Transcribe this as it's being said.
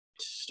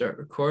start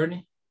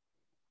recording.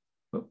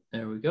 Oh,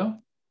 there we go.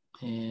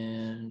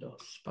 And I'll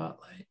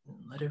spotlight and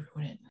let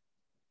everyone in.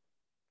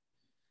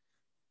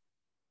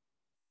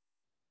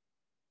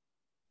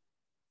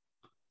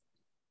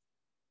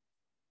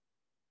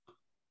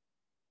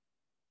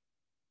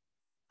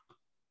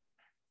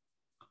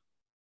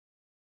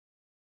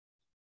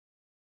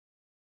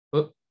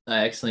 Oh,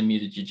 I accidentally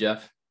muted you,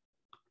 Jeff.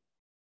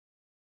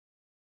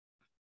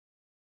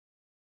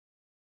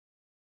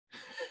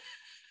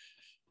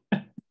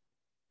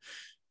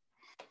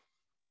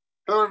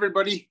 Hello,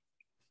 everybody.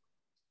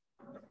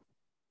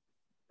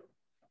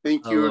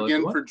 Thank you Hello, again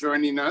everyone. for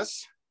joining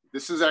us.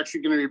 This is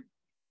actually going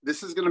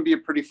to be a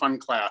pretty fun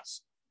class,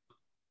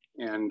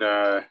 and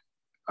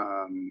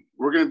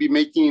we're going to be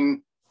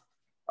making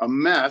a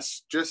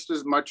mess just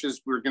as much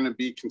as we're going to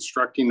be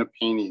constructing a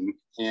painting,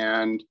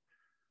 and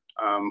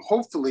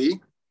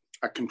hopefully,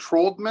 a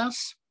controlled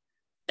mess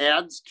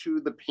adds to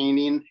the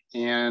painting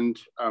and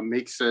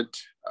makes it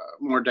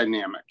more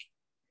dynamic.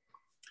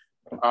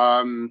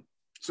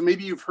 So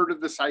maybe you've heard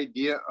of this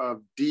idea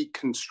of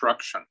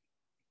deconstruction.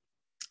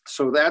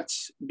 So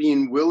that's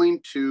being willing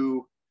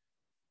to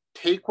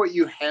take what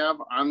you have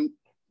on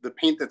the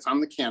paint that's on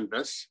the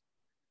canvas,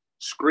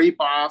 scrape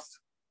off,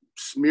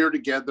 smear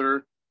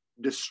together,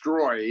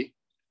 destroy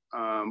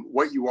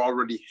what you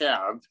already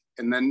have,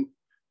 and then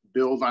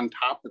build on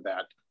top of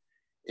that.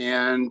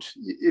 And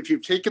if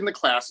you've taken the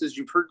classes,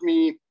 you've heard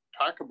me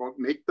talk about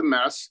make the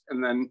mess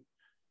and then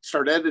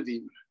start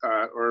editing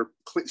or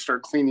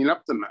start cleaning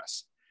up the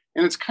mess.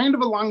 And it's kind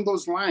of along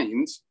those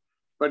lines.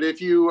 But if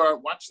you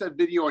watch that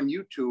video on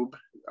YouTube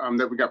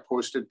that we got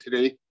posted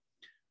today,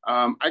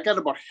 I got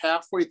about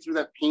halfway through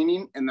that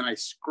painting and then I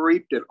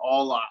scraped it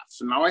all off.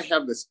 So now I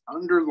have this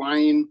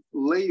underlying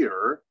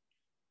layer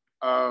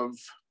of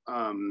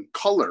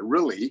color,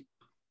 really,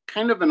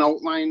 kind of an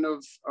outline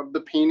of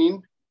the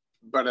painting,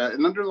 but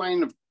an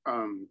underlying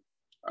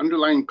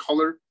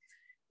color.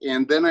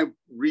 And then I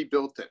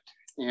rebuilt it.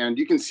 And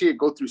you can see it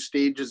go through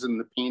stages in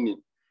the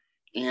painting.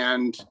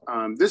 And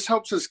this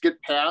helps us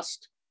get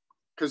past,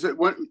 because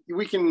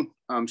we can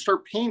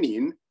start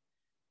painting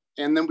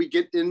and then we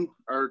get in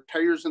our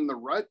tires in the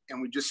rut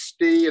and we just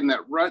stay in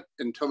that rut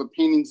until the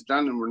painting's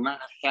done and we're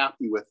not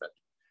happy with it.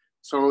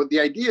 So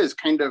the idea is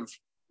kind of,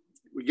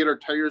 we get our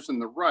tires in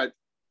the rut,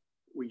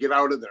 we get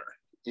out of there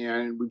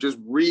and we just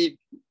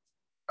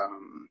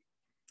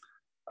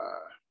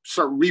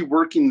start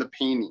reworking the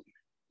painting.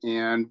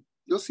 And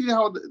you'll see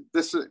how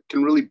this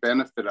can really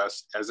benefit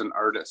us as an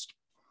artist.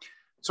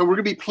 So we're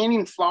gonna be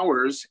painting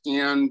flowers.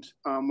 And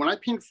when I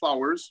paint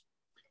flowers,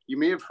 you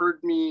may have heard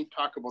me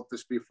talk about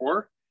this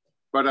before,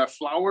 but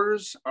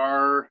flowers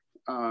are,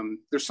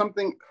 there's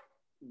something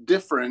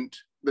different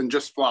than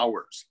just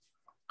flowers.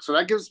 So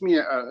that gives me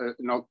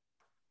an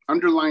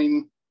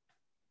underlying,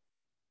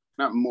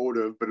 not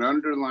motive, but an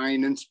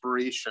underlying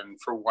inspiration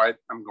for what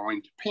I'm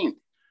going to paint.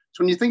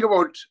 So when you think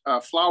about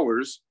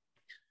flowers,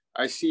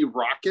 I see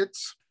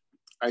rockets,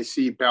 I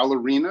see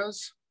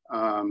ballerinas,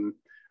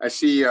 I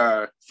see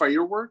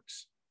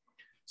fireworks.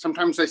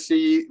 Sometimes I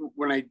see,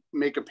 when I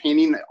make a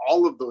painting,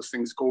 all of those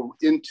things go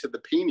into the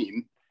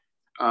painting.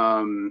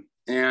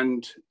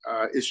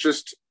 It's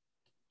just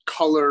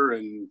color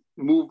and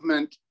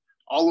movement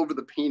all over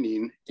the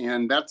painting.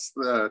 And that's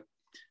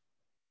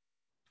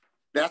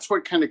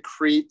what kind of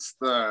creates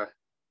the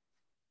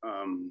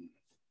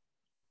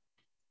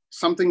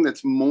something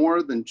that's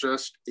more than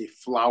just a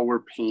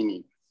flower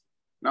painting.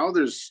 Now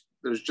there's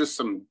just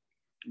some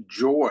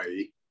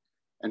joy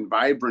and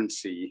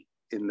vibrancy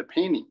in the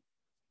painting.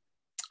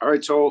 All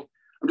right, so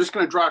I'm just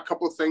going to draw a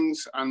couple of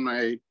things on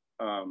my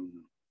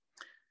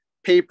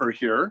paper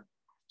here.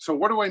 So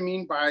what do I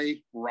mean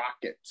by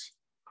rockets?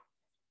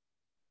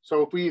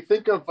 So if we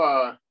think of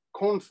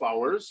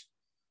coneflowers,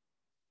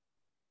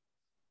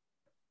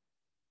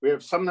 we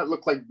have some that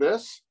look like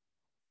this.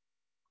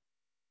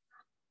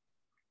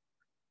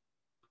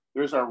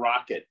 There's our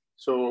rocket.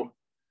 So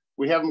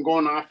we have them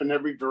going off in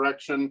every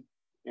direction,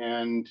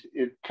 and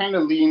it kind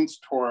of leans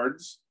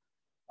towards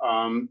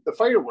the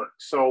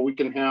fireworks. So we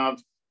can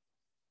have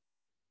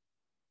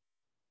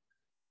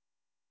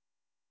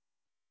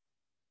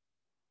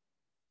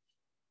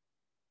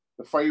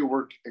the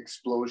firework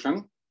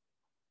explosion.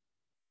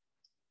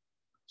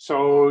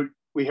 So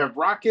we have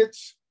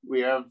rockets,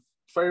 we have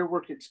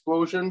firework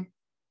explosion,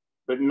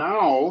 but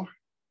now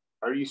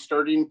are you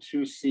starting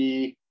to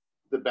see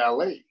the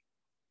ballet?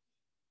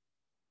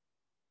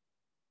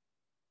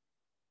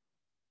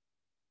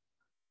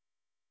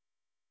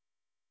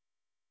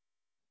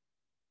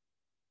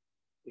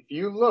 If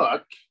you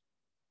look,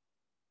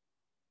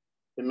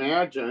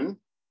 imagine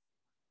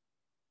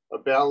a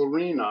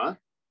ballerina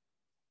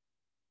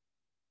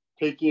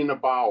taking a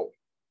bow.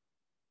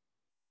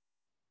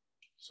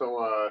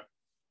 So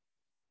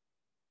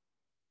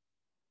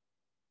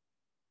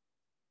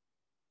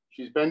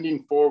she's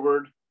bending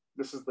forward.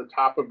 This is the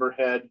top of her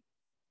head.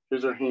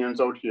 Here's her hands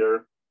out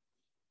here.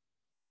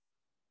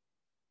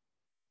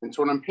 And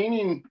so when I'm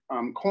painting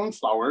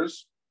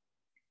coneflowers,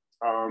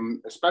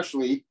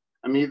 especially,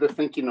 I'm either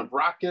thinking of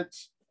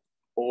rockets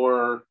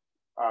or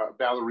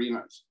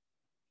ballerinas.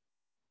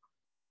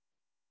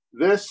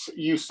 This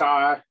you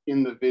saw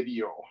in the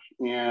video,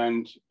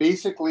 and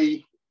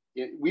basically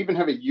we even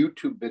have a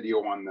YouTube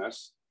video on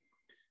this,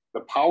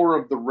 the power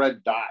of the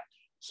red dot.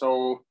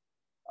 So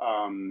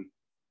I'm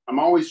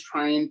always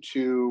trying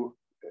to,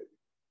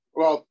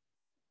 well,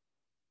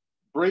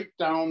 break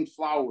down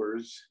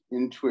flowers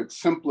into its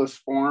simplest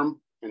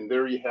form, and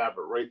there you have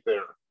it right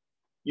there.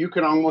 You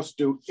can almost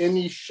do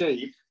any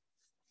shape,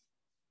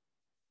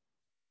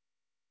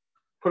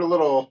 put a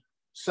little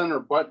center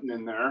button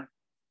in there,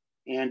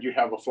 and you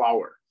have a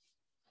flower.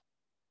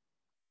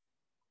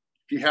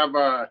 If you have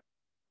a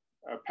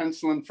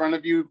pencil in front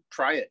of you,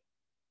 try it.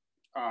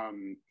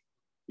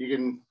 You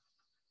can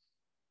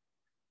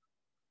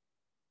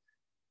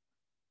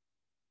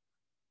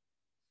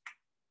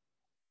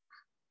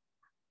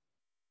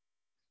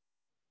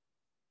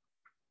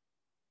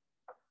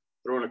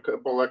throw in a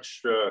couple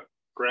extra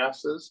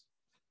grasses,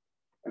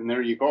 and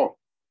there you go.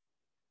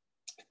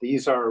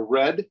 These are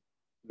red.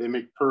 They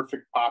make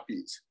perfect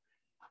poppies.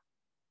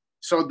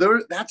 So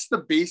that's the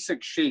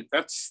basic shape.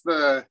 That's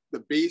the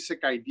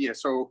basic idea.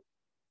 So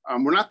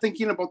we're not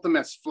thinking about them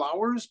as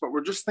flowers, but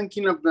we're just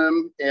thinking of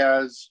them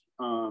as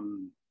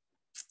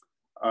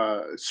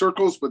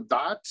circles with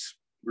dots.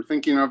 We're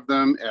thinking of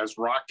them as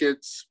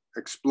rockets,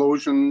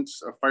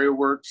 explosions,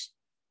 fireworks,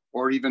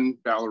 or even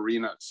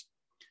ballerinas.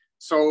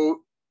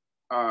 So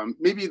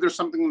maybe there's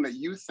something that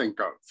you think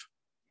of.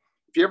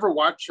 If you ever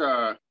watch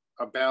a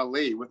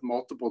ballet with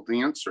multiple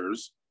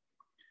dancers,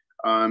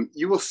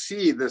 you will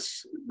see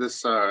this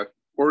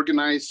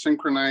organized,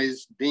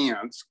 synchronized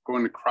dance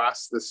going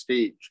across the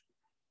stage.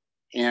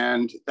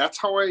 And that's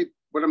how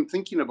what I'm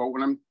thinking about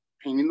when I'm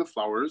painting the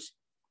flowers,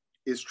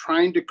 is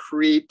trying to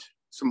create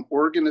some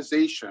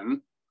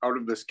organization out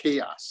of this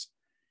chaos.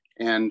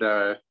 And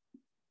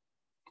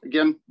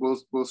again,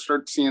 we'll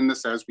start seeing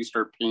this as we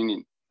start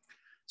painting.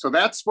 So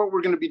that's what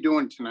we're going to be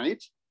doing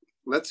tonight.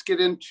 Let's get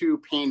into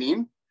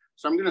painting.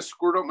 So I'm going to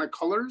squirt out my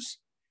colors.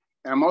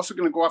 And I'm also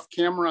going to go off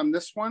camera on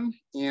this one,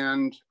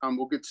 and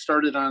we'll get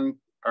started on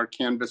our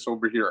canvas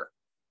over here.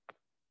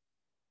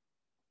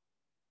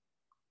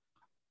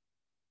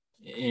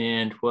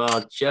 And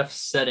while Jeff's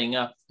setting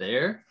up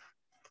there,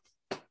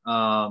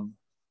 I'm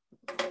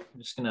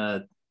just going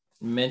to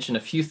mention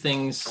a few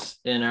things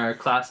in our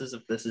classes.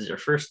 If this is your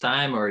first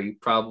time, or you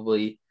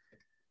probably,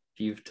 if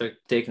you've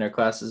taken our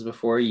classes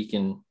before, you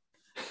can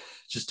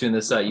just tune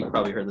this out. You've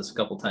probably heard this a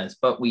couple times,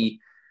 but we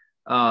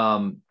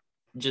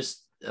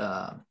just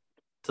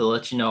to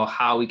let you know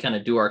how we kind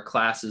of do our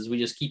classes, we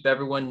just keep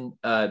everyone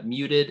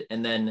muted.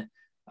 And then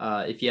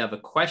if you have a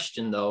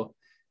question though,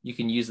 you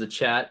can use the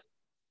chat,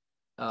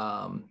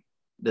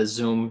 the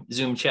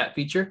Zoom chat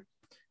feature.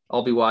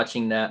 I'll be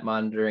watching that,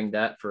 monitoring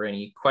that for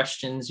any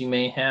questions you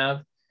may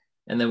have.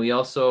 And then we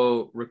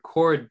also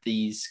record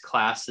these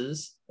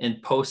classes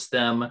and post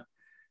them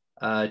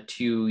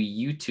to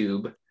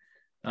YouTube.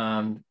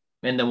 And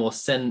then we'll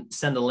send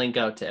the link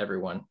out to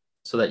everyone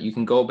so that you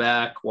can go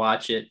back,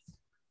 watch it,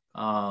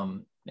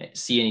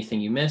 see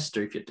anything you missed,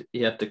 or if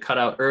you have to cut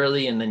out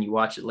early and then you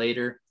watch it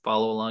later,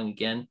 follow along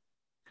again.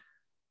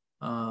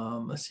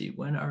 Let's see,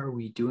 when are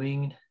we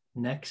doing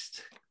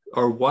next,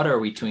 or what are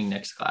we doing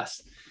next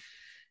class?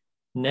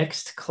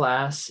 Next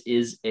class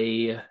is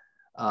a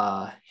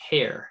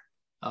hare,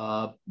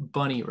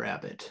 bunny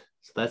rabbit.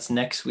 So that's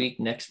next week,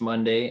 next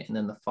Monday, and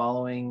then the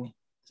following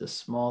is a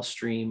small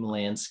stream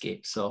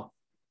landscape. So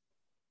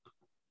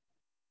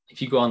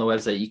if you go on the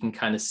website, you can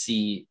kind of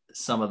see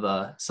some of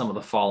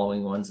the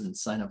following ones and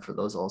sign up for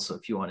those also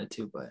if you wanted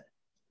to. But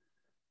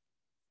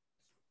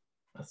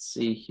let's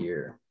see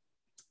here.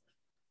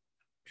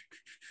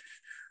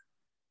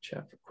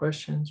 Chat for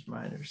questions,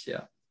 reminders.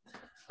 Yeah.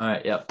 All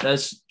right. Yeah.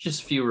 That's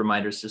just a few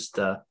reminders just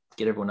to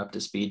get everyone up to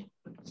speed.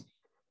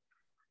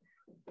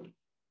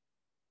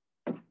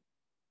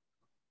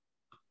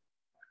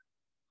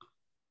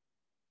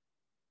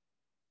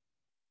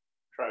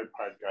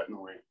 Tripod got in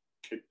the way,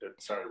 kicked it.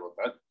 Sorry about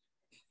that.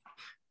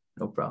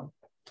 No problem.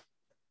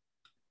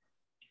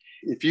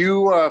 If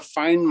you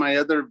find my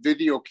other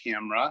video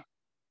camera,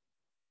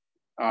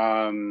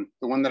 the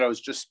one that I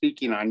was just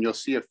speaking on, you'll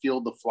see a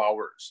field of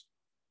flowers,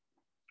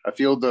 a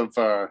field of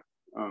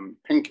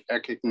pink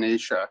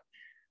echinacea,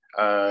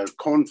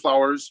 cone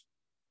flowers.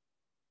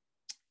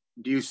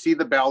 Do you see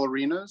the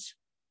ballerinas?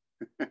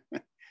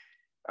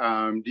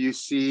 Do you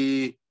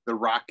see the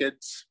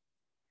rockets,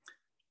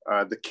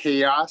 the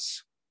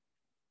chaos?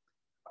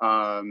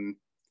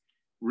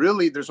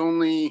 Really, there's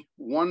only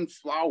one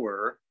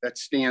flower that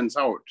stands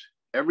out.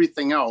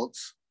 Everything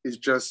else is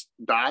just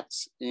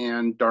dots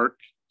and dark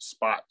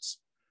spots.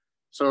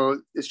 So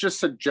it's just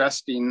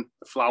suggesting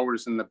the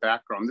flowers in the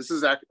background. This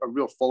is a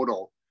real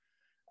photo.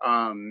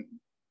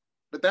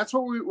 But that's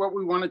what we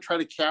want to try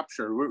to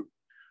capture.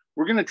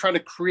 We're going to try to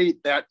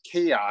create that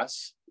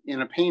chaos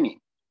in a painting.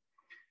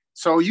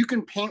 So you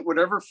can paint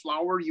whatever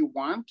flower you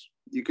want.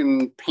 You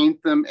can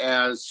paint them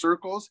as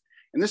circles.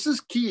 And this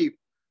is key.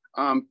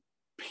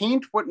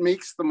 Paint what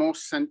makes the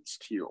most sense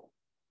to you.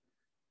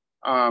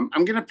 I'm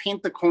going to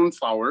paint the cone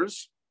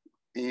flowers.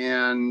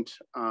 and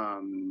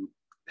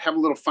have a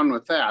little fun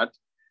with that.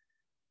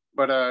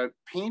 But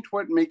paint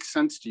what makes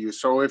sense to you.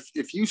 So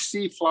if you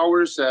see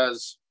flowers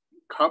as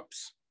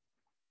cups,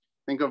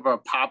 think of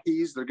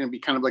poppies. They're going to be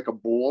kind of like a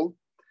bowl.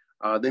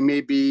 They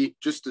may be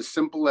just as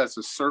simple as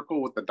a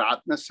circle with a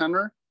dot in the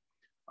center.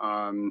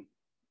 Do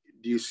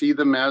you see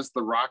them as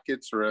the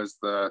rockets or as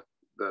the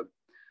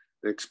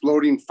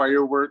exploding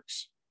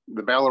fireworks,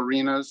 the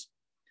ballerinas?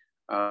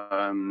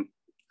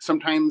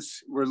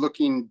 Sometimes we're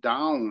looking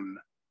down,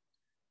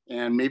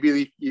 and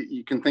maybe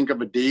you can think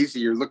of a daisy.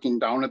 You're looking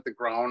down at the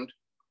ground.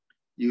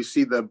 You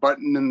see the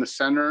button in the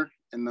center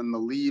and then the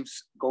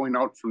leaves going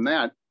out from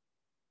that.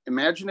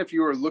 Imagine if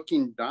you were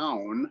looking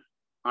down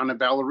on a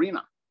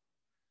ballerina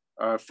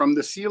from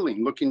the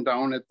ceiling, looking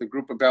down at the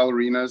group of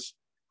ballerinas.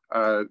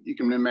 You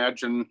can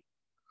imagine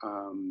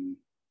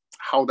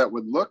how that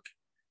would look.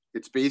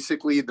 It's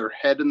basically their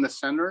head in the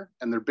center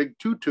and their big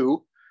tutu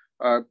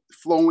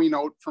flowing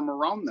out from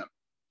around them.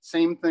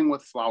 Same thing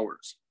with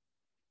flowers.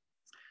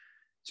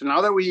 So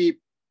now that we're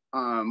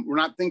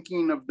not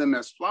thinking of them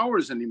as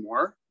flowers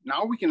anymore,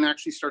 now we can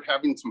actually start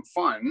having some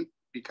fun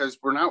because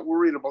we're not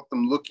worried about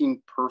them looking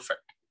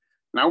perfect.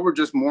 Now we're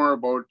just more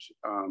about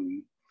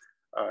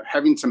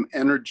having some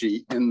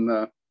energy in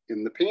the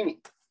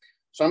painting.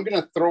 So I'm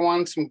going to throw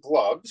on some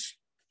gloves.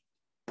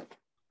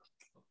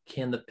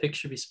 Can the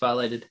picture be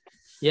spotlighted?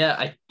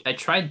 Yeah, I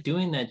tried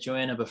doing that,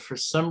 Joanna, but for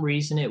some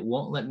reason it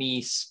won't let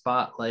me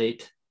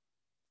spotlight.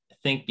 I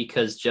think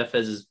because Jeff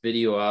has his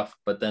video off,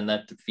 but then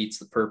that defeats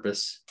the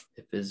purpose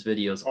if his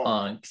video's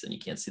on, because then you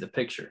can't see the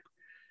picture.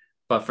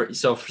 But for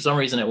some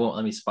reason it won't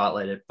let me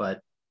spotlight it.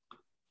 But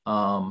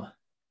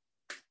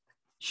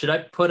should I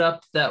put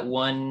up that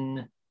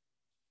one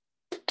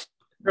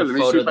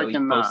photo that we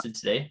posted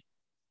today?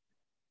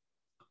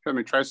 Let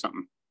me try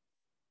something.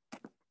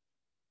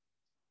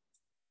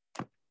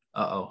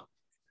 Uh-oh.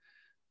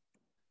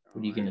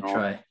 What are you going to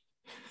try?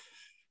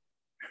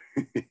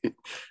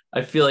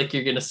 I feel like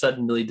you're going to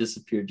suddenly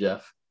disappear,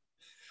 Jeff.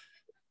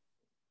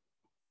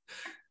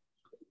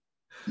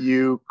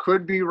 You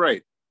could be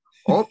right.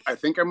 Oh, I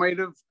think I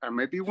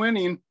might be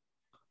winning.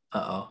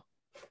 Uh-oh.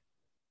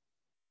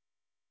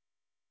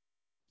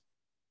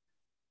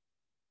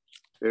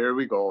 There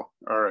we go.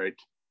 All right.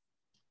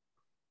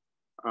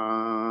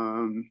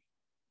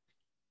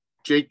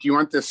 Jake, do you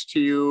want this to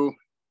you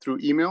through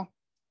email?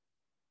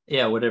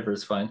 Yeah, whatever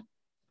is fine.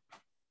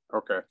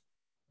 Okay.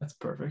 That's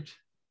perfect.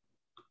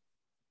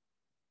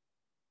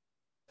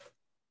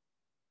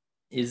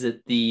 Is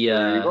it the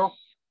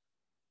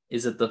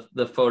is it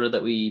the photo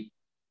that we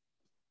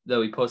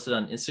posted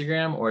on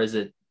Instagram, or is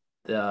it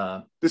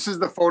the This is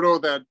the photo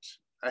that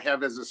I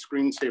have as a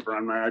screensaver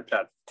on my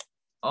iPad.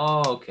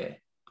 Oh, okay.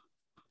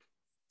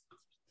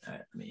 All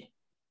right, me.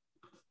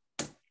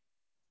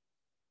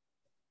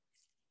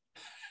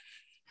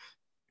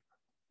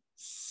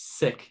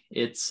 Sick.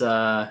 It's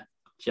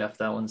Jeff,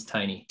 that one's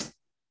tiny.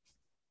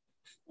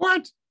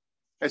 What?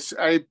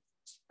 I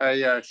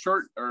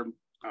short or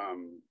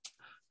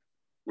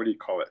what do you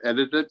call it?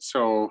 Edit it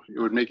so it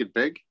would make it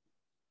big.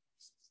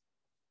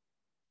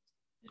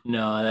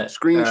 No, that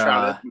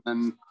screenshot it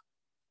and then.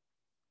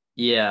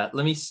 Yeah,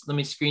 let me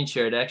screen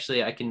share it.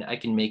 Actually, I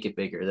can make it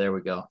bigger. There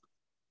we go.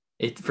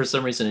 It for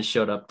some reason it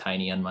showed up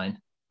tiny on mine.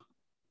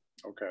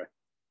 Okay.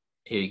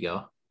 Here you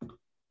go.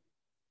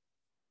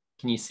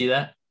 Can you see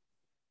that?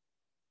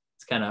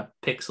 It's kind of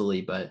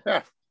pixely, but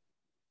yeah.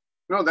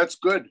 No, that's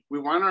good. We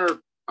want our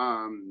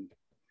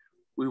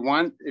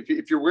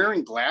if you're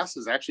wearing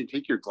glasses, actually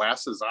take your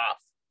glasses off.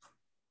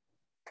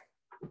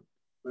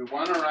 We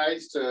want our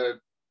eyes to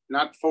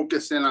not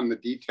focus in on the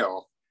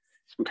detail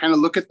and kind of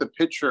look at the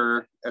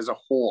picture as a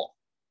whole.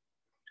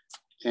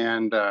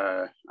 And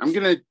I'm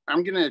gonna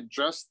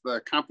adjust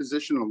the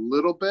composition a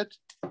little bit.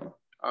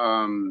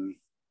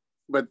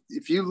 But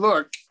if you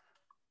look,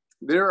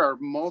 there are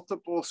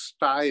multiple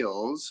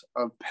styles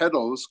of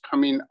petals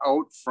coming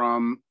out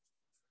from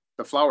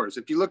the flowers.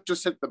 If you look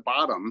just at the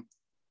bottom,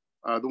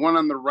 the one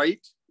on the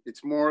right,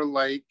 it's more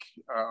like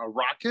a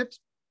rocket,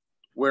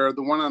 where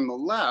the one on the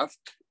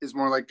left is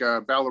more like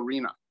a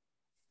ballerina.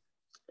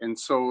 And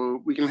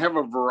so we can have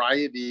a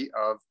variety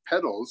of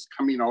petals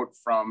coming out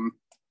from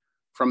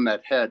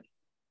that head.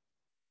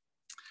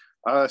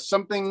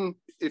 Something,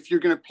 if you're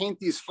going to paint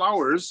these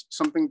flowers,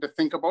 something to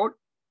think about,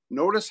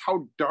 notice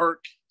how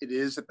dark it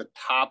is at the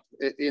top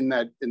in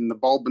the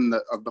bulb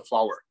of the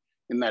flower,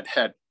 in that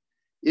head.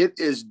 It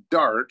is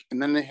dark,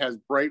 and then it has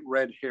bright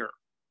red hair,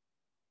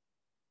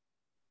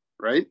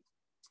 right?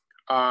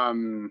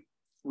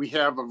 We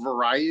have a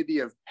variety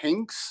of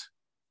pinks.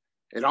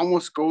 It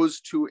almost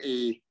goes to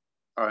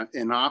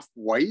an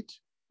off-white.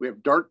 We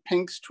have dark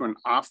pinks to an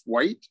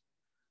off-white.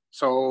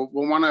 So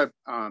we'll want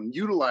to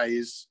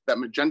utilize that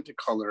magenta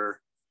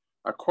color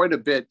quite a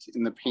bit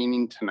in the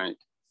painting tonight.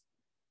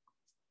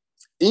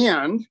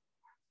 And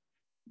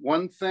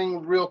one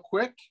thing real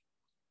quick,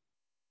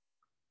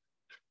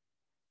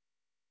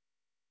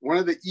 one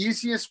of the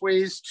easiest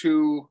ways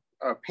to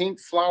paint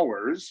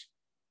flowers,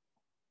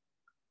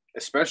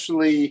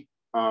 especially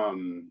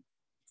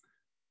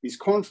these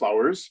cone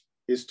flowers,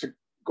 is to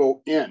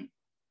go in.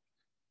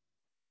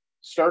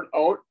 Start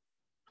out.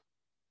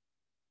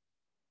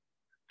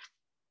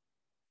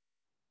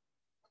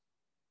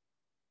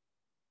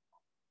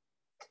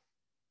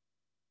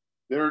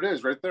 There it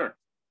is right there.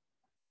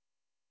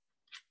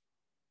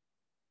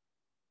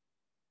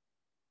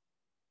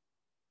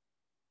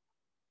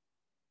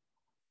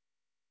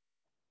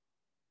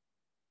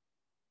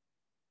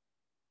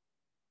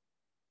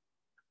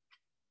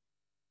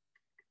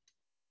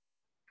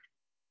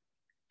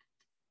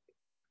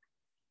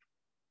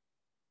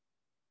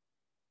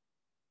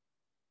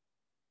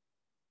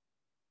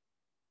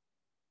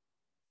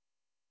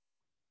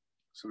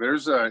 So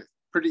there's a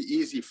pretty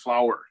easy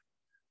flower.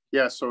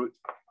 Yeah, so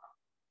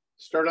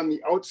start on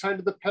the outside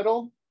of the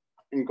petal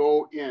and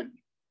go in.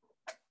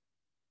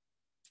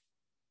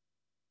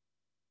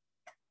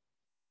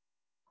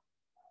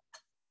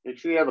 Make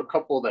sure you have a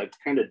couple that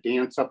kind of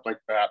dance up like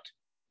that.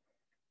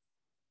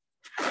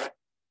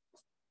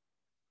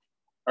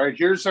 All right,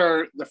 here's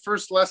the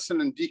first lesson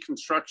in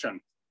deconstruction.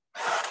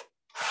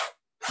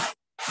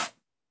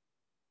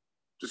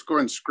 Just go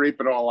and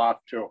scrape it all off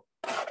too.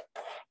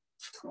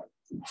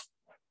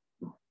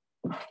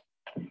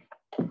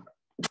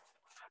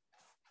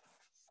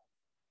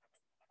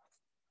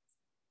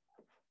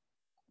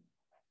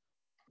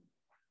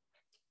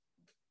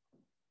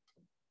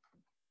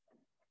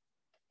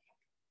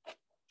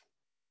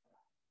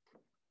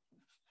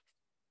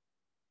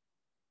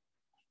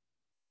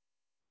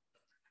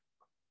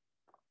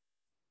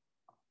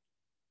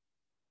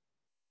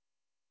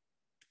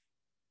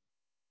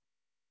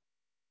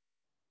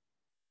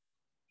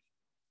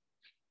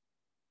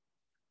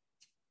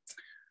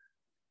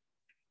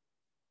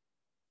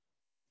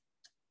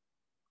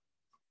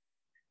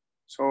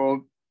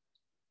 So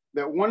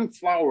that one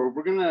flower,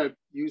 we're gonna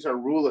use our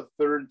rule of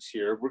thirds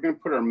here. We're gonna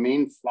put our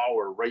main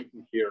flower right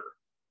in here.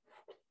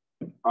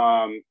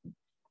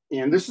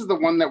 And this is the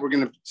one that we're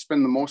gonna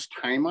spend the most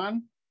time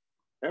on.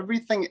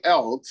 Everything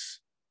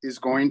else is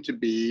going to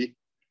be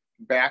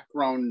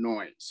background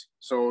noise.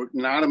 So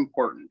not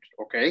important,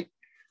 okay?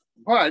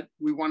 But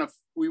we wanna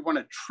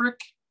trick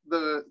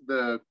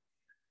the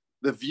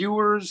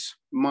viewer's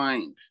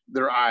mind,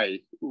 their eye.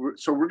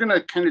 So we're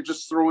gonna kind of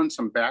just throw in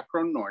some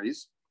background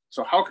noise.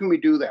 So how can we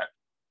do that?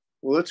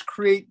 Well, let's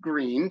create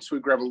green. So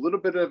we grab a little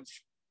bit of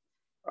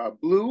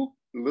blue,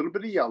 a little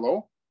bit of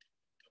yellow.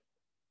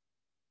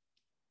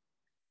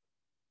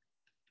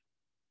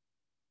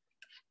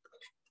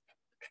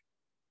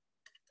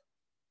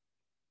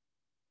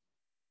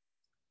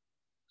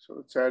 So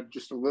let's add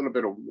just a little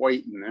bit of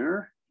white in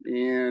there.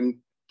 And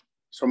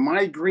so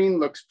my green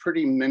looks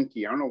pretty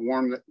minty. I'm gonna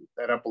warm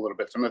that up a little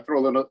bit. So I'm gonna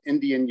throw a little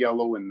Indian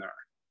yellow in there.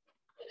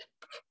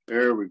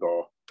 There we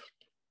go.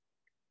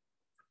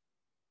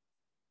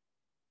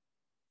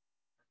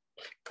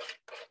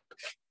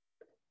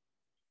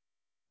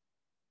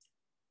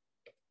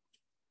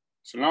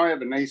 So now I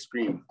have a nice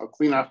green. I'll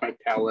clean off my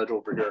palette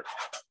over here.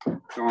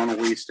 Don't want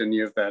to waste any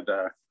of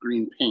that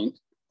green paint.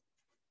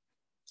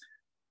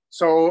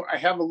 So I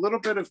have a little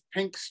bit of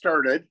pink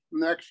started.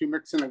 I'm actually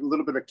mixing a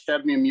little bit of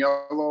cadmium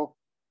yellow,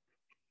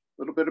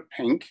 a little bit of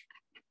pink.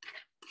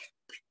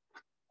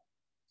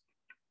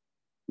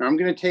 Now I'm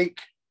going to take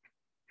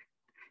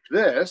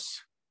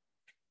this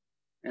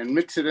and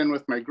mix it in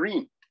with my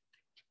green.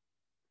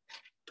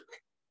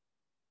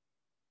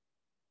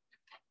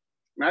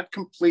 Not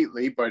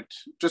completely, but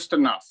just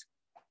enough.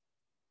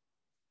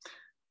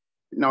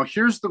 Now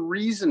here's the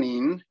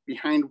reasoning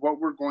behind what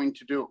we're going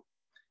to do.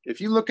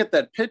 If you look at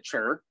that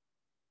picture,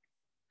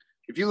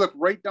 if you look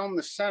right down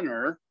the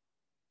center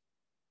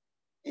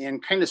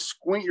and kind of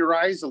squint your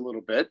eyes a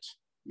little bit,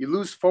 you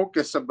lose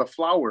focus of the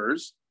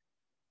flowers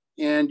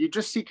and you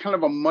just see kind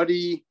of a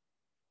muddy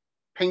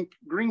pink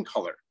green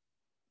color.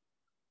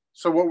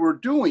 So what we're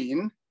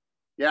doing,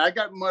 yeah, I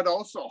got mud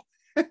also.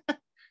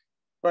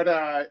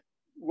 But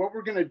what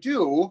we're gonna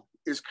do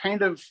is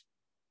kind of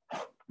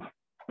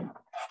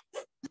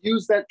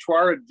use that to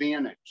our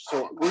advantage.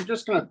 So we're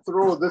just gonna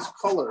throw this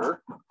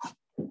color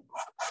in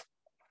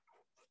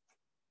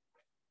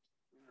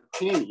our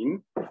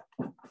painting.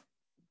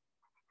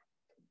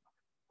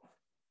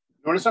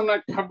 Notice I'm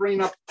not covering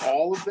up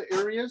all of the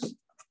areas.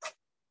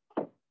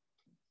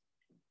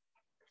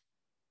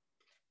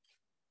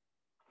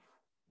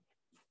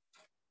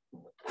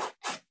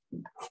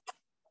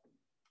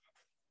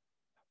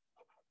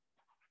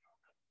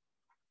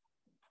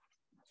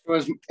 So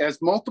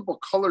as multiple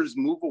colors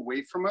move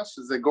away from us,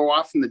 as they go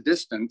off in the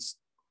distance,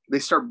 they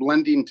start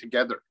blending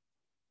together.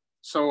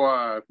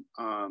 So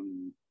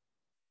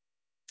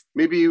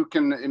maybe you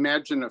can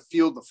imagine a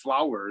field of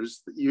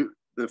flowers.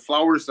 The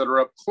flowers that are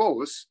up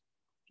close,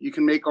 you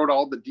can make out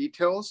all the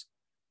details.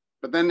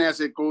 But then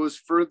as it goes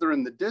further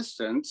in the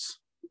distance,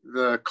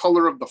 the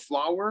color of the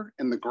flower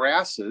and the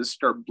grasses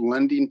start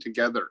blending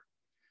together.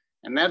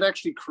 And that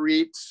actually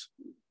creates,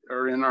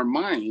 or in our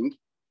mind,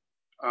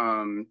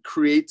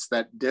 creates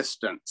that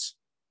distance.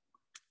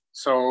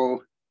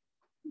 So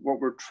what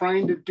we're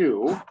trying to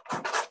do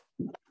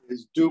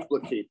is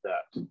duplicate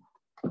that.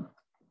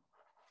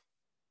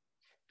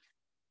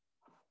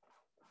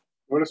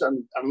 Notice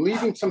I'm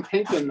leaving some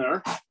pink in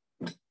there.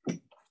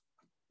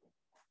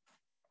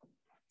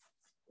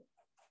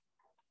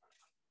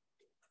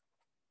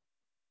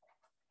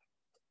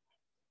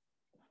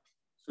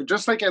 So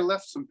just like I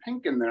left some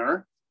pink in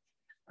there,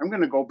 I'm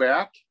going to go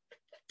back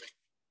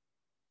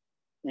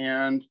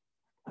and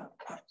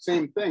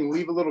same thing,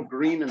 leave a little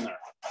green in there.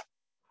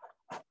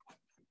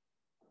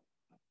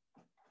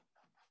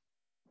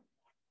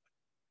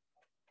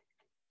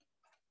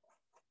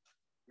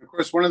 Of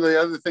course, one of the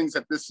other things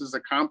that this is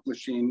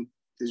accomplishing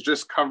is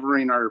just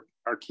covering our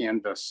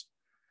canvas,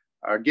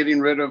 getting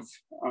rid of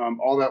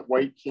all that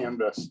white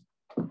canvas.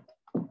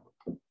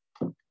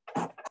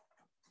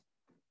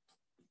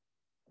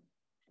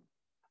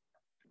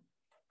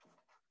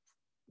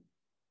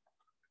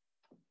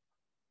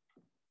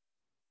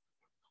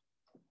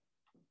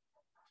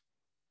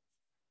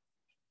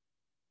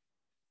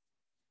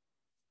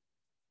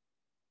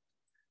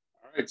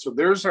 All right, so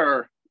there's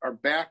our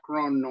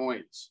background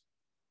noise.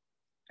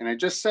 And I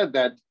just said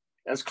that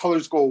as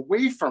colors go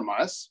away from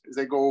us, as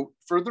they go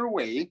further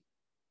away,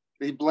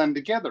 they blend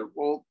together.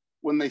 Well,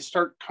 when they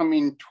start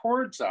coming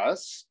towards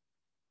us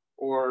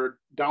or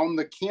down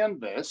the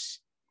canvas,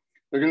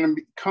 they're going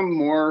to become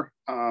more,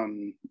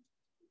 in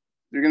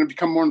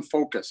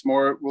focus,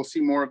 we'll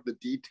see more of the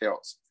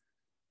details.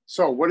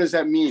 So what does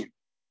that mean?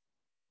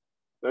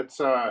 That's,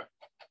 we're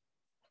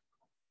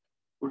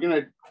going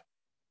to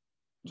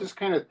just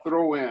kind of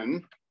throw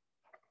in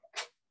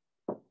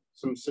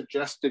some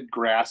suggested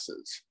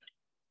grasses.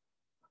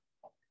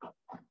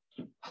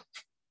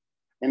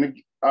 And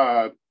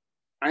I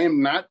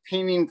am not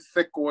painting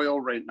thick oil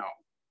right now.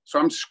 So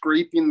I'm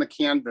scraping the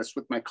canvas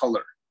with my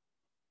color.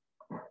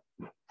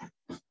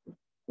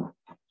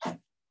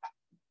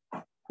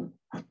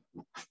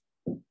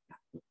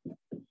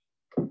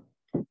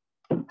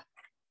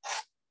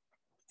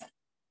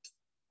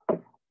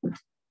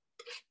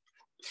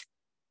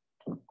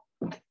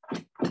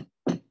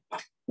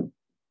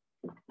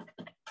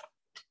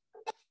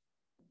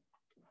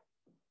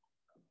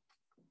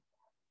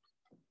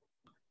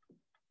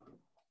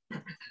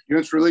 You know,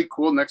 it's really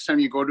cool. Next time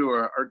you go to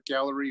an art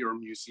gallery or a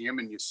museum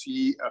and you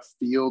see a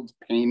field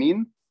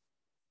painting,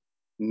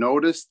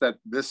 notice that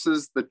this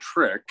is the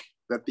trick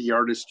that the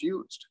artist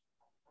used.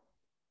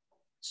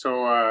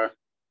 So I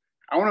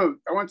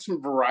want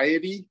some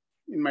variety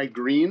in my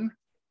green.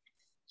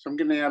 So I'm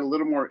going to add a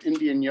little more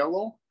Indian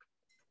yellow.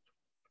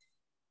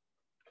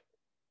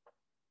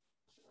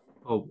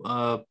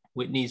 Oh,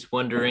 Whitney's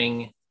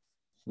wondering,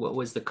 what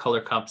was the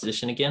color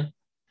composition again?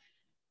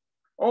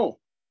 Oh,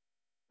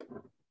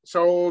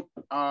 so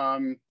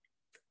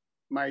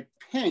my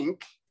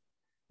pink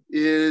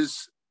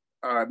is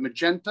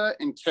magenta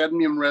and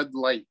cadmium red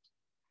light,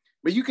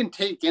 but you can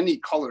take any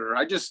color.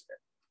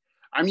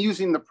 I'm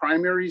using the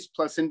primaries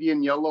plus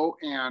Indian yellow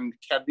and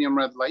cadmium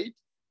red light.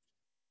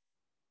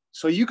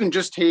 So you can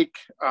just take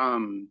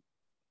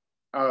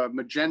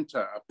magenta,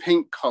 a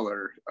pink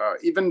color,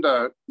 even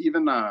like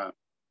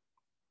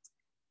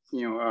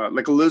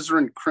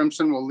alizarin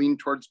crimson will lean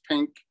towards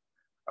pink,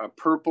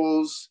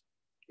 purples,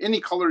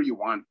 any color you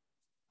want.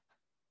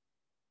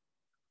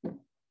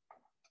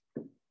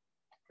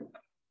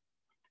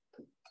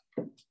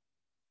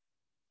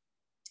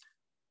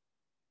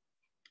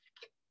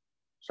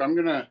 So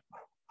I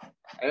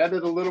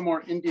added a little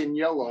more Indian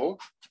yellow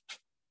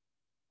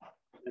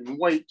and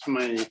white to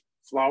my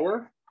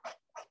flower,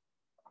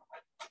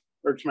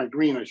 or to my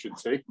green, I should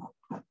say.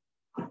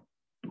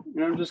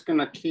 And I'm just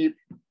gonna keep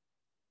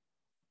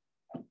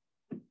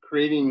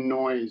creating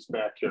noise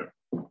back here.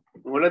 And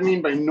what I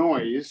mean by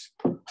noise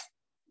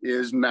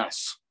is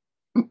mess.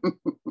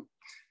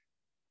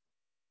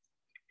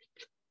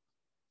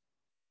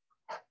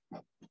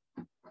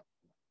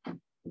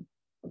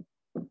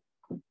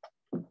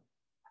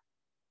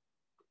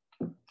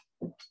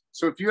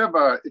 So if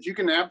you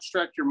can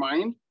abstract your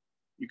mind,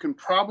 you can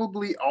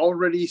probably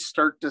already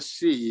start to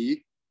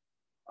see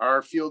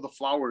our field of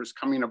flowers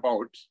coming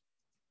about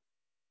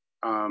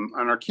on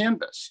our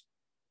canvas.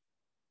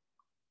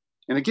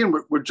 And again,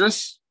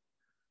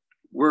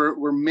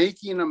 we're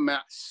making a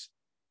mess.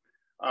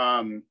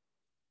 That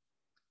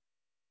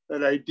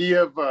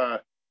idea of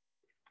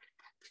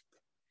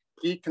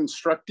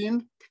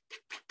deconstructing.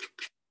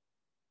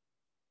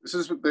 This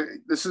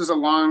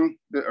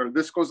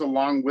goes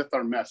along with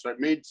our mess. So I've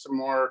made some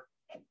more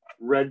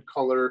red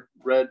color,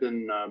 red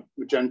and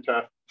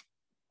magenta.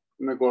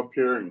 I'm gonna go up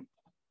here and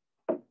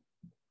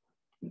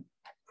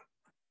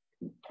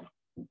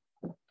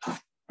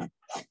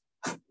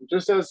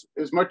just as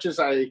much as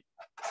I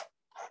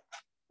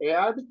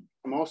add,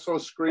 I'm also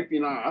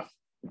scraping off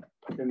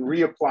and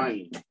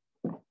reapplying.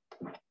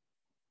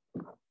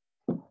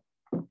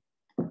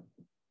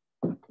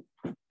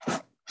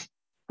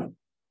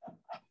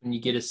 When you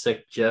get a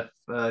sec, Jeff,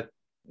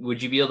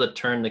 would you be able to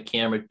turn the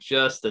camera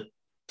just a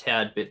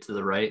tad bit to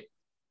the right?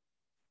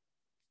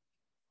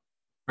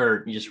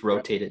 Or you just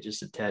rotate it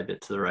just a tad bit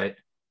to the right?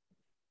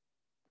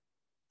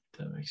 If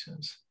that makes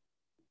sense.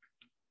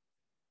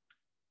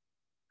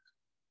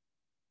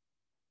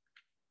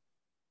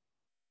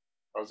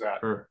 How's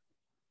that?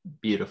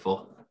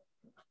 Beautiful.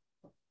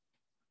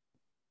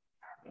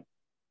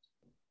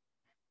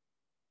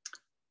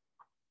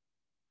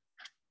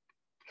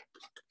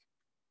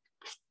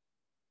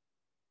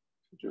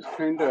 Just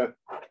kind of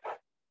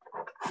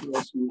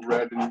throw some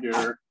red in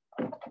here.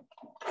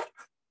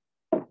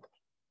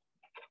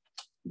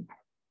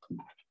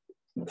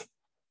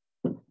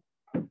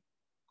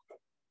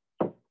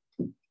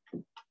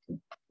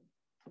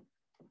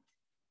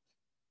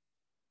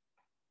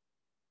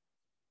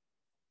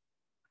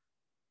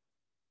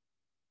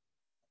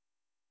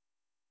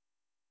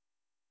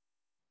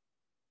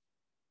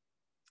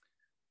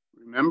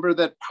 Remember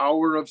that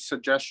power of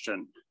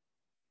suggestion.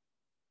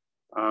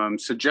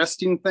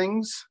 Suggesting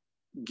things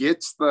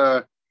gets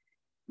the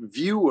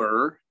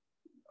viewer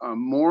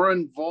more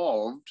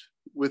involved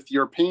with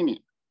your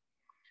painting.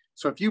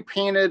 So if you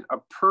painted a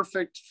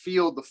perfect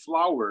field of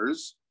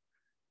flowers,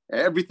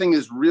 everything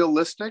is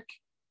realistic,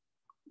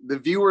 the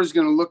viewer is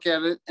going to look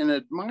at it and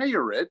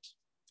admire it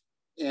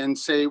and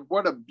say,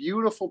 what a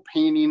beautiful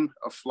painting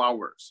of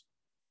flowers.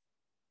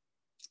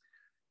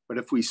 But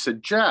if we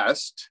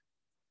suggest,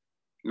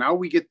 now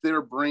we get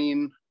their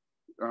brain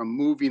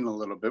moving a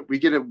little bit, we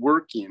get it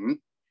working,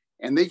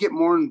 and they get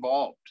more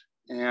involved.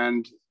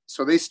 And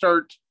so they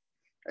start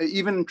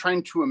even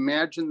trying to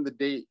imagine the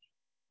day.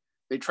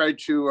 They try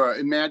to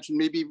imagine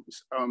maybe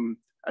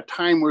a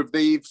time where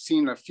they've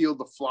seen a field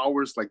of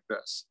flowers like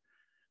this.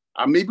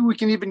 Maybe we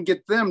can even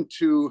get them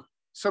to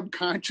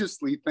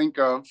subconsciously think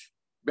of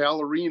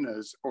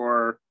ballerinas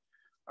or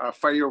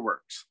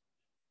fireworks.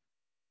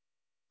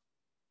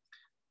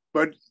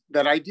 But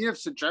that idea of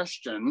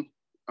suggestion,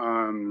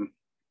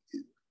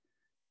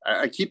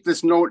 I keep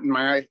this note in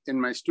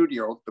my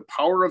studio: the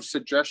power of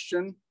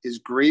suggestion is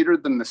greater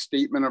than the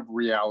statement of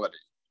reality.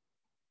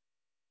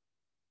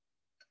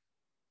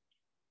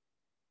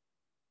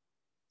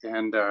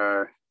 And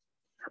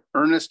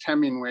Ernest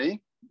Hemingway,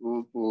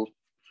 we'll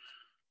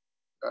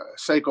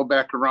cycle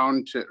back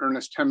around to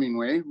Ernest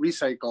Hemingway,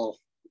 recycle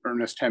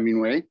Ernest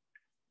Hemingway.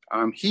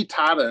 He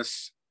taught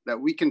us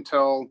that we can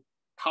tell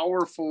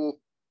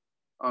powerful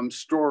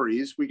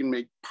stories, we can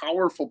make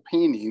powerful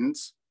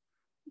paintings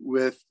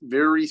with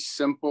very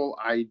simple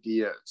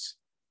ideas.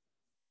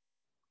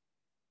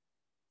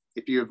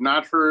 If you have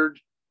not heard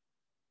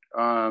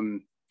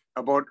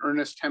about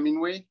Ernest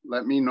Hemingway,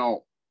 let me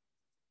know.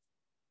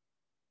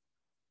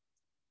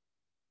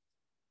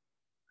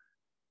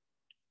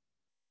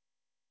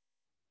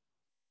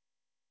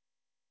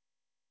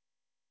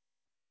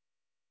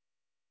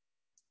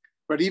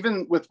 But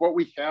even with what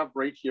we have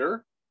right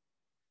here,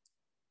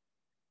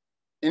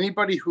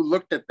 anybody who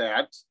looked at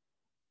that,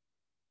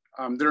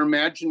 their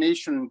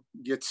imagination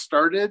gets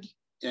started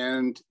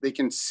and they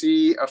can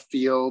see a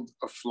field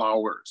of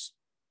flowers.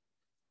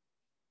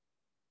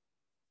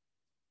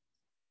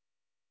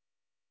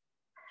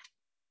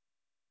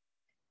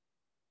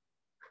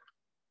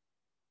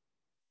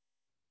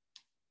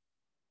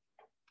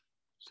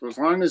 So as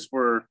long as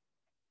we're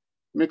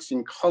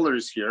mixing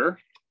colors here,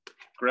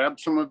 grab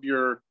some of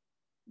your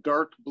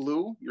dark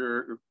blue,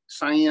 your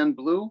cyan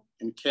blue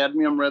and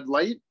cadmium red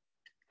light,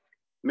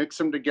 mix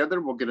them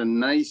together, we'll get a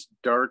nice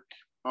dark,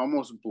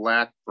 almost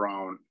black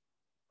brown.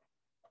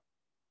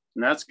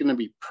 And that's going to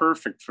be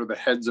perfect for the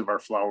heads of our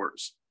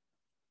flowers.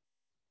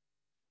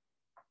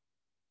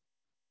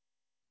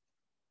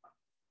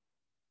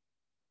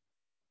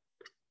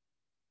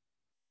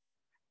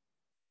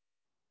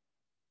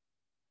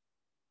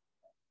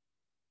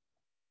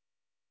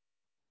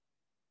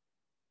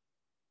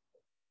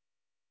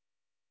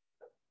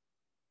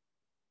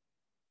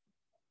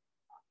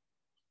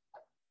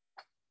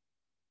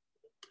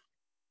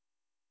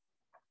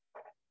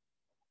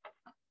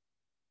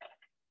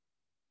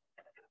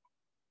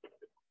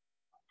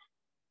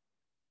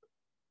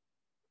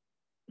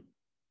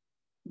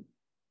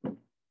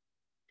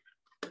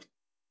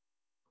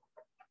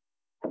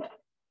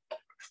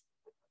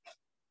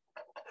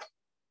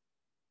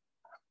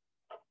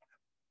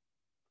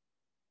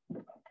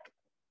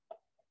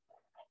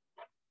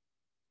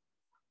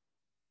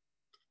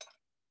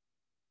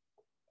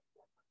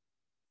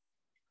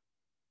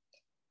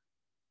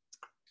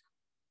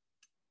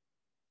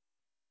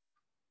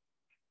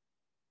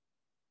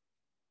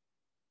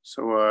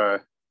 So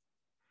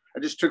I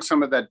just took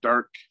some of that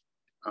dark,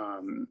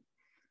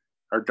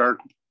 our dark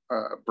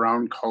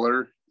brown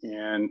color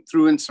and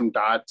threw in some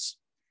dots.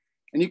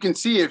 And you can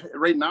see if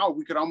right now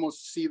we could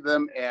almost see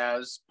them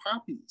as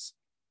poppies,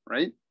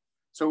 right?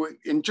 So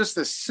in just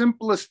the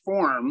simplest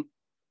form,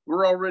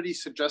 we're already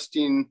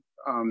suggesting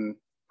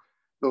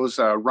those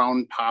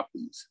round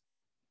poppies.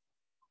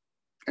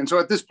 And so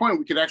at this point,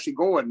 we could actually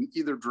go in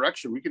either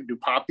direction. We could do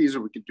poppies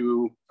or we could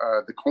do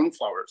the cone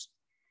flowers.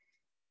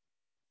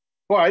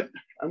 But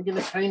I'm going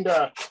to kind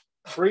of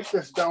break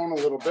this down a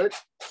little bit,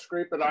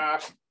 scrape it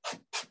off.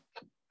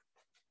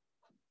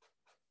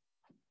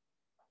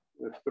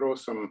 Let's throw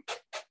some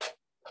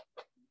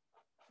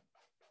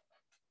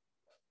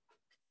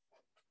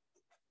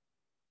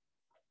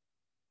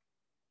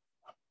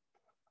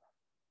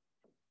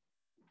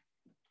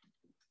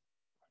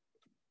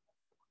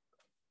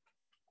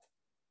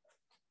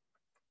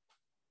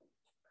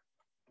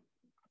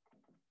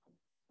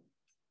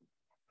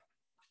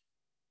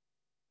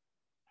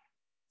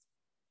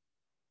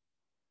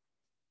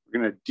We're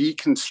going to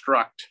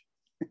deconstruct.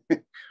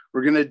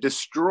 We're going to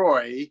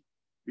destroy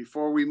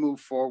before we move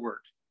forward.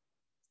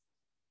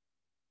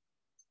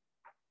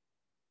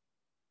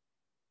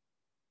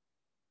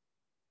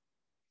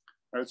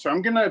 All right, so I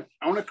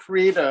want to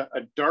create a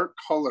dark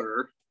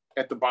color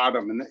at the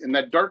bottom, and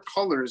that dark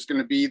color is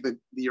going to be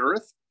the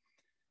earth.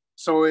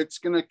 So it's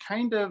going to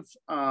kind of,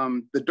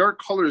 the dark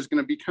color is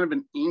going to be kind of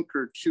an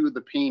anchor to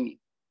the painting.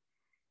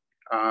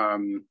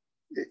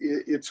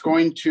 It's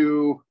going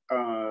to,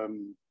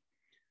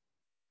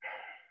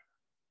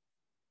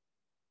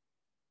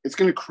 it's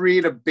going to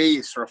create a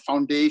base or a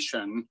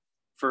foundation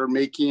for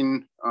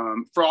making,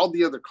 for all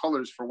the other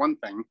colors for one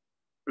thing,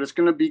 but it's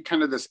going to be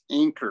kind of this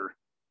anchor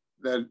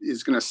that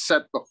is going to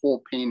set the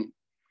whole painting.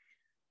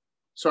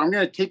 So I'm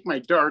going to take my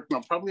dark, and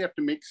I'll probably have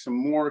to make some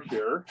more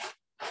here.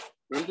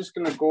 I'm just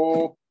going to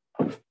go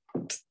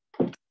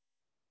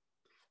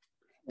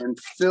and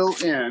fill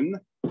in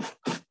the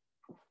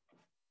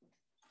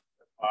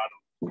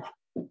bottom.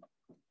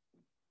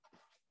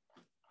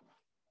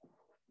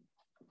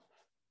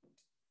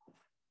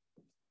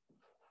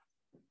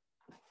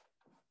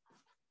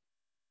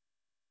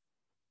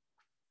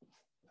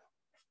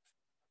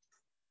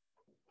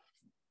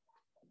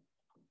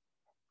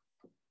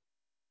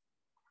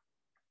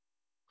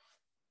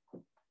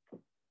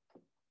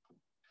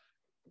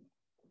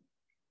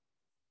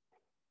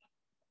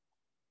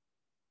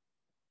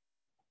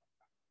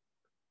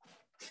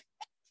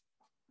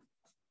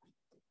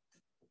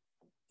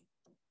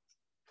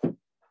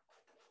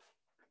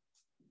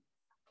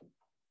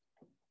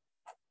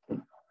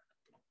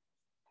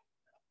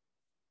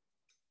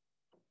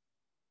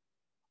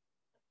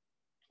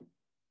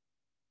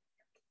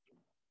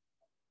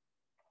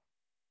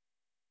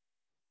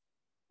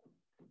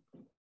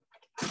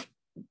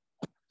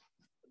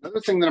 Another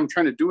thing that I'm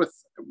trying to do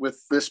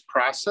with this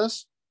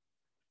process,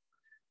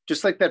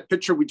 just like that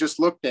picture we just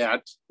looked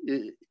at,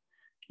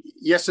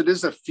 yes, it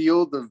is a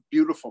field of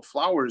beautiful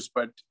flowers,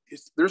 but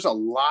there's a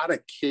lot of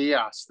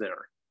chaos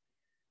there.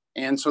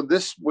 And so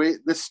this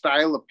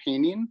style of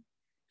painting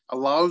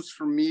allows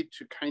for me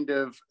to kind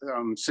of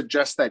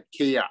suggest that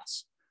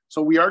chaos.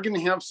 So we are going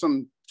to have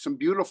some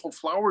beautiful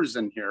flowers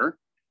in here,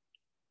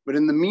 but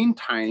in the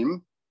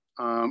meantime,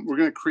 we're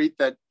going to create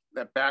that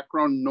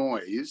background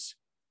noise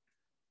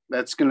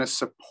that's going to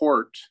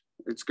support.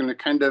 It's going to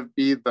kind of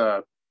be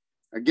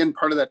again,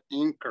 part of that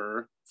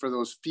anchor for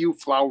those few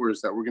flowers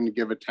that we're going to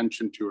give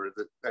attention to, or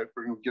that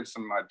we're going to give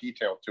some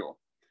detail to.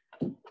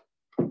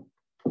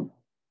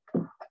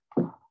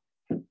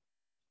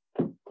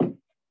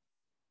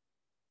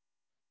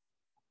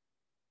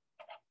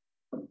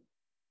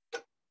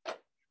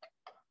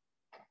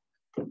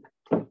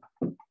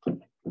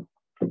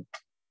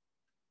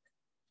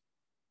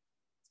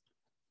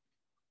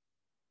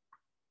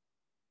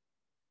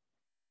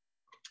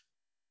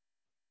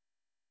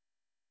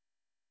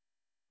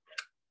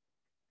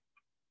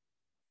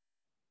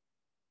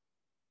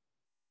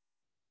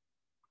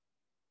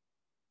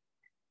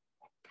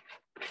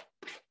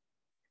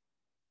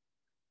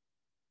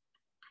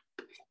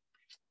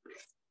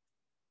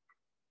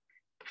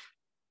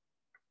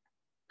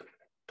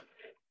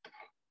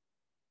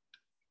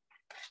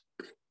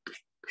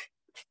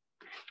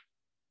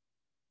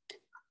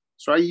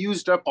 So I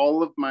used up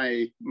all of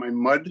my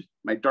mud,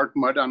 my dark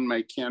mud on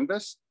my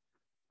canvas.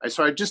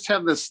 So I just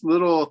have this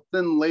little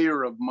thin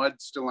layer of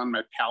mud still on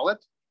my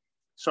palette.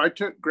 So I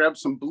grabbed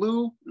some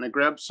blue and I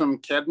grabbed some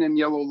cadmium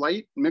yellow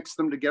light, mixed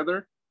them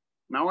together.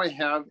 Now I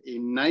have a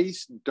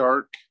nice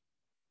dark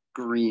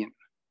green.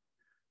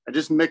 I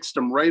just mixed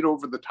them right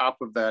over the top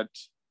of that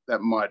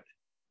mud.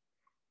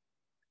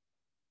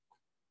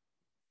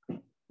 So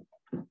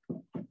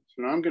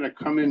now I'm going to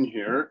come in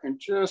here and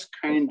just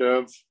kind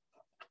of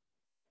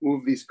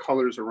move these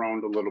colors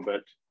around a little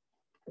bit,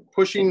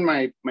 pushing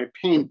my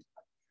paint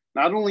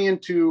not only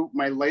into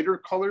my lighter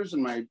colors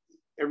and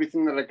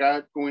everything that I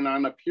got going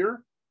on up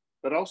here,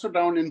 but also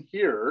down in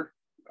here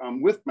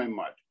with my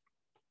mud.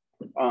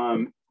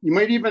 You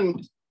might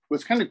even,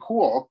 what's kind of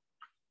cool,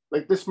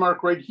 like this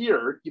mark right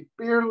here, you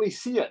barely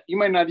see it. You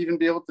might not even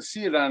be able to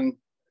see it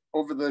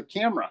over the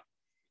camera.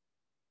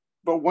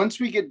 But once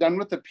we get done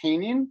with the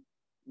painting,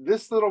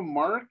 this little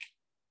mark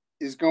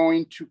is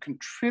going to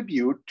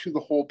contribute to the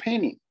whole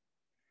painting,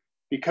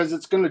 because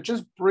it's going to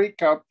just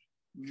break up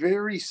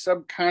very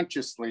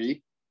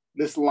subconsciously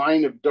this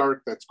line of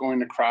dark that's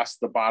going across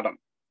the bottom.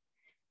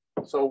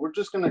 So we're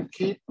just going to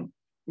keep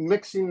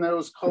mixing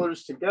those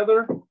colors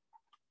together.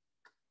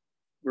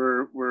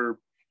 We're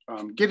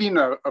getting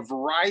a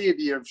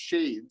variety of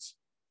shades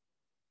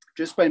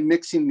just by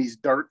mixing these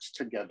darks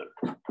together.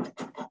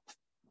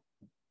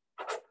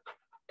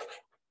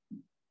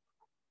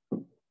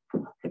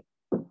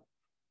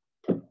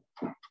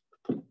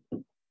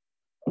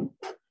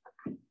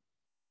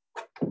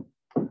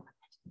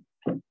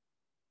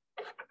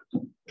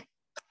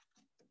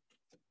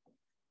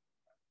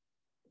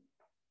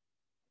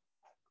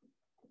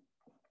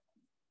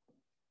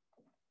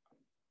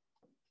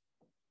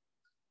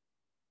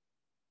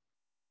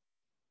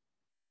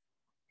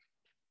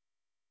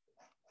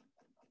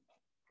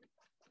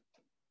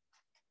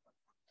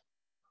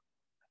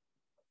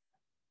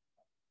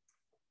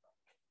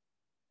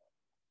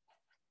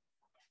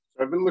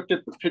 So I haven't looked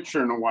at the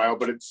picture in a while,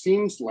 but it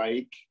seems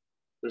like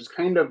there's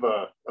kind of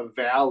a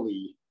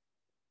valley.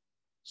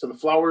 So the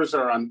flowers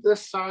are on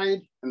this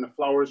side and the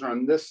flowers are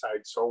on this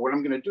side. So what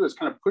I'm going to do is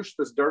kind of push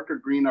this darker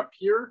green up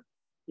here,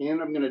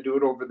 and I'm going to do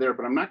it over there,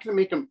 but I'm not going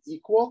to make them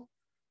equal.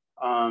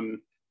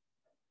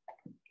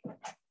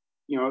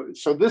 You know,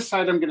 so this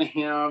side I'm going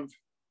to have,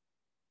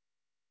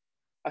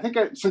 I think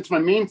since my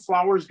main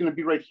flower is going to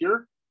be right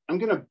here, I'm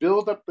going to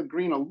build up the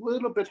green a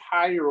little bit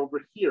higher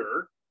over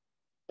here.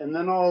 And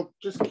then I'll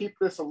just keep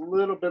this a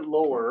little bit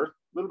lower, a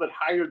little bit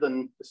higher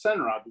than the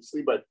center,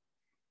 obviously, but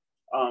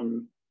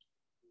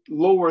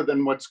lower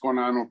than what's going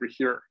on over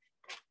here.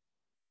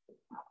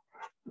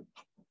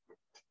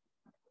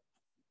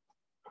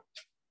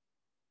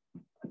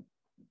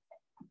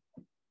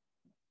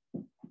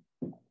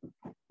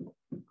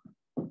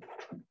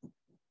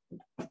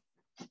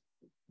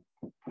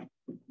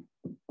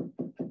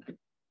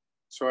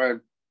 So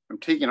I'm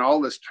taking all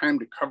this time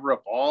to cover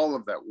up all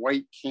of that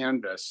white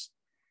canvas.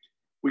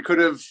 We could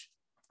have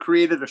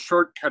created a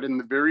shortcut in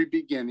the very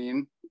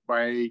beginning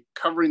by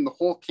covering the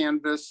whole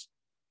canvas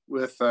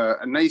with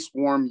a nice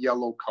warm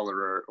yellow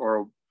color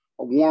or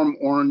a warm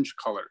orange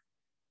color.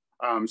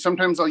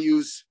 Sometimes I'll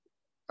use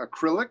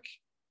acrylic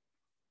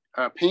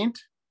paint,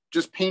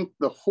 just paint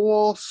the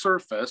whole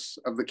surface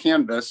of the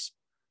canvas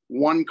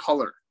one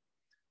color.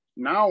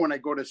 Now when I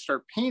go to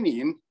start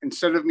painting,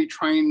 instead of me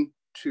trying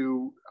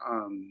to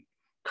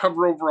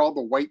cover over all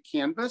the white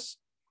canvas,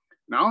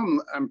 now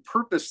I'm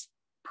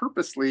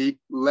purposely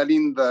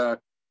letting the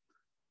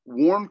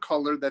warm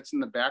color that's in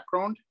the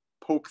background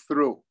poke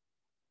through.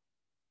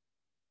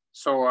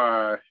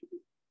 So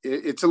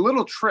it's a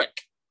little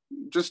trick,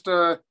 just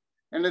and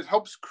it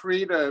helps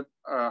create a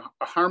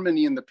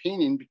harmony in the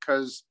painting,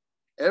 because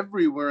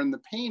everywhere in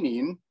the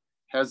painting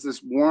has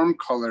this warm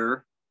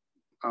color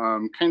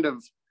kind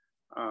of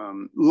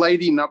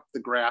lighting up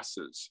the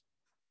grasses.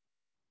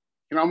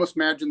 You can almost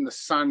imagine the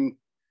sun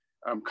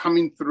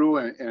coming through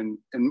and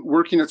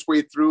working its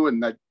way through,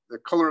 and that the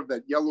color of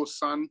that yellow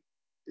sun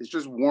is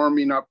just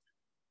warming up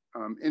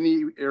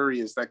any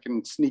areas that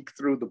can sneak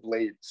through the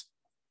blades.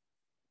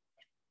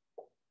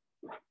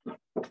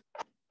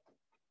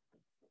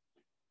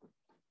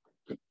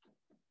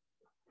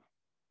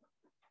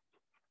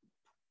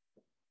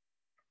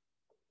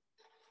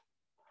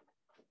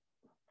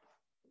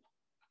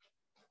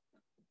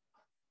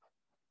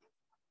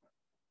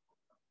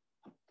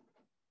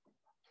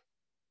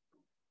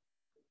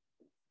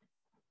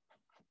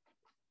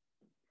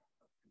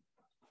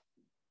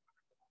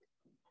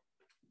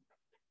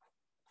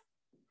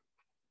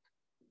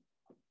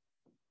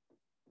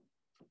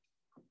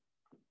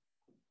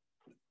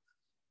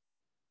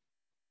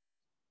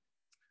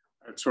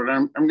 So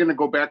I'm going to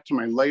go back to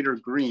my lighter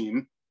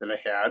green that I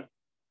had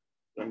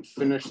and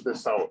finish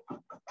this out.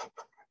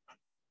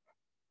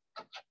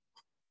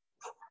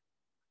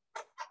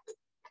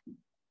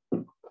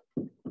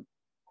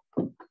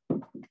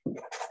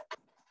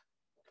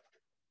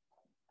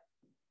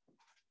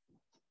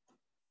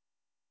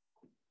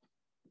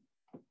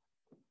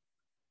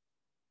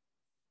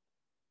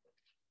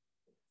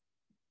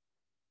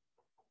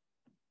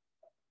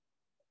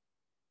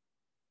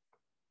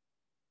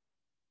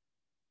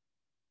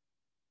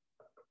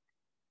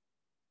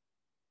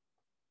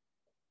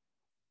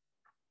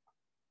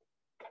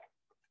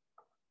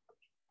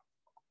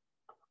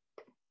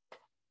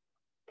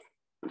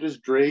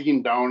 Just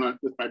dragging down it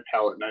with my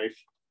palette knife,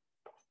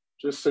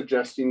 just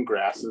suggesting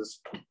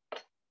grasses.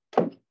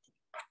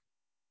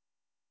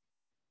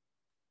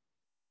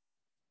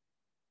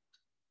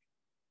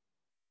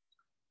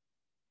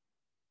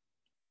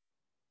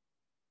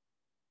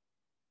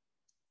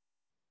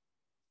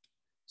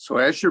 So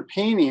as you're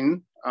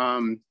painting,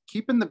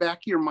 keep in the back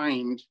of your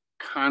mind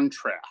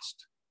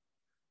contrast.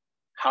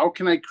 How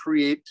can I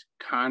create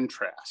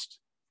contrast?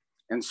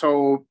 And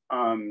so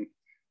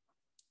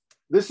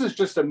this is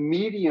just a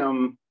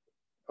medium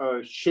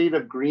shade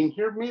of green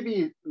here,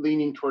 maybe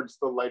leaning towards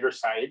the lighter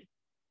side,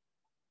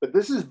 but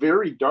this is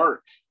very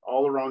dark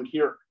all around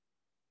here.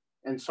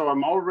 And so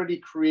I'm already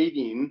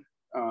creating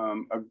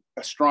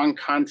a strong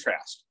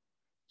contrast.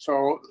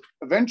 So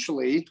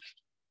eventually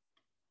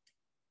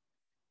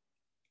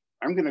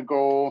I'm gonna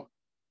go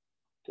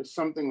to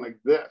something like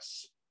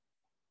this.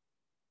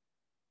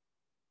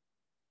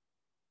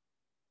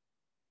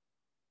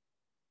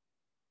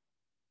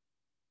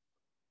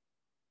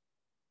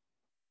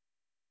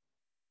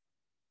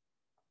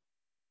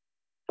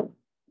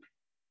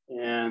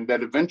 And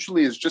that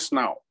eventually is just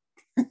now.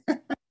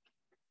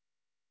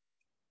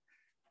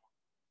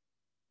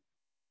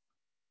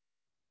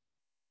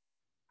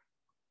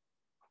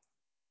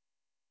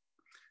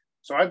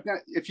 So I've got,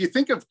 if you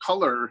think of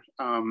color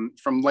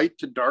from light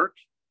to dark,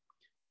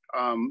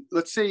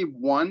 let's say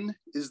 1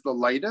 is the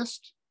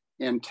lightest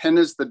and 10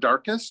 is the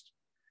darkest.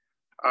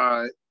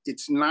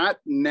 It's not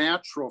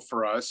natural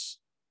for us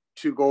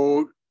to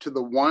go to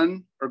the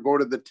 1 or go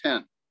to the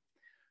 10.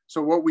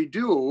 So what we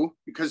do,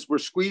 because we're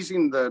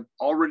squeezing the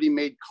already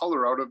made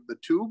color out of the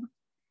tube,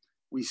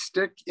 we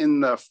stick in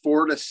the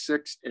 4 to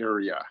 6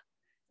 area.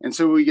 And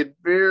so we get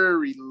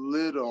very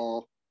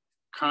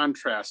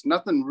contrast.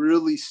 Nothing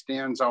really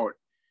stands out.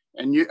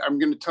 And I'm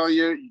going to tell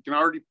you, you can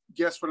already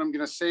guess what I'm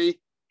going to say.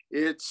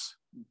 It's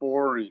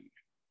boring.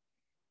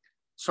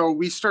 So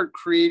we start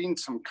creating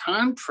some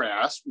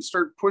contrast. We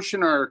start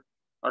pushing our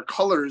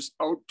colors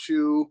out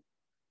to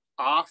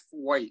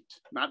off-white,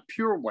 not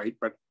pure white,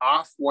 but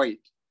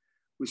off-white.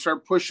 We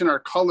start pushing our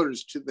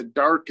colors to the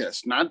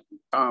darkest, not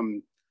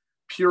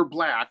pure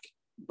black,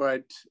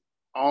 but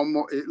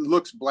almost, it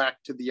looks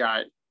black to the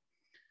eye.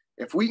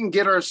 If we can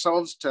get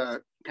ourselves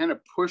to kind of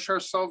push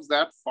ourselves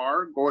that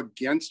far, go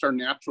against our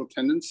natural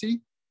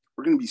tendency,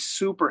 we're going to be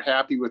super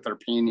happy with our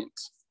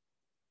paintings.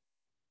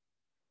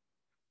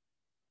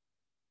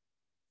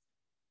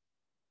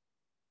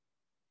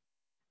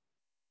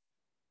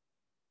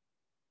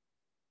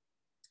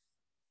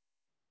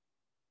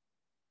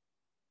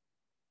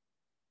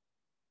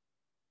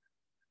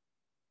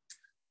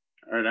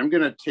 All right, I'm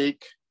going to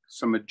take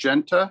some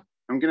magenta.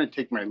 I'm going to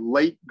take my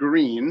light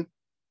green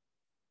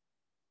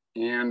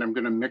and I'm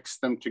going to mix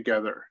them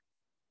together.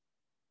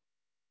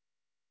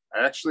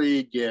 I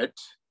actually get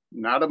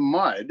not a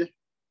mud,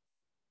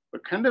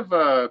 but kind of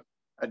a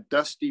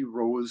dusty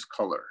rose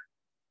color.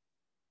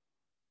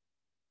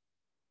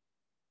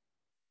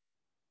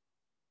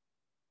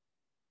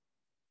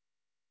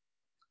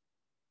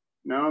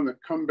 Now I'm going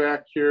to come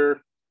back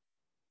here.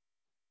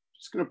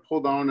 Just going to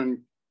pull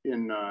down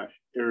in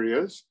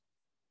areas.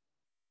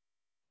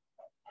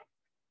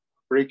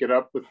 Break it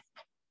up with,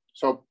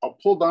 so I'll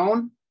pull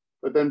down,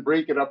 but then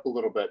break it up a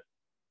little bit.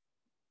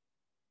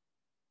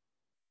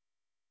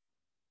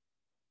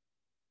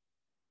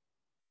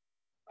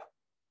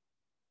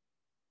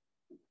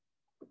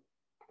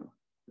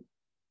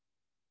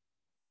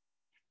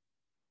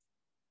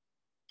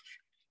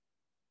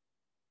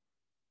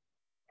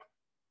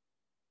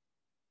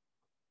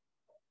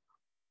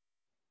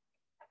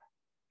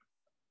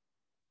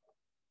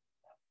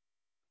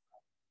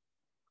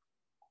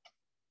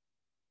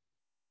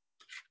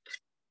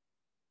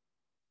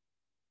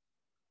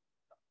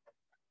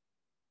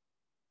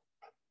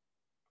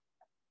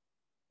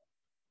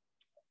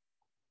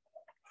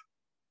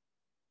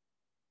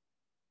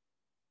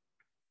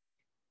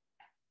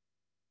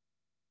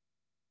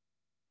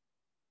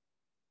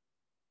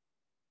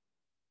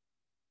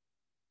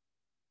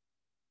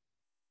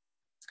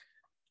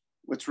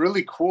 What's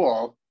really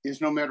cool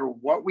is no matter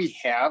what we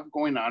have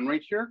going on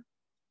right here,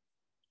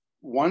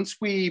 once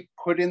we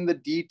put in the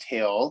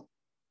detail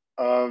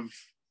of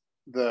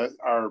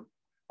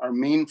our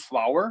main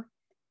flower,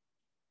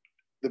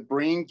 the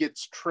brain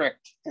gets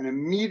tricked and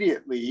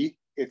immediately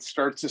it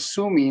starts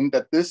assuming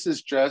that this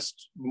is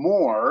just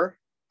more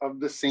of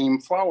the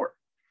same flower.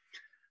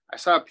 I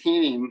saw a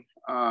painting,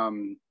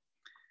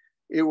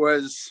 it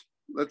was,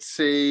 let's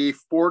say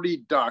 40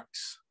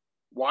 ducks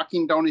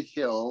walking down a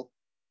hill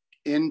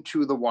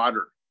into the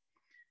water.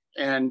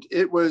 And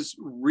it was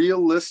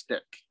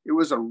realistic. It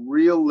was a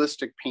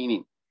realistic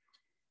painting.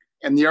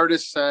 And the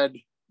artist said,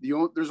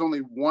 there's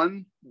only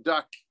one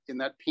duck in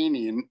that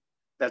painting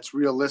that's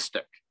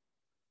realistic.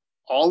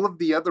 All of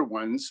the other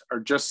ones are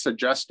just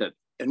suggested.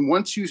 And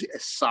once you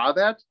saw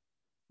that,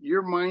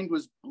 your mind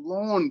was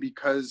blown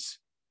because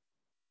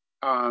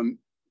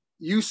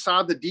you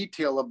saw the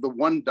detail of the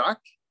one duck.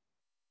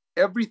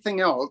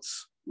 Everything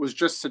else was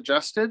just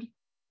suggested,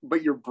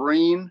 but your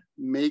brain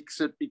makes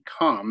it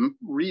become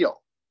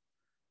real.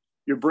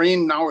 Your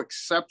brain now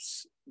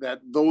accepts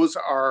that those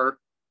are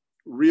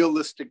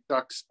realistic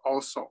ducks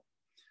also.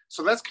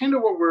 So that's kind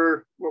of what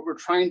we're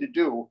trying to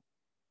do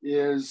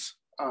is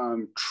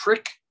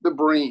trick the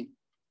brain.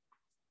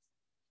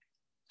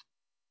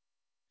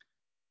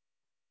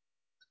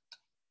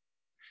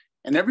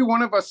 And every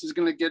one of us is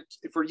going to get,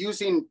 if we're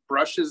using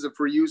brushes, if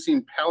we're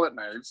using palette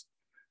knives,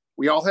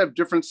 we all have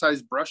different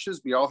size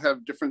brushes. We all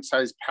have different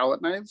size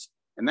palette knives.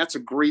 And that's a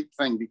great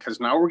thing because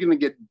now we're going to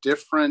get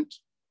different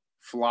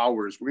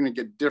flowers. We're going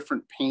to get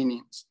different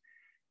paintings.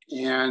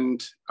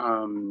 And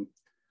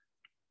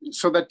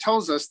so that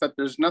tells us that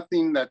there's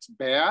nothing that's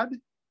bad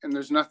and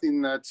there's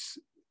nothing that's,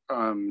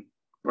 well,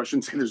 I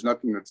shouldn't say there's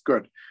nothing that's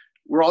good.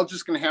 We're all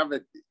just going to have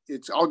it.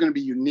 It's all going to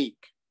be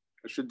unique.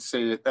 I should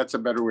say that's a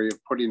better way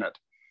of putting it.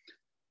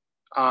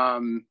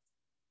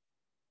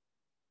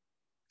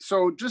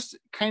 So just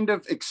kind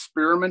of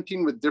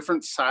experimenting with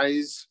different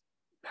size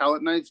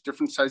palette knives,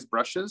 different size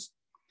brushes,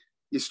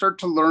 you start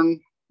to learn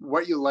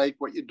what you like,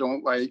 what you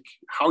don't like,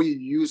 how you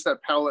use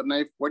that palette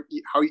knife,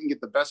 how you can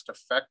get the best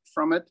effect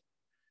from it.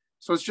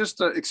 So it's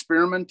just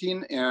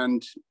experimenting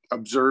and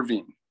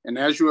observing. And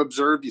as you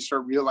observe, you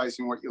start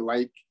realizing what you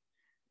like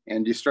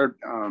and you start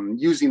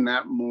using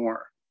that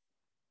more.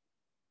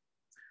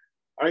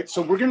 All right,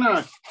 so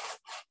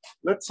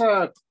let's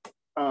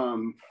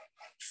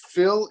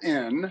fill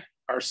in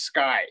our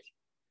sky.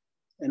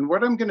 And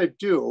what I'm gonna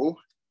do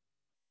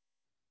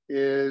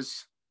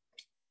is,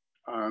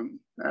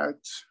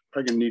 that's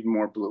probably gonna need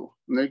more blue.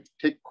 I'm gonna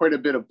take quite a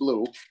bit of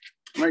blue.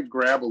 I might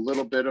grab a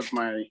little bit of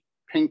my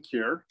pink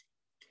here,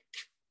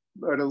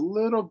 but a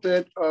little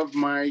bit of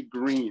my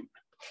green.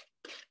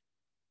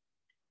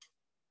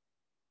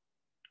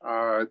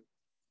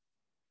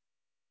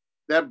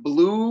 that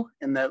blue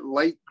and that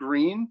light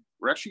green,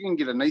 we're actually gonna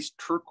get a nice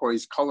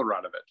turquoise color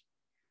out of it.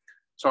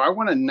 So I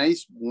want a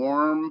nice,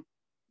 warm,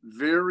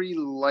 very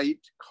light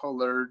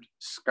colored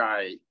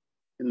sky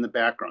in the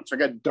background. So I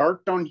got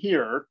dark down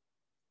here.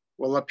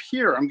 Well, up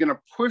here, I'm gonna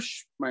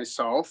push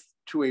myself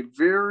to a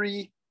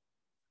very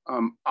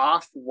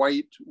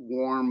off-white,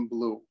 warm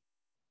blue.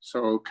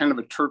 So kind of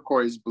a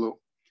turquoise blue.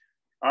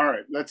 All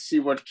right, let's see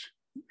what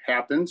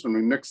happens when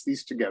we mix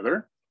these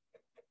together.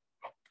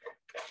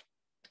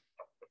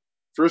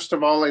 First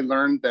of all, I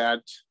learned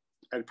that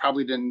I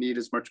probably didn't need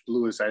as much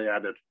blue as I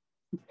added,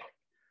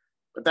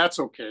 but that's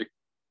okay.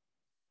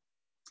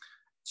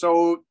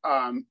 So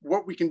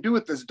what we can do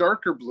with this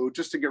darker blue,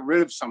 just to get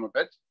rid of some of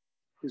it,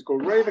 is go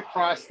right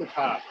across the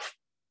top.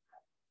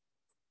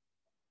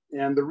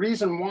 And the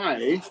reason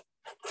why,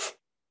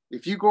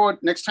 if you go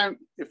next time,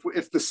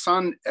 if the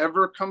sun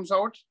ever comes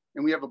out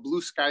and we have a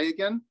blue sky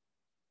again,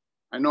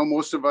 I know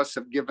most of us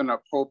have given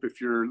up hope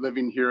if you're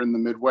living here in the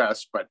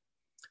Midwest, but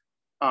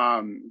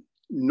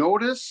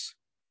notice,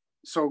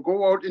 so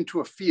go out into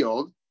a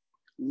field,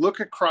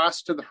 look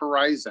across to the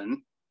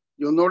horizon.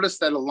 You'll notice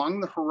that along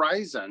the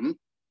horizon,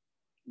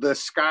 the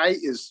sky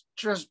is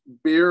just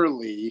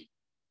barely,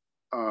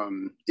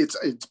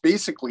 it's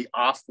basically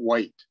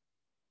off-white.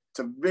 It's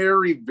a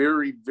very,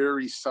 very,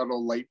 very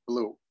subtle light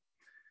blue.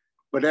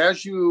 But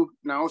as you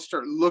now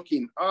start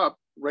looking up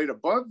right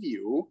above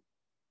you,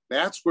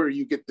 that's where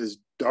you get this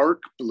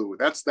dark blue.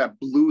 That's that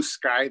blue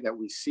sky that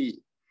we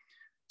see.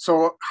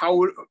 So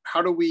how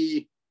do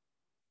we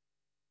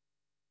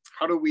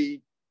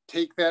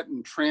take that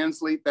and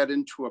translate that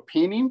into a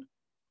painting?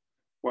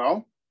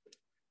 Well,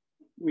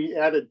 we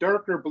add a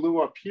darker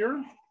blue up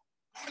here.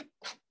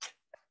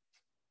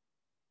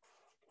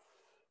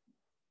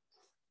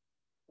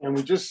 And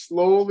we just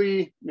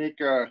slowly make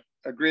a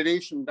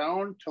gradation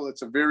down till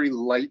it's a very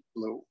light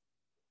blue.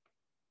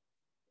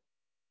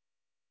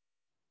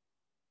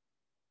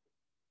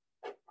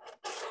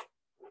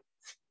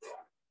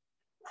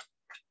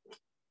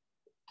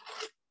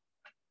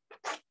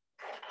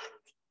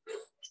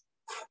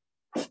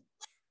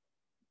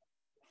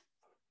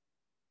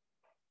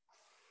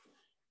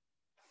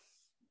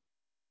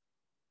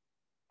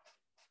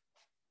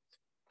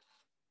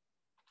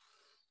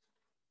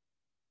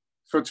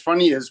 So what's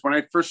funny is when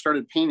I first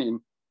started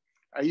painting,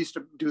 I used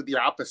to do the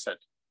opposite.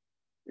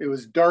 It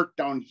was dark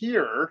down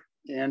here,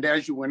 and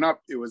as you went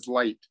up, it was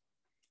light.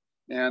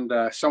 And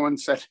someone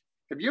said,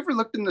 "Have you ever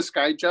looked in the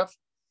sky, Jeff?"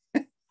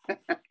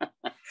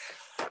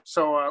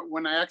 So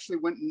when I actually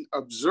went and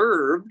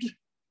observed,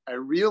 I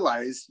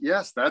realized,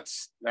 yes,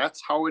 that's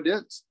how it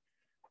is.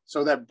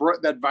 So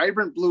that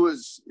vibrant blue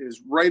is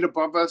right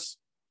above us,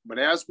 but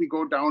as we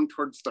go down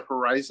towards the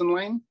horizon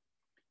line,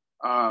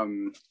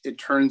 it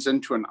turns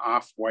into an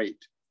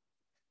off-white.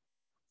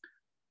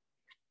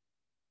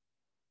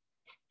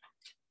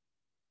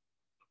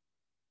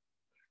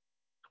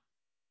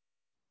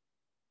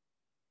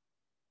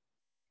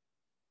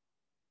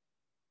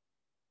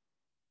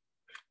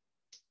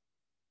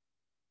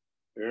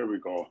 There we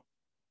go.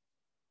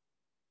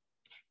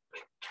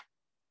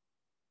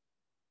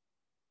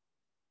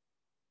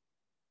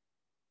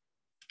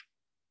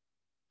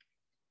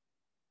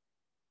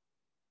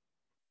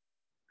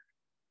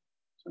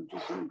 So I'm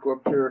just going to go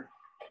up here,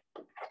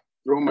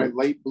 throw my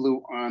light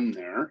blue on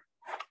there.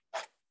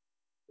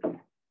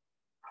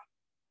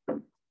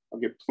 I'll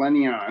get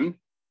plenty on.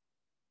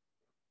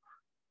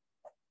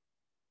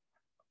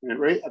 And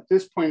right at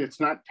this point, it's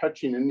not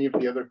touching any of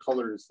the other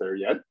colors there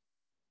yet.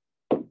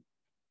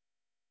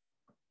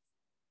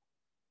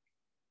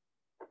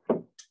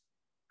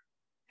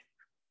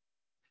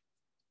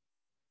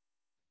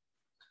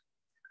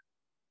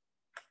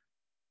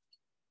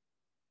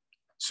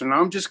 So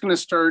now I'm just going to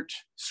start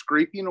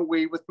scraping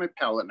away with my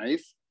palette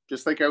knife,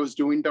 just like I was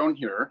doing down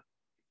here.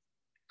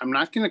 I'm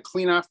not going to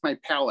clean off my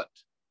palette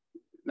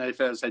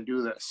knife as I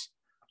do this.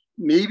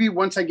 Maybe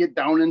once I get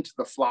down into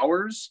the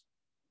flowers,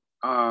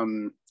 I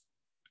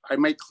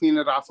might clean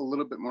it off a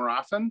little bit more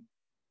often.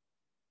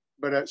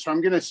 But so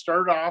I'm going to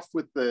start off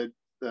with the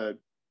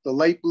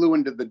light blue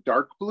into the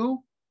dark blue.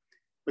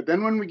 But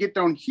then when we get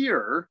down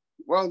here,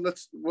 well,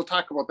 we'll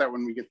talk about that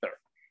when we get there.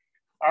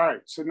 All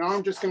right, so now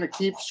I'm just going to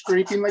keep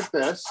scraping like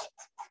this,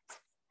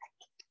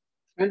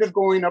 kind of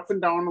going up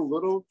and down a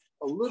little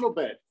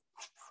bit.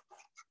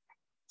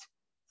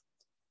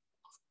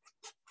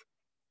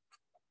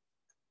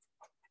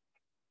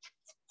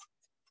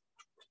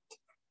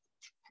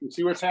 You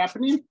see what's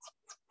happening?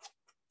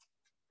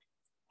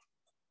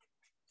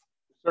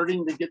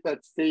 Starting to get that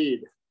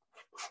fade.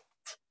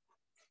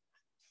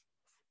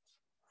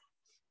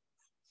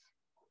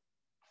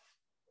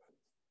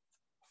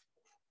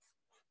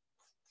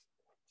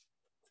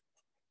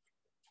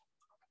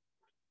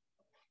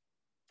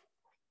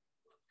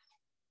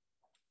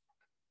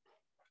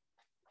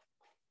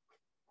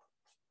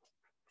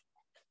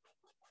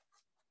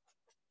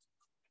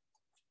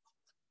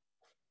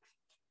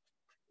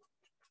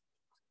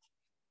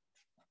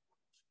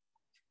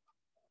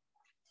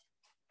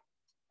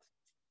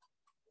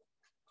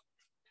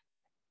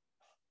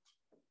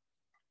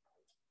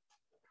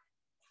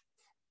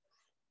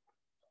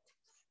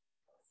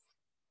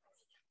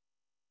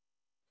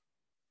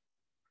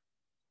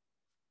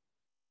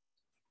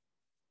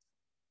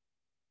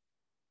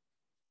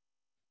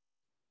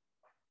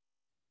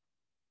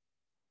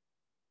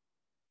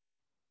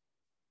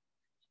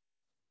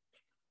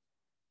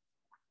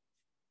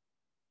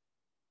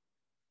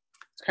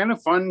 It's kind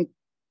of fun.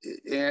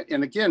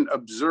 And again,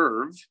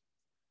 observe.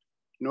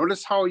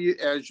 Notice how you,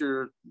 as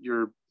you're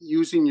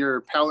using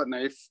your palette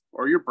knife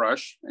or your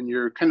brush and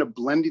you're kind of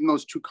blending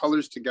those two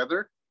colors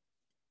together,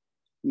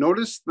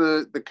 notice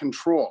the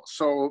control.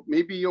 So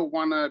maybe you'll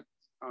want to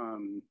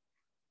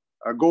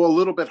go a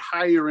little bit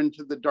higher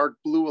into the dark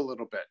blue a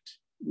little bit.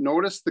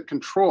 Notice the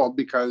control,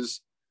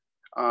 because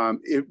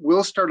it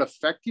will start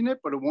affecting it,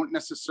 but it won't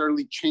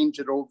necessarily change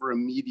it over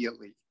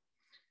immediately.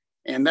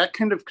 And that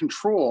kind of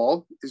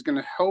control is going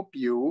to help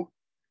you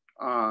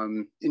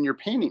in your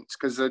paintings,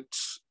 because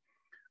it's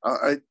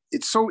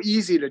so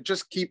easy to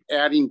just keep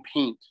adding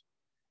paint,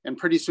 and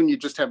pretty soon you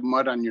just have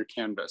mud on your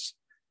canvas.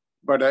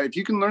 But if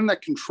you can learn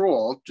that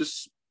control,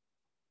 just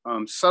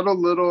subtle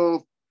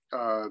little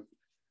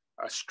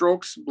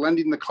strokes,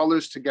 blending the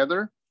colors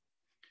together,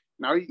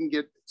 now you can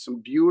get some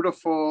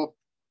beautiful,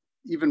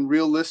 even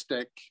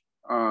realistic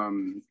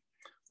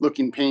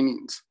looking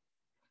paintings.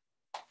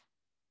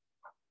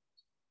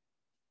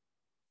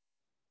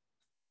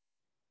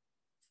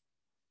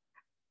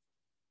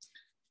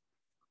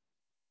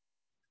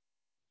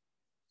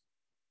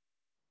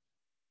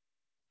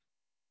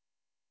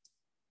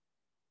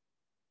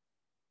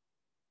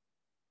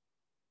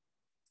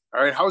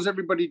 All right, how's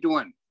everybody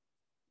doing?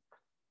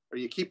 Are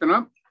you keeping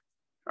up?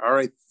 All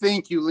right,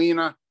 thank you,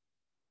 Lena.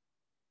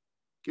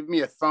 Give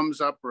me a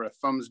thumbs up or a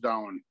thumbs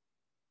down.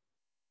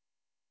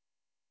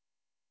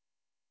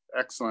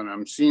 Excellent,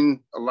 I'm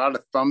seeing a lot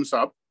of thumbs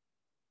up.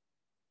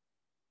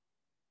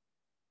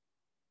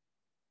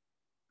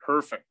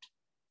 Perfect.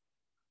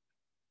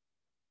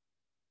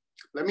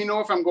 Let me know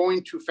if I'm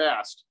going too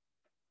fast.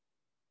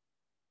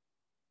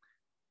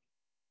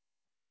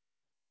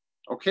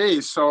 Okay,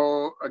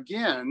 so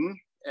again,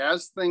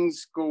 as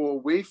things go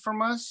away from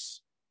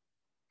us,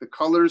 the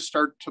colors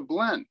start to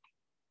blend.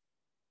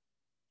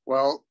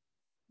 Well,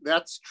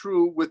 that's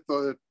true with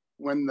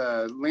when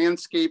the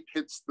landscape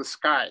hits the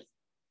sky.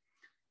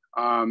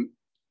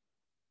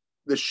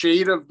 The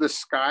shade of the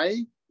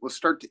sky will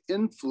start to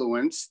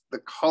influence the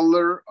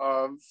color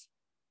of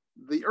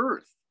the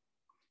earth.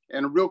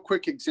 And a real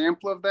quick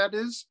example of that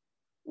is,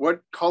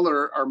 what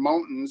color are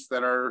mountains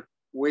that are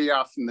way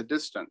off in the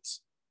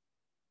distance?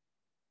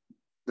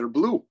 They're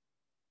blue.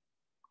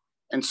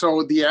 And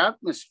so the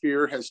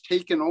atmosphere has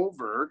taken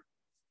over,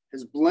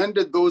 has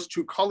blended those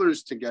two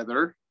colors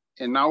together,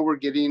 and now we're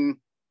getting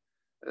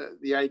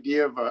the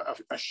idea of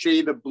a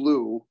shade of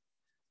blue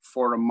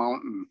for a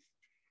mountain.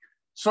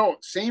 So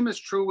same is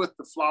true with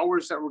the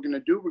flowers that we're going to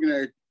do. We're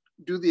going to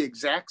do the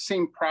exact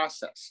same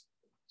process.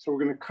 So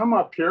we're going to come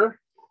up here,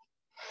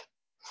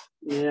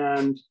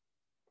 and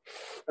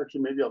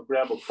actually maybe I'll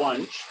grab a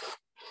bunch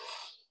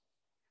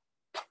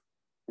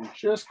and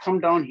just come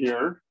down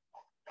here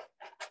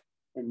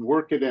and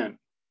work it in.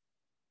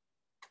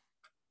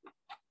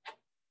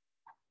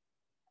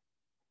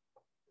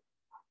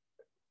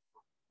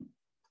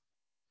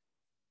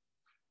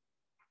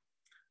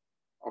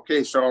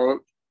 Okay,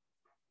 so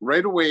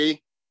right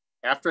away,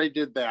 after I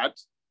did that,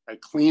 I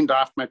cleaned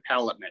off my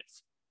palette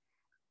knife.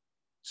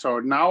 So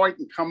now I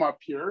can come up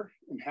here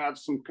and have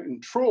some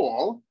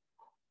control,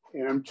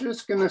 and I'm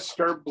just gonna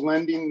start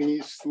blending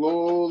these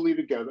slowly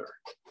together.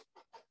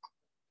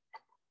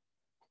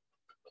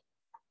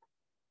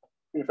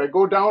 And if I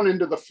go down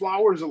into the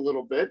flowers a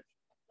little bit,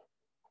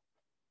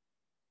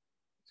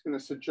 it's gonna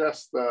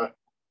suggest the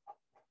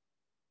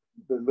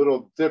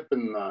little dip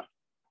in my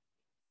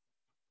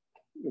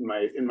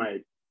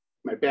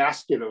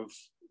basket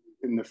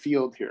in the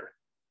field here.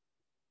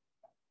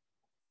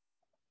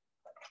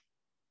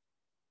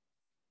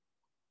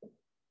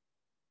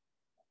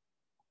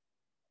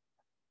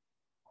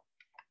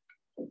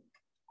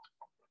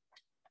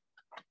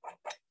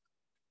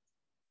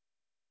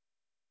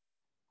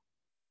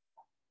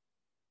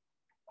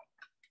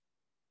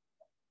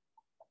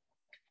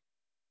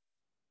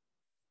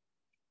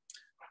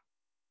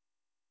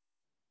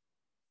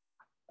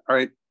 All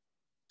right,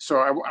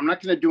 so I'm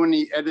not going to do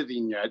any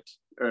editing yet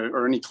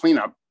or any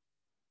cleanup,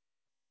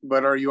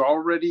 but are you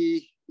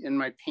already in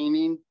my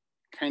painting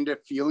kind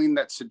of feeling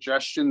that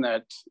suggestion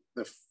that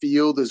the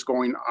field is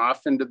going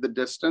off into the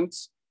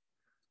distance?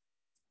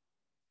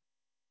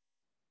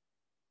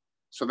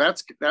 So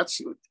that's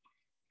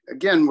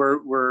again,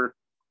 we're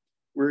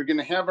going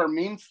to have our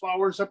main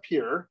flowers up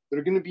here that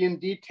are going to be in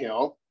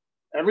detail.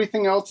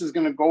 Everything else is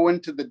going to go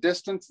into the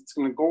distance. It's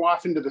going to go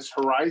off into this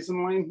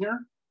horizon line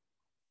here.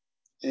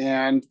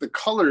 And the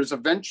colors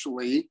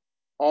eventually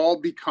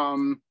all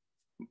become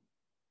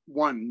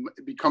one.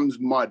 It becomes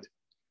mud,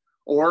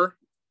 or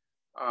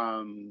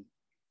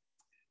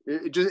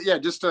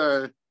just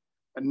a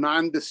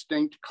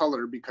non-distinct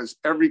color, because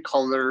every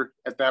color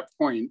at that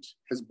point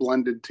has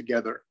blended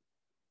together.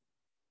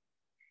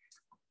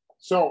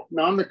 So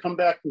now I'm going to come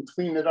back and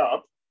clean it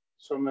up.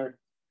 So I'm going to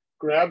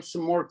grab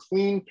some more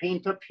clean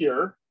paint up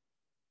here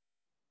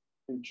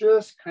and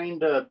just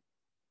kind of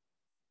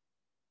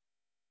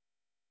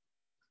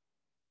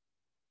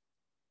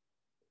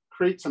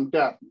create some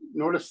depth.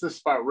 Notice this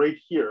spot right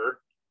here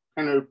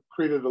kind of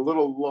created a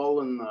little lull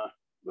in the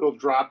little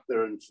drop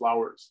there in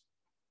flowers.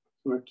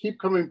 I'm going to keep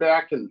coming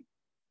back and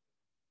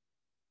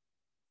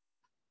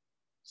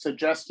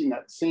suggesting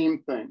that same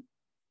thing.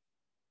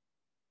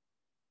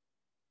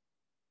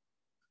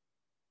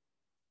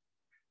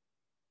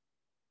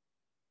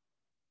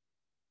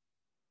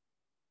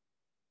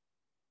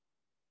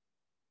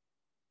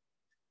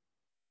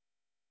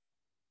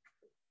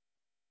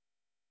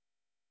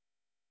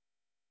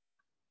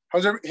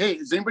 Hey,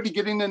 is anybody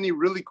getting any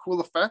really cool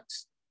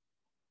effects?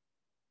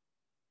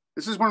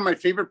 This is one of my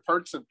favorite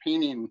parts of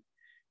painting,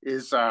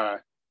 is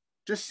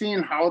just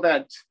seeing how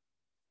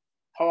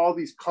all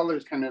these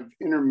colors kind of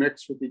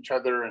intermix with each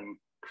other and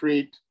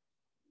create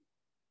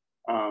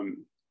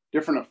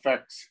different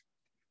effects.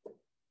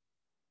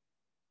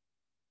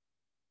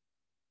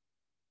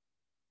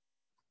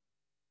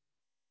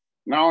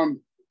 Now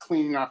I'm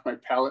cleaning off my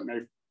palette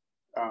knife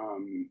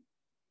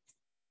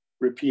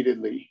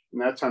repeatedly, and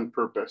that's on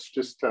purpose,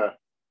 just to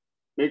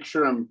make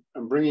sure I'm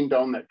bringing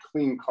down that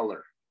clean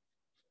color.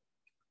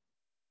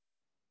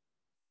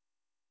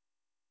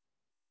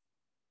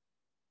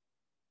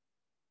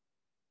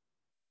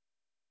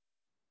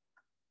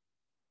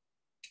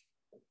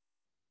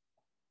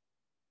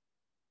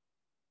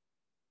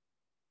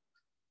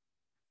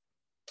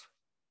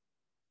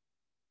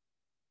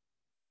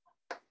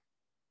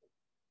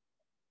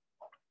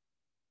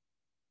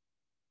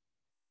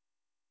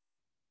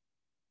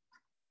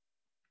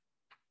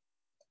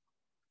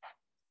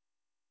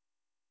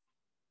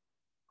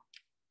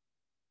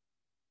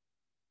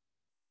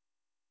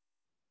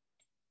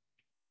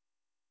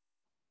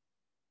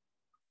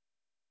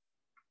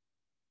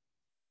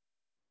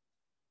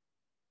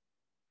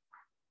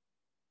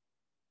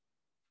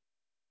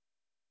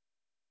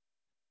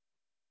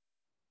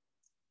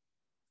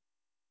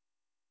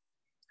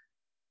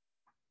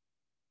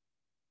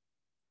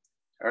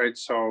 All right,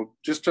 so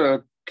just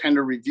to kind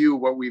of review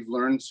what we've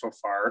learned so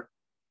far,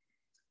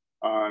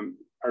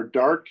 our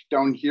dark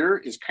down here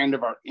is kind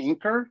of our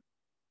anchor.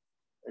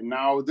 And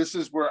now this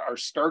is where our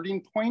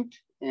starting point,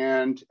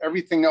 and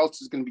everything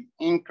else is going to be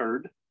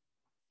anchored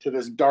to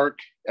this dark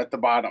at the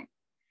bottom.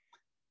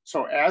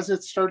 So as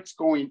it starts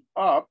going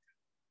up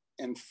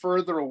and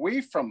further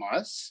away from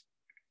us,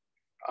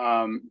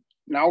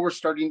 now we're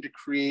starting to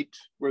create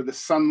where the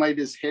sunlight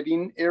is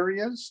hitting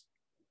areas.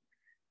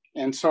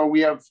 And so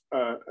we have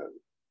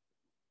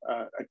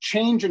a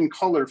change in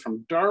color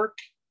from dark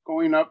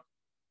going up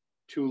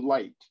to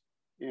light.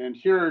 And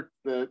here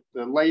the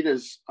light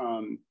is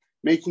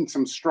making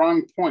some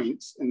strong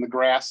points in the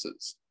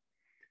grasses.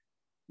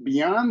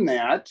 Beyond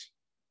that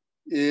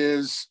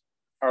is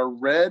our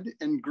red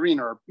and green,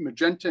 or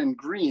magenta and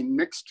green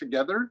mixed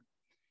together.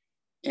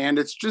 And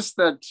it's just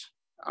that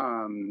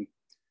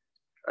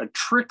a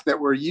trick that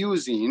we're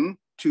using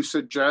to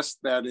suggest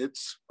that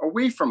it's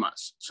away from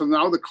us. So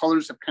now the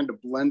colors have kind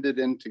of blended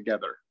in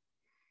together.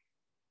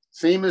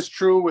 Same is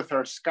true with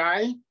our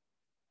sky.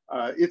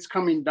 It's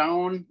coming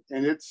down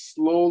and it's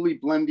slowly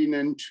blending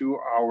into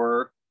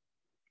our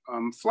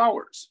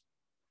flowers.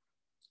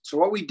 So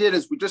what we did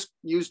is we just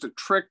used a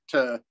trick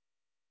to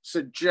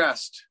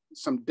suggest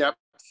some depth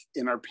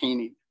in our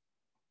painting.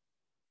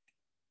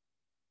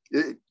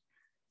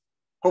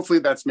 Hopefully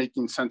that's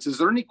making sense. Is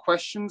there any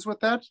questions with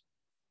that?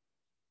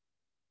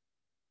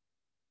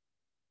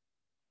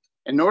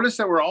 And notice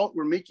that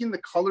we're making the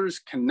colors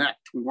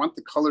connect. We want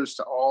the colors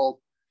to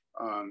all,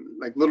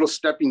 like little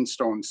stepping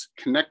stones,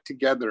 connect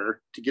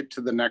together to get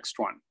to the next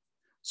one.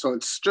 So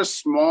it's just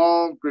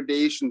small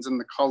gradations in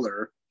the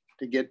color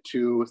to get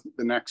to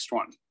the next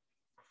one.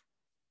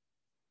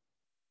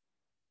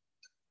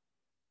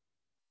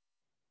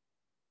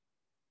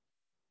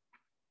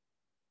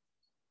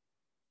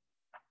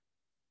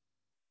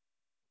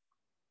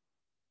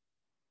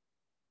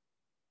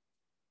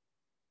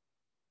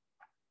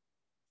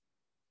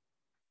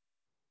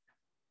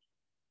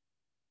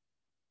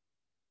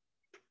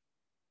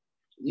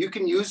 You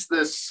can use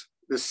this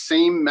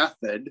same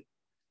method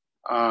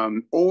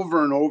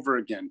over and over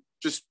again.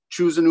 Just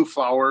choose a new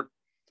flower.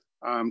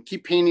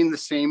 Keep painting the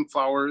same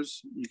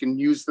flowers. You can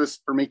use this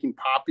for making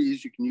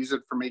poppies. You can use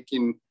it for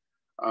making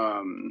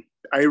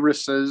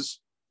irises.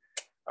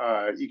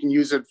 You can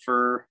use it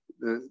for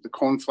the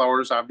cone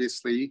flowers,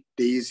 obviously,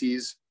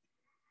 daisies.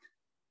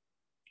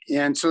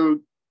 And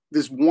so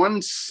this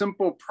one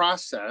simple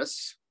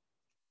process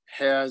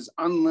has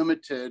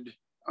unlimited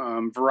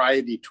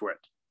variety to it.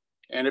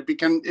 And it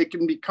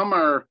can become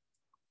our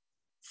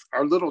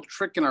little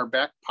trick in our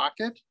back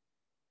pocket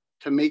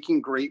to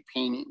making great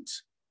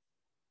paintings.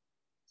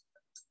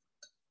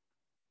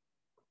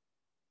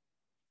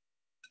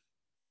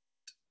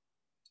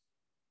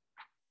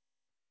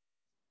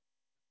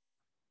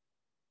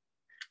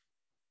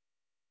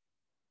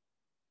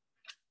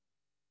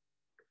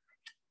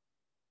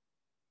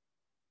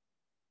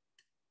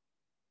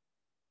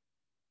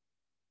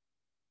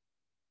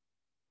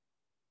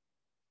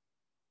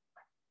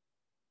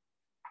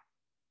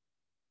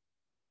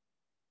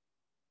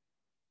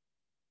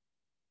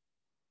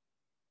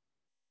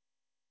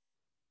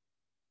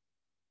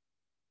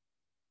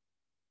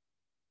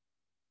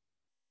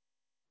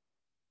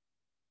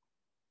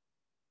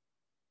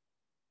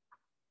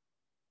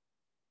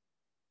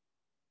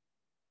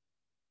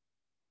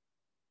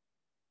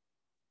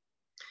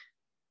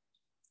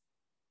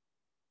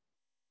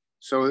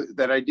 So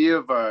that idea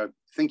of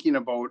thinking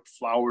about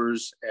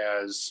flowers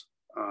as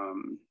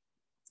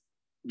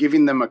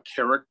giving them a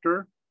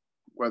character,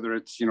 whether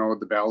it's, you know,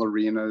 the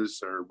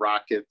ballerinas or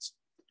rockets.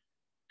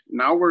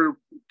 Now we're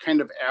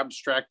kind of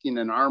abstracting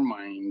in our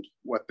mind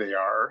what they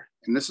are.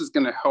 And this is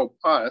going to help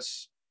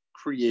us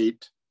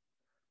create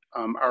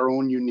our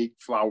own unique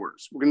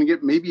flowers. We're going to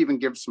maybe even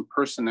give some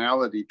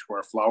personality to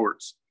our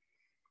flowers.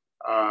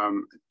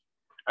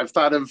 I've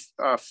thought of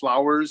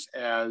flowers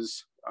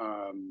as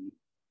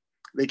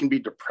they can be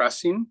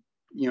depressing,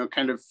 you know,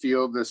 kind of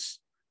feel this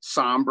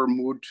somber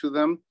mood to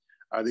them.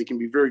 They can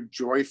be very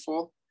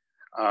joyful.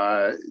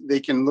 They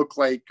can look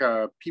like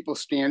people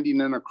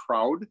standing in a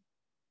crowd.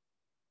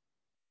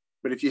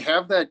 But if you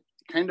have that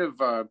kind of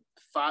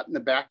thought in the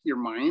back of your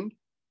mind,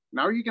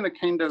 now you're going to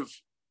kind of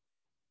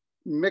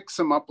mix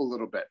them up a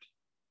little bit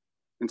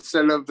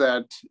instead of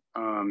that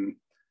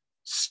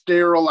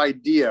sterile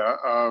idea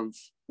of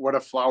what a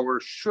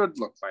flower should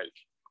look like.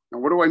 Now,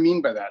 what do I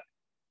mean by that?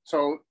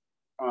 So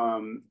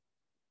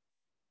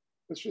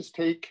let's just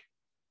take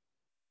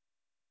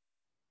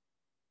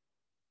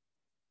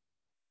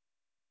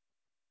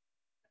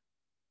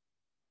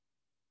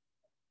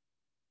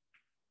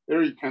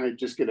there, you kind of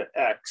just get an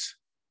X.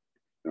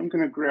 I'm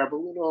going to grab a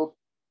little,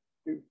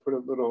 put a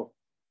little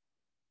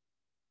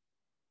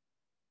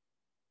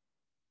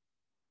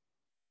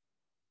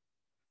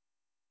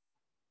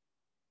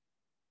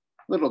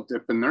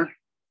dip in there.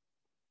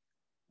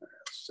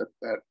 Set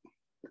that,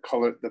 the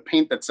color, the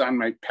paint that's on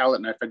my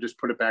palette knife, I just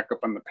put it back up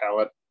on the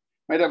palette.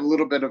 Might have a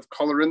little bit of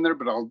color in there,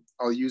 but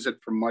I'll use it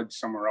for mud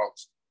somewhere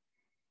else.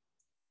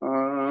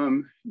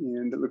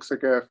 And it looks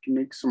like I have to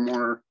make some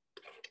more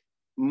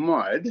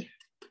mud,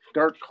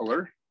 dark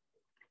color.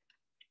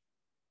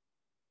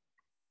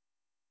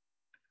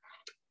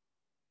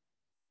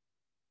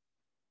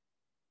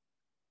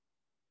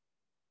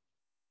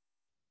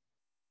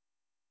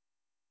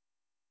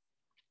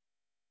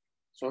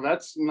 So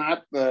that's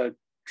not the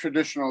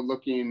traditional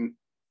looking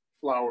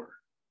flower.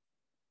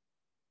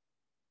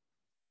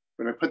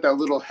 But I put that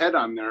little head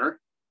on there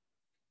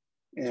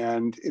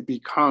and it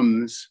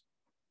becomes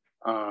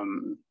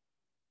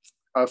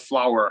a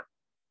flower.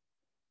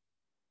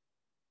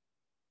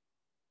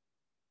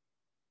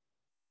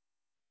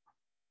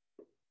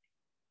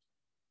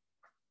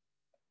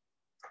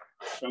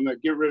 So I'm gonna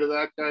get rid of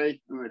that guy.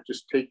 I'm gonna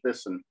just take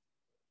this and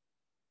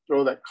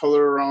throw that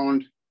color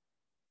around.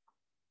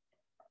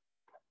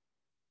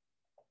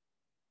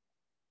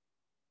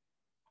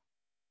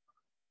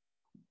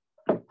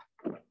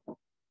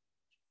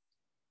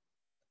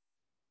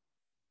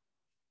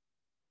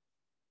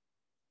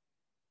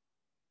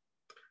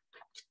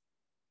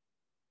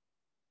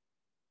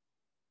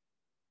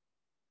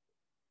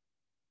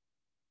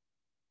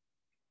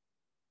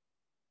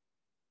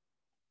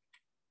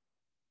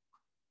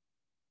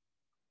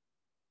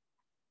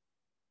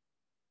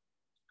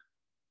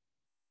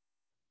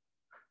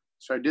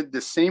 So I did the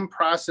same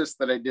process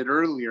that I did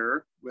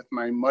earlier with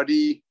my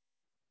muddy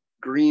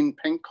green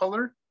pink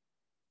color.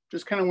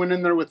 Just kind of went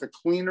in there with a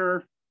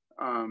cleaner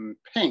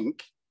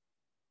pink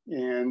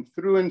and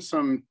threw in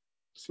some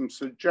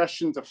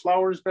suggestions of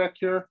flowers back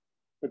here,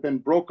 but then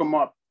broke them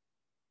up.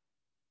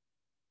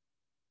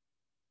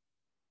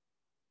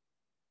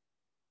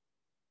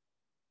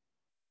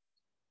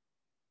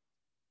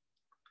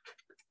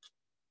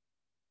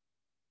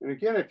 And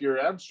again, if you're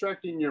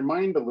abstracting your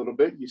mind a little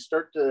bit, you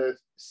start to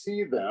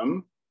see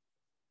them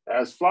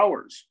as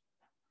flowers.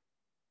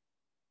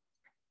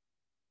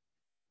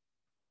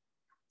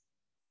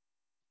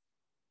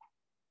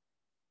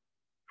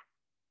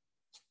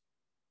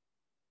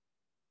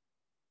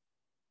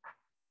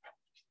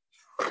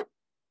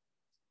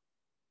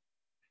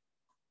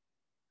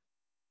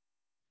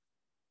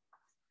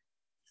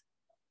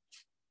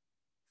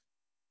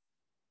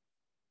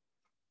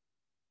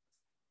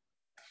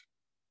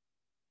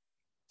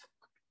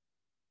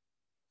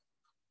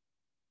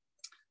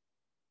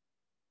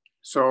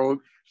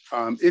 So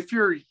if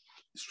you're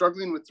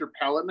struggling with your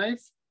palette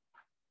knife,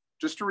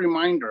 just a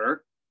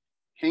reminder,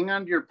 hang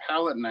on to your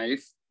palette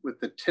knife with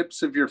the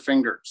tips of your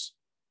fingers.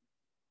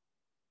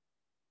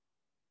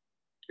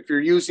 If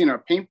you're using a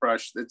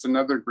paintbrush, that's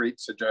another great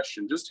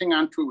suggestion. Just hang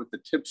on to it with the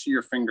tips of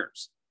your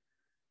fingers.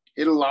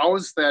 It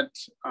allows that,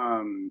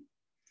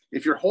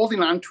 if you're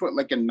holding on to it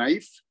like a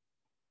knife,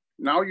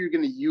 now you're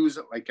going to use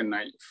it like a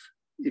knife.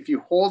 If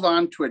you hold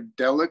on to it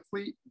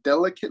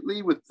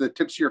delicately with the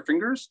tips of your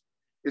fingers,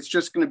 it's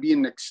just going to be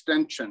an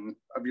extension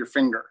of your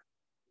finger.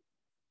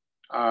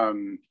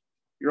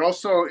 You're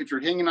also, if you're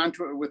hanging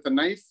onto it with a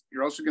knife,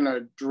 you're also going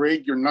to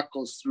drag your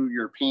knuckles through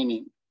your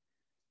painting.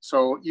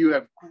 So you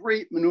have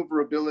great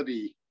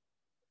maneuverability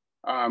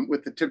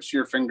with the tips of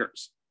your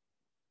fingers.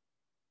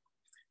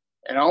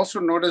 And also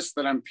notice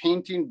that I'm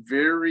painting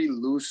very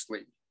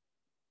loosely,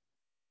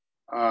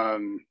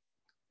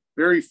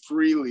 very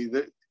freely.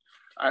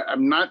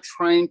 I'm not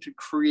trying to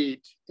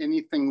create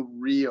anything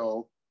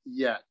real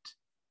yet.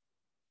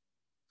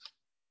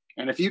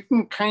 And if you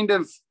can kind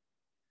of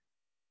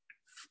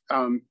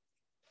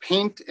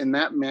paint in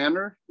that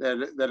manner,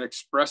 that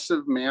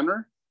expressive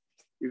manner,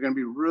 you're going to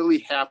be really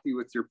happy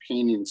with your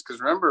paintings.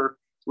 Because remember,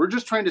 we're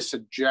just trying to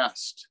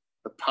suggest,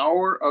 the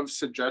power of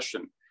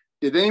suggestion.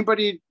 Did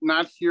anybody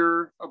not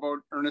hear about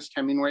Ernest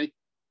Hemingway?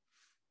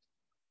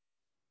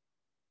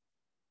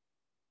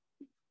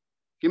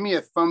 Give me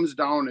a thumbs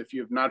down if you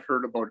have not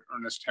heard about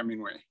Ernest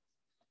Hemingway.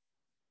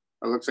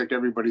 It looks like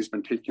everybody's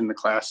been taking the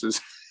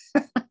classes.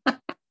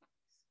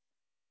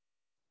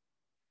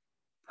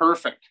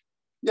 Perfect.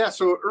 Yeah,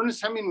 so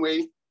Ernest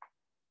Hemingway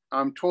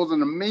told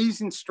an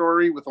amazing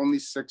story with only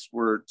 6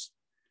 words.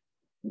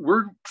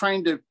 We're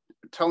trying to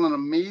tell an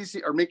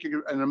amazing, or make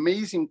an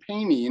amazing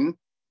painting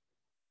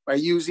by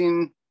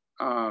using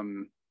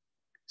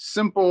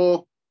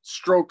simple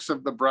strokes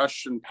of the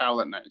brush and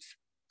palette knife.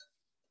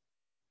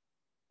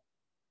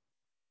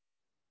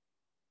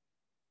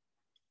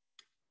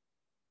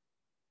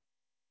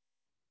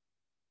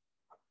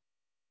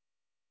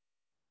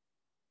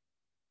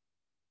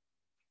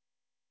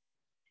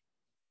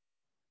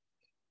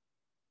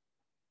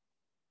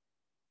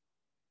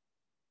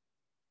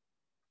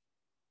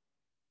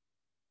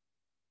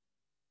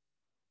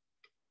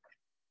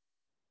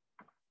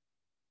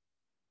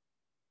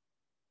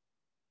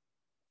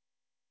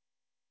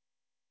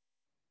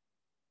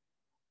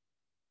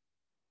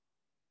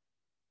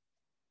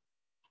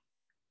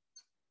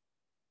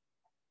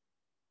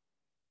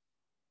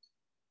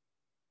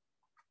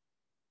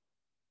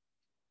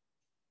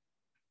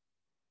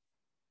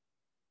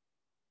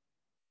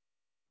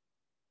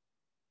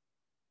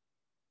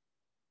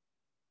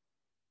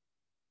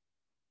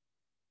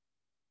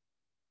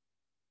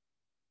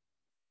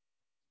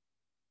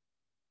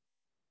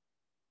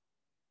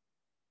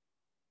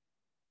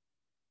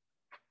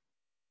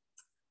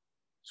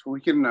 So we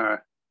can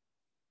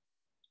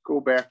go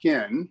back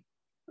in.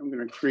 I'm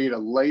going to create a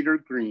lighter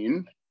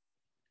green,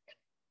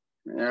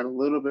 add a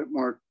little bit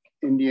more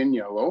Indian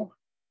yellow.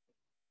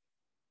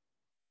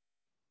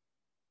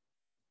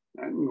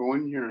 And go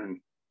in here and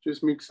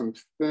just make some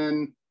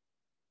thin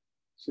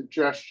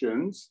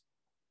suggestions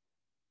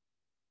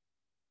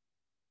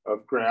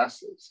of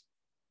grasses.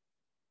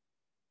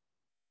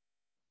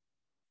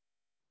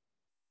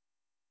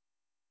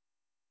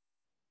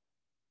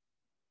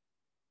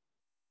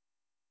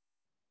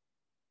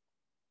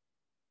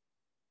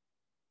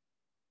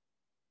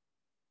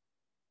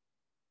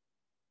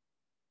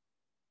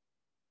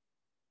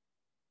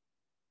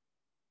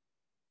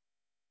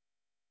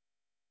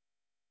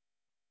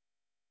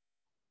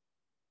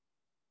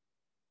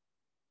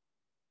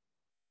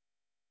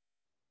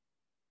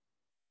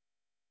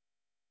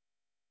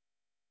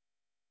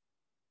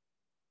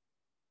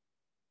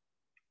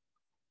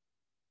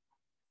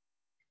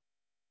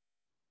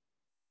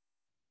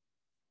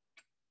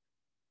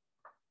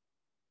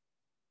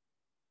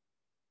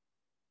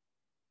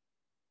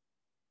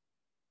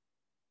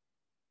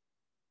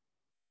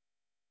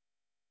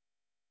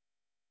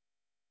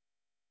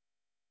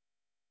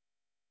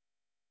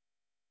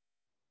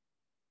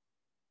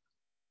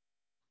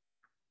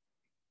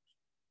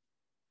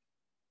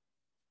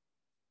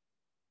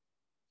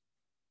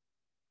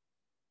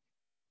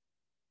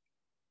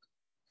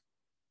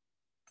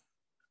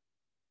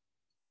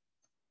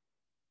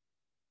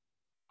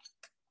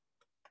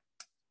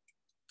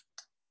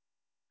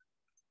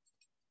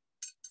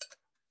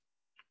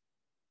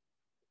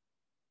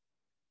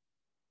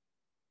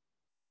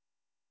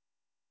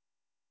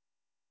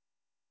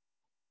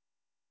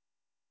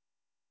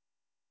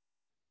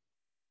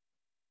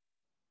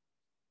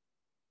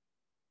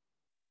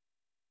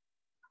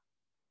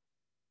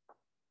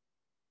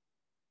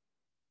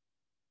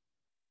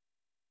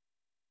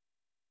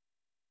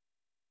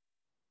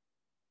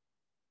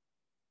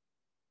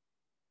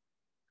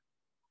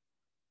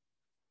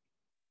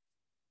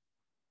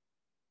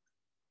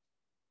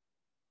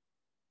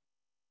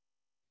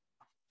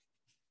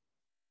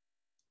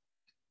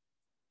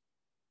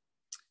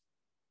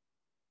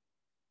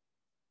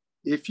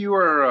 If you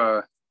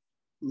are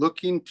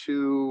looking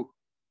to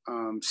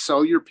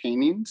sell your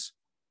paintings,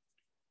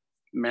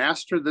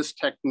 master this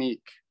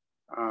technique.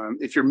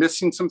 If you're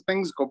missing some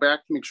things, go back,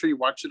 make sure you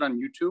watch it on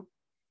YouTube.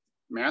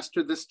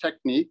 Master this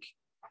technique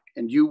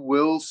and you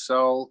will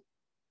sell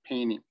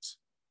paintings.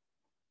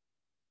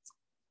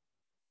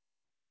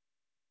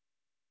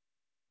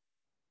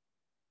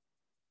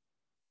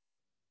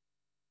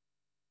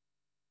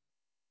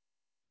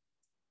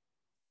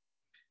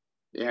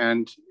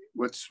 And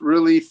what's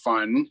really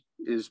fun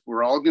is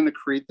we're all going to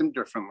create them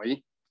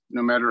differently.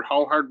 No matter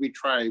how hard we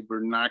try, we're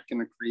not going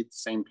to create the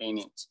same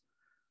paintings.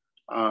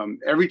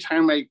 Every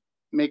time I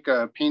make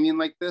a painting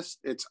like this,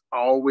 it's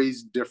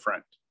always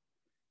different.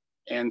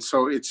 And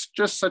so it's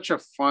just such a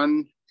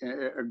fun,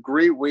 a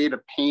great way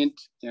to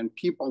paint, and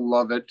people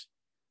love it.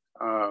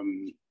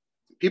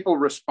 People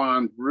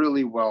respond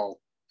really well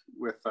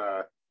with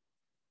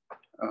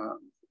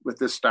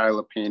this style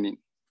of painting.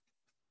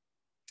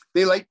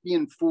 They like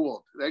being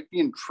fooled, they like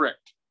being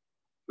tricked.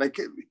 Like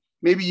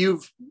maybe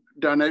you've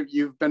done it,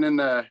 you've been in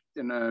a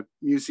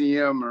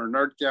museum or an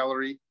art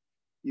gallery,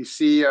 you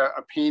see a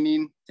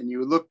painting and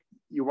you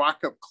walk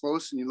up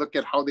close and you look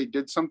at how they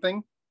did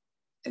something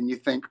and you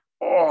think,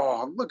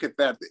 oh, look at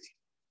that.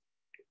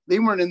 they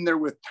weren't in there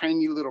with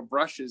tiny little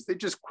brushes. They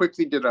just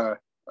quickly did a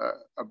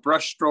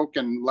brush stroke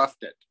and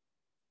left it.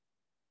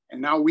 And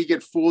now we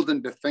get fooled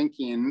into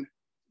thinking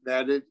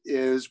that it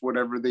is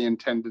whatever they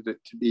intended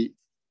it to be.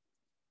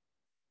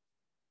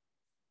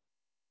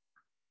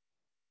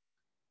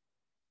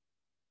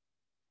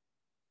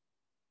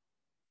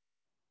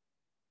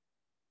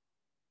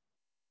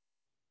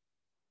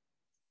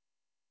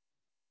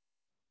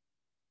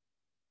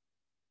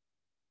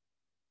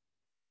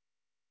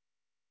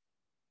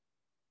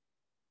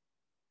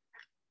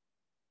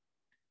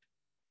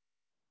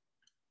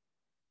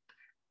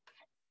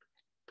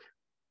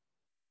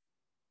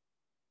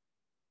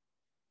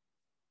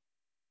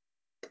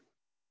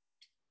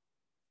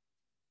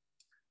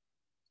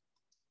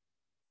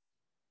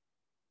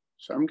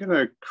 So I'm going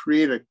to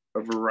create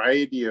a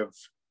variety of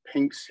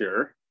pinks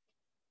here.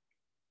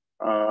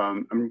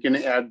 I'm going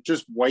to add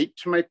just white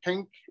to my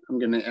pink. I'm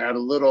going to add a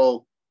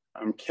little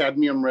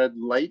cadmium red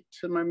light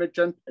to my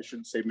magenta. I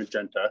should say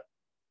magenta.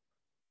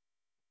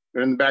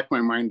 But in the back of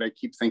my mind, I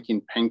keep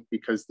thinking pink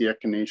because the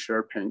echinacea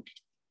are pink.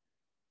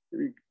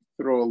 Maybe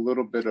throw a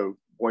little bit of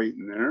white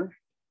in there.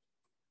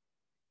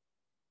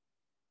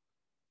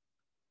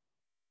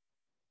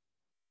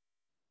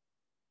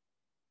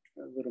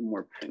 A little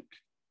more pink.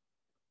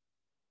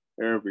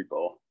 There we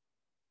go.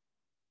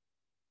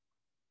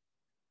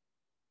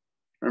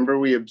 Remember,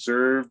 we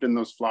observed in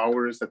those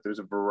flowers that there's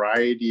a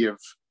variety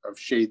of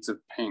shades of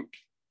pink.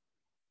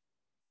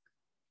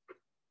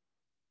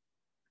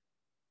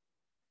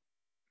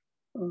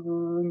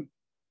 Maybe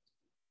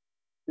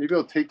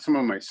I'll take some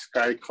of my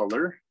sky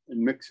color and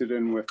mix it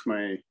in with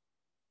my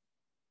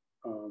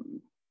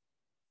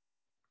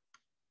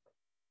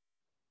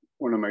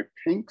one of my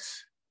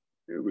pinks.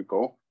 There we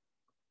go.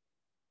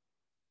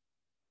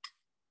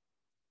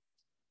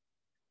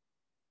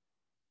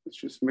 Let's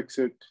just mix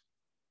it.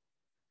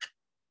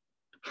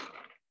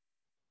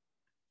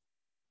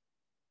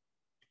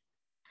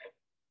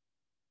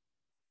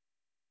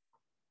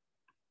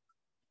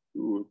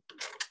 Ooh,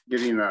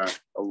 getting a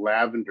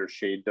lavender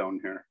shade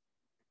down here.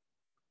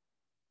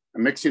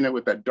 I'm mixing it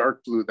with that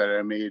dark blue that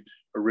I made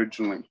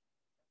originally.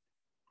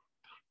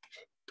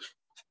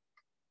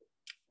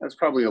 That's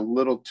probably a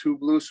little too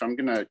blue, so I'm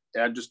gonna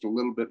add just a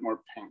little bit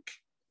more pink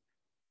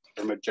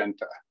or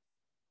magenta.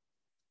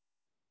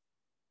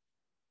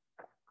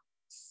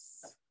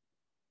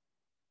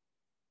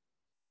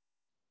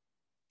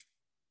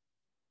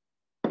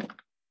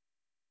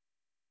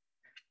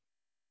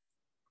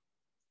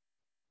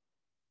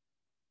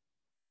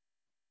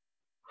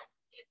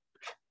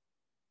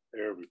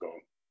 There we go.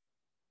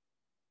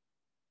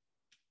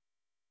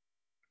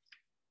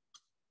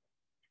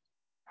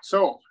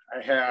 So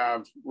I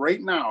have,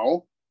 right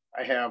now,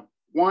 I have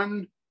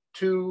 1,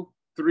 2,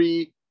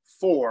 3,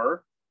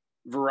 4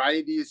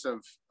 varieties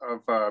of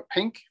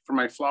pink for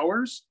my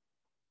flowers,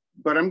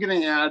 but I'm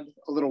gonna add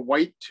a little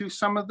white to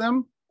some of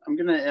them. I'm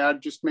gonna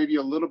add just maybe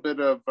a little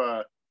bit of,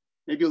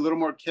 maybe a little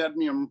more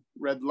cadmium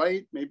red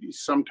light, maybe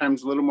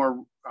sometimes a little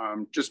more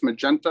just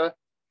magenta,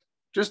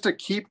 just to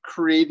keep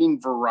creating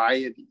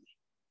variety.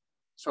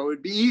 So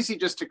it'd be easy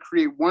just to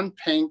create one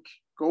pink,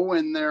 go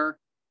in there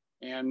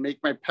and make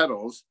my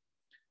petals.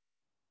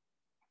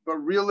 But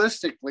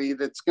realistically,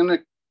 it's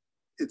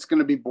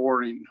gonna be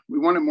boring. We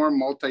want it more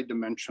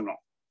multi-dimensional.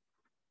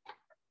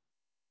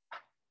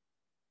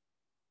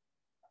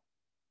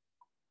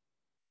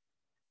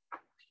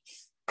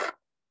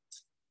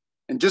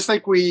 And just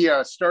like we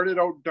started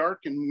out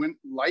dark and went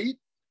light,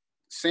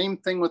 same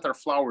thing with our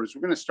flowers.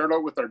 We're gonna start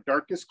out with our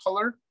darkest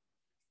color.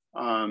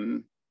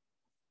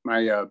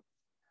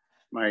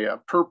 My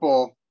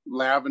purple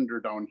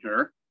lavender down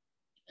here,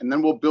 and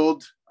then we'll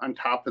build on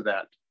top of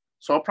that.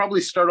 So I'll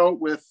probably start out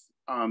with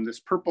this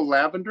purple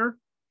lavender,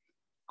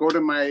 go to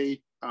my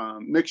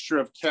mixture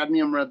of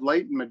cadmium red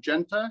light and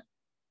magenta,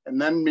 and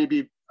then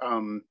maybe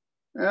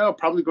I'll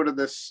probably go to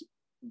this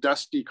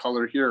dusty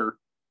color here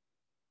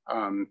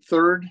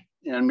third,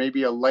 and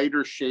maybe a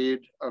lighter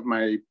shade of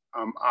my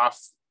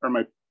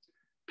my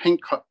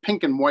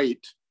pink and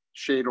white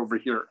shade over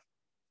here.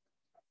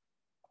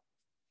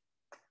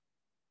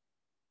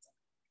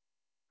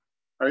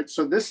 All right,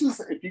 so this is,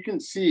 if you can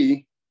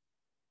see,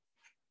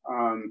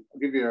 I'll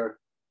give you a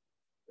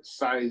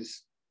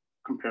size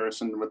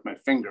comparison with my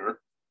finger.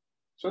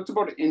 So it's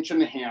about 1.5 inches,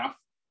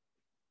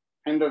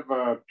 kind of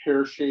a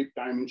pear-shaped,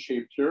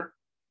 diamond-shaped here.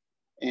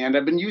 And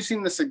I've been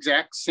using this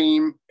exact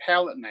same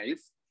palette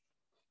knife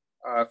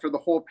for the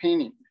whole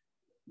painting.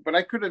 But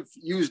I could have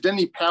used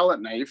any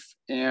palette knife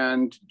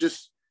and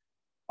just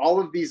all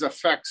of these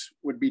effects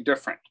would be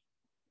different.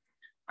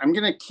 I'm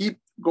gonna keep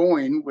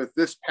going with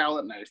this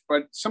palette knife,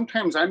 but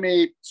sometimes I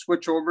may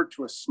switch over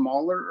to a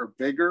smaller or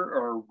bigger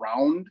or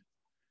round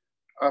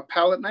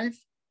palette knife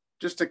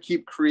just to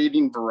keep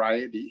creating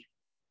variety.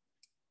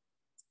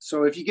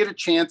 So if you get a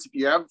chance, if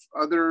you have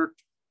other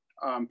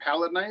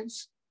palette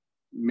knives,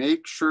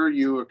 make sure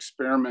you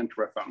experiment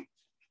with them.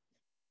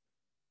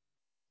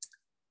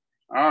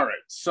 All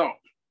right, so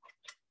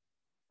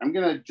I'm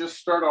gonna just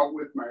start out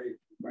with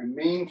my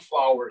main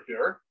flower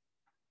here.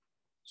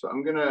 So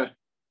I'm gonna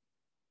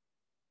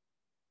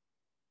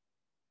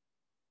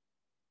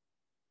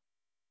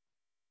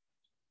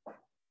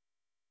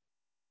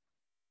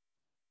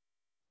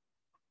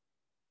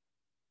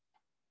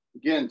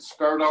Again,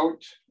 start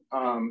out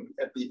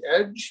at the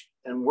edge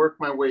and work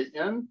my way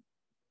in.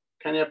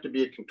 Kind of have to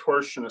be a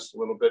contortionist a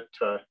little bit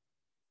to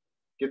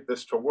get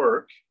this to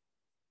work.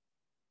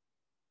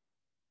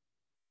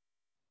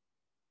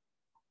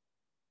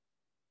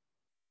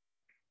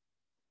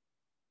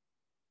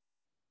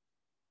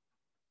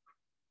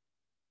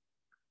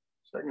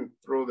 So I can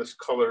throw this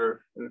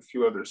color in a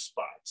few other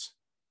spots.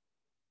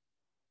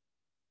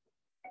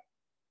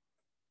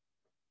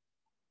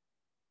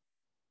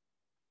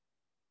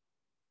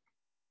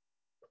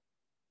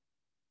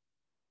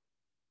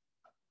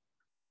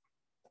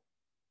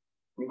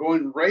 I'm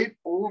going right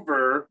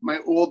over my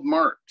old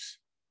marks.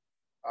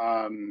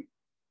 And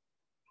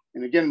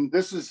again,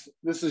 this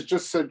is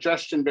just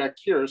suggestion back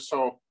here.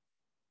 So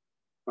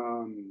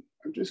I'm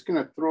just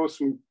gonna throw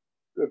some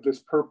of this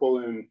purple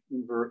in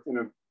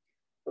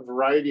a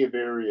variety of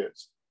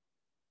areas.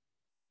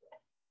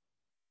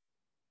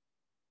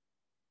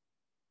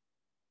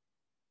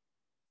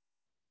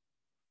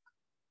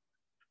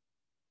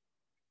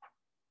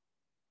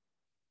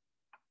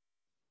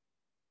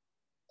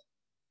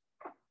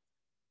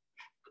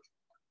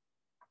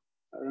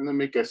 I'm gonna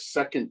make a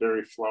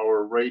secondary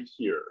flower right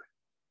here.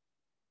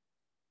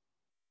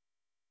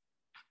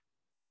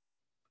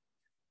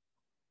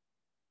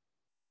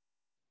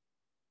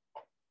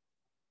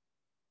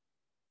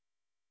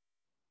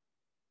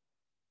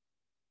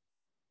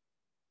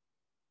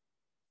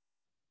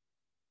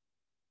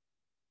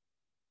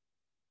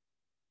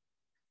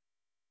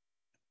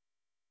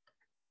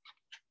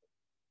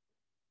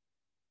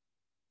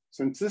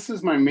 Since this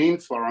is my main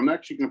flower, I'm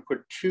actually gonna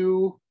put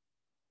two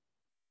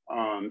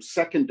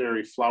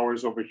secondary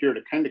flowers over here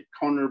to kind of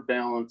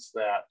counterbalance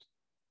that.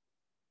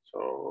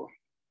 So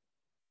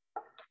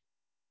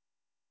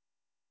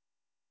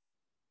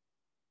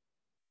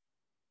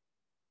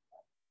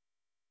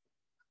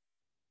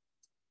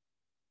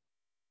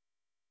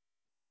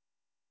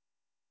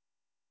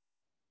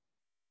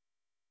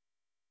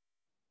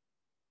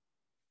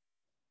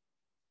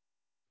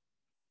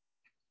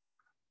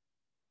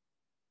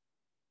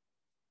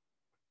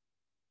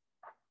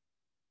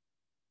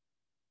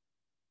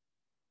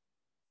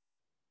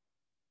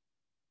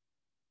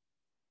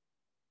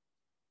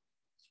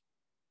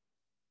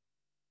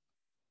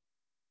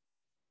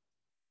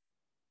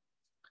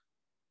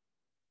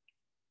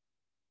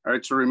all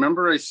right, so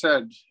remember I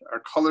said our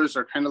colors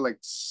are kind of like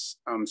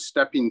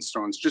stepping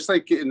stones, just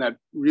like in the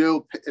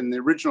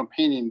original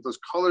painting, those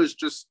colors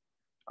just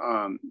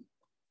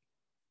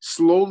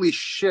slowly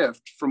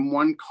shift from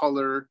one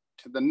color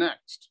to the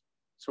next.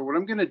 So what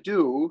I'm gonna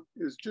do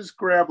is just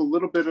grab a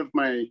little bit of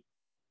my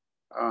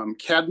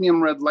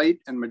cadmium red light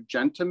and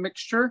magenta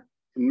mixture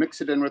and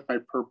mix it in with my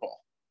purple.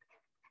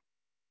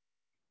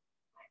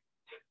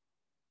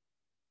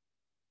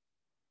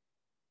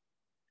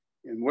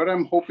 And what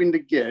I'm hoping to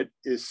get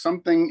is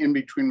something in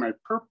between my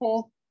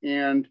purple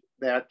and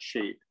that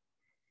shade.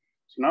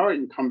 So now I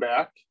can come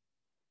back.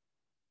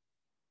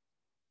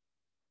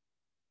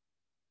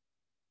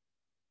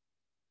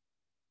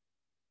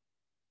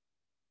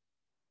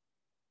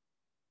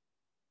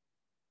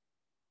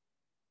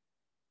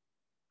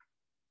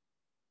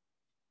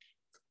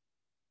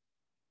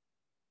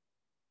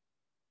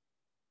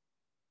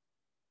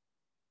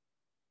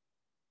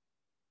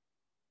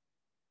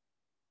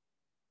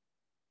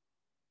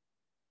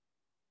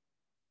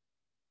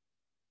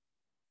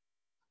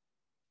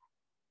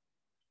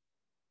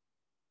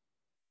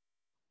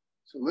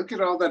 So look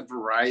at all that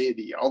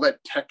variety, all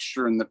that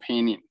texture in the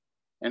painting.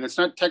 And it's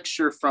not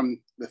texture from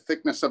the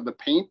thickness of the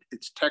paint,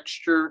 it's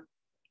texture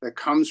that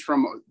comes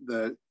from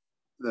the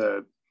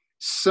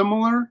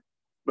similar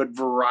but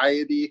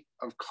variety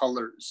of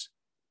colors.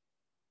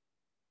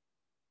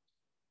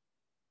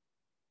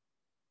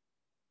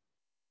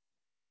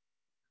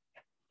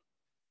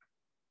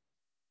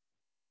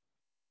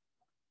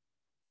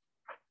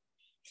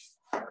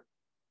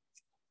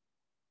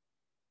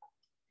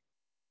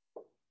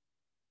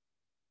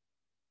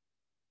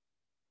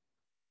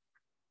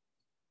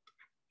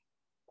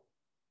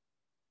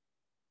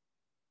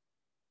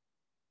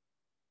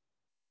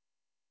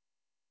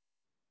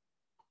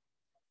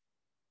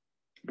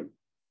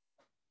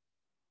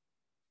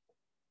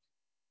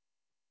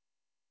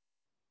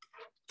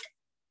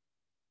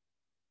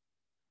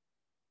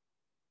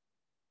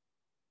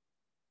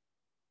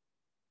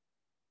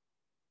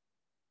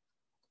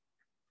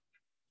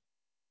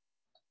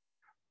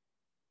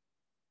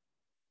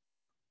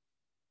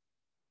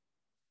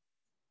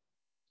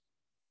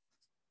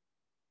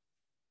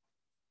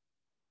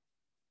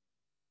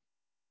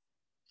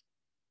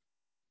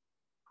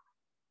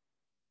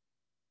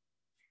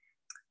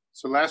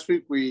 So last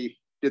week we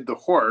did the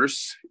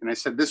horse, and I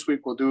said this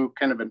week we'll do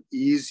kind of an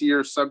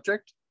easier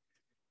subject.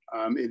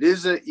 It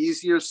is an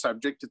easier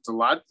subject. It's a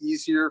lot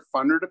easier,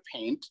 funner to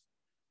paint,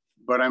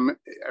 but I'm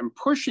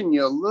pushing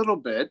you a little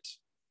bit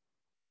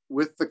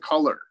with the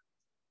color.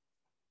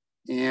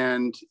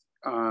 And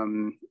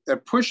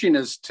that pushing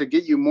is to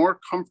get you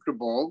more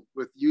comfortable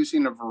with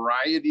using a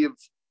variety of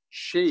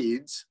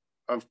shades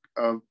of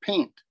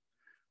paint.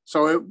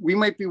 So we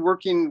might be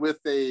working with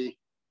a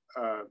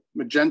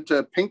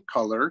magenta pink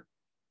color,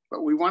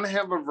 but we want to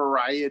have a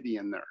variety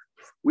in there.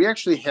 We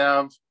actually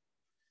have,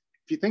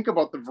 if you think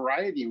about the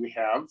variety we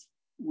have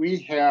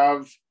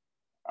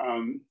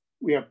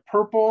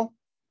purple,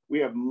 we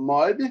have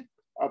mud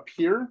up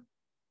here,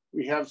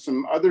 we have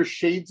some other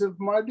shades of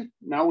mud.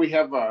 Now we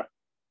have a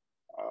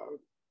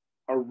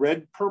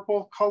red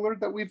purple color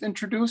that we've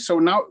introduced. So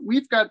now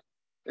we've got,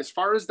 as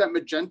far as that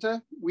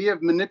magenta, we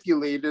have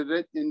manipulated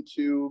it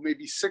into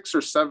maybe 6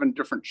 or 7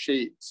 different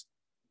shades.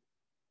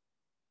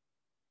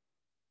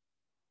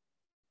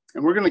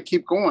 And we're going to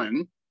keep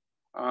going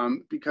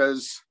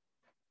because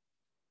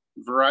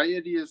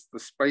variety is the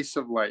spice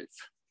of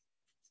life.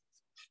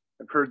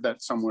 I've heard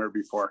that somewhere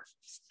before.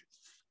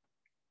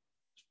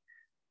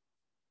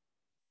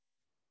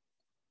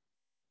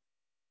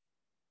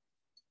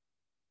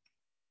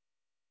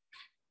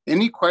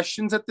 Any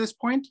questions at this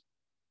point?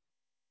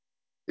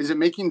 Is it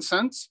making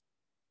sense?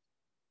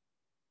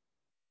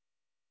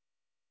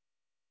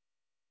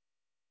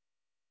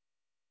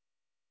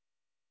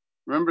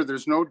 Remember,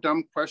 there's no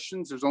dumb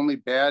questions, there's only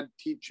bad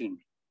teaching.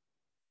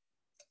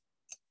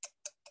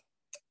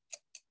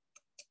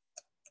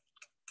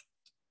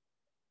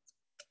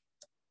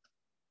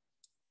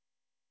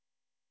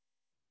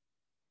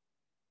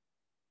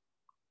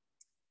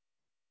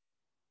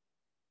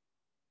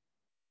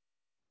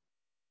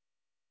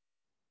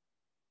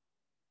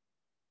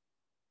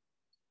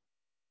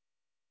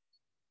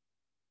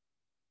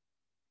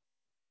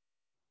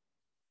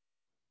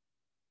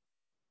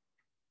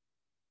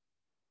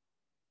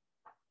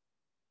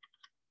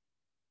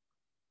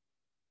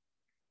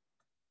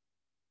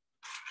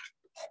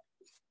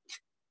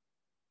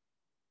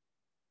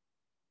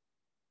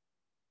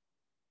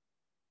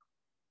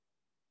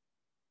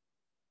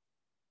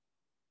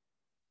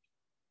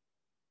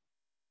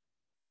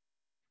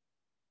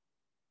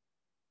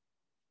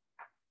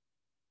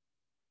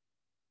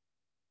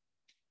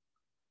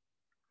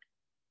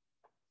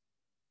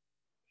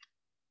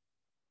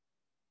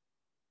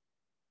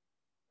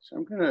 So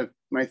I'm gonna,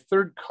 my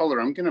third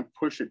color, I'm gonna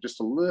push it just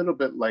a little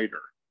bit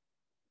lighter.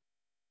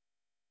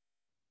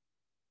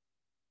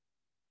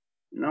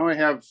 Now I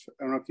have,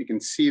 I don't know if you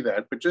can see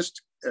that, but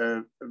just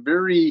a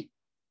very,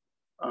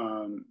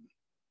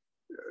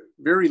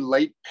 very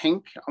light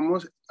pink,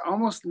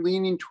 almost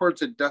leaning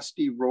towards a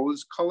dusty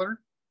rose color.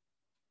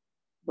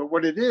 But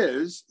what it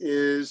is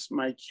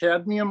my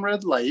cadmium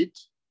red light,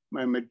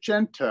 my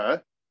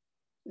magenta,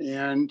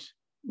 and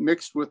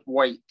mixed with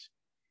white.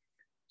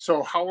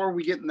 So how are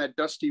we getting that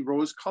dusty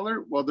rose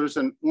color? Well, there's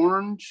an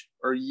orange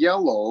or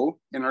yellow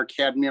in our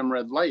cadmium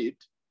red light,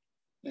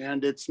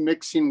 and it's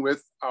mixing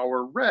with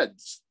our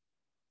reds.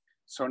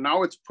 So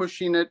now it's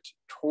pushing it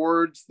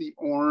towards the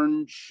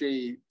orange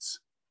shades,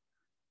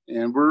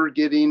 and we're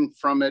getting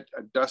from it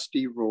a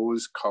dusty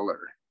rose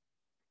color.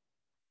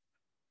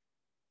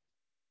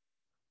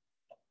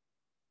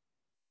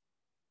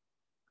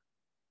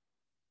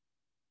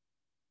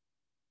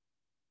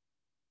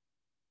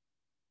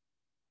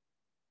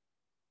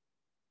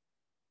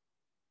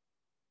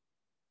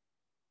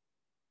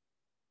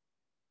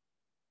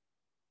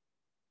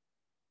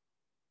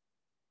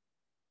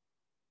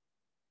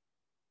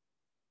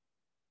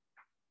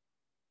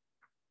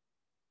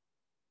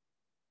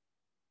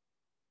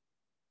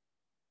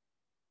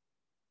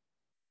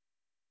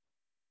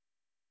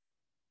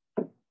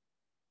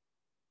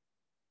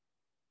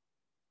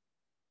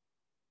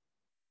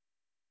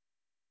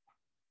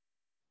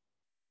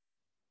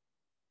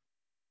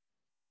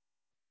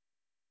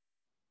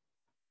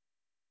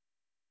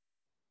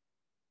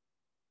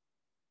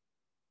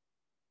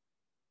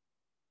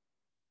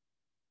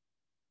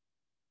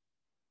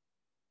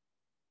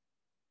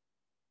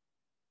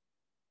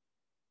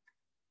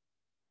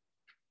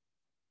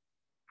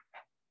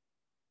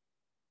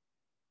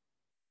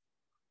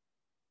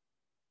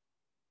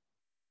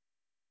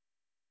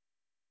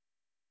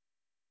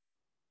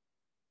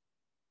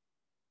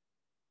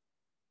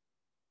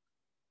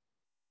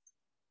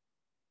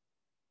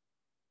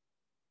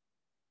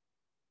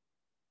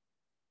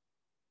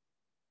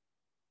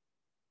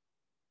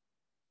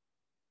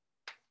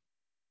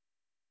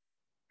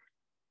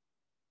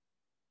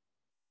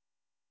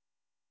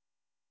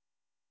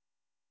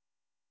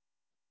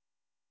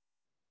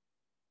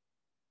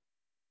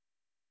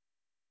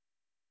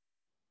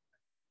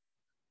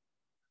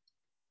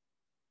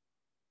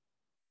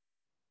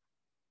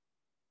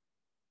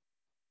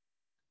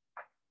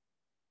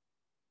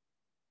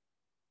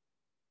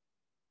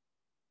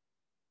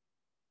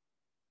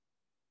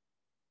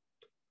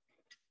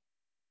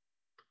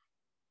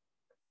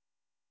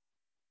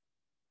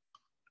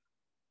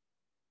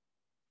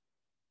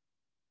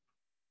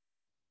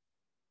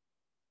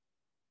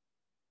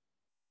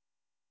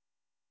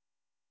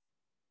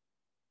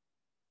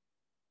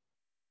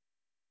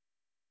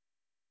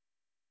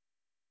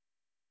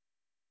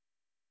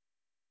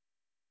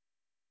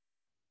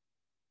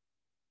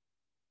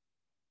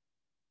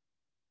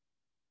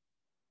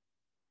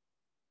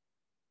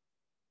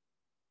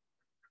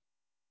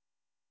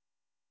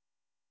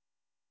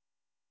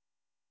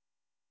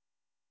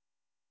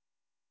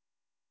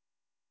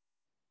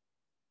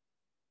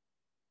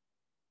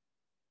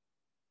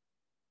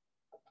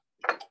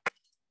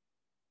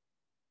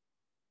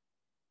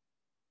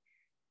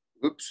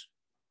 Oops.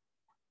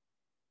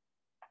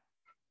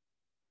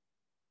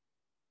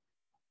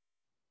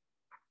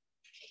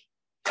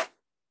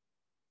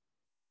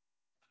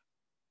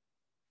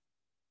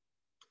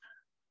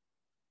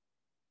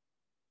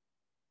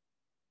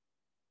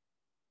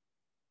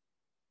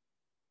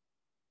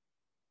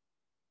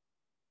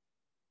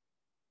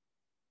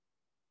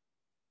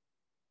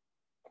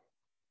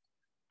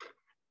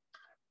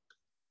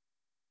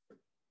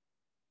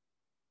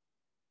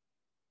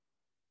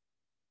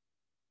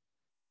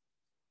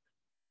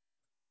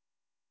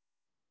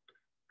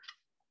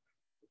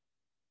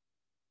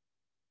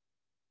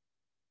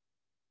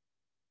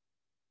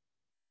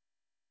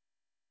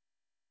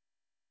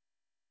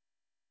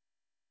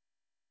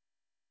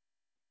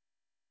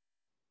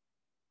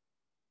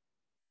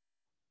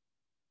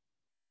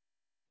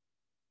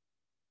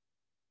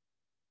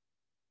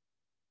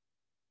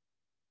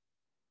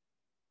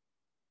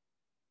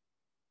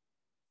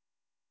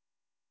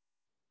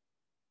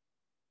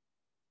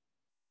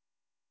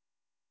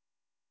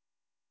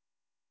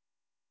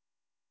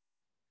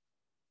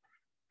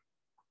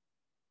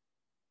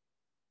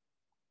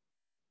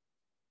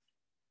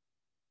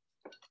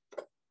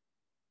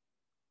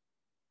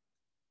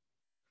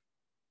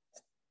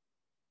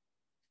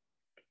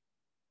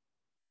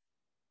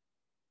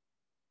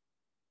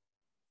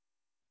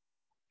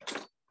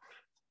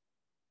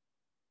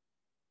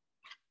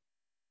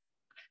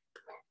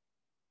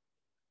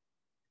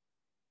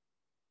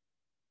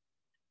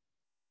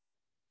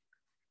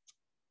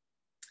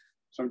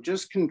 So I'm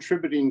just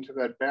contributing to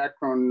that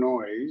background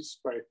noise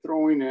by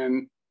throwing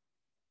in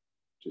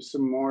just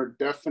some more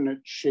definite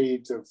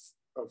shades of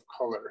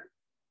color.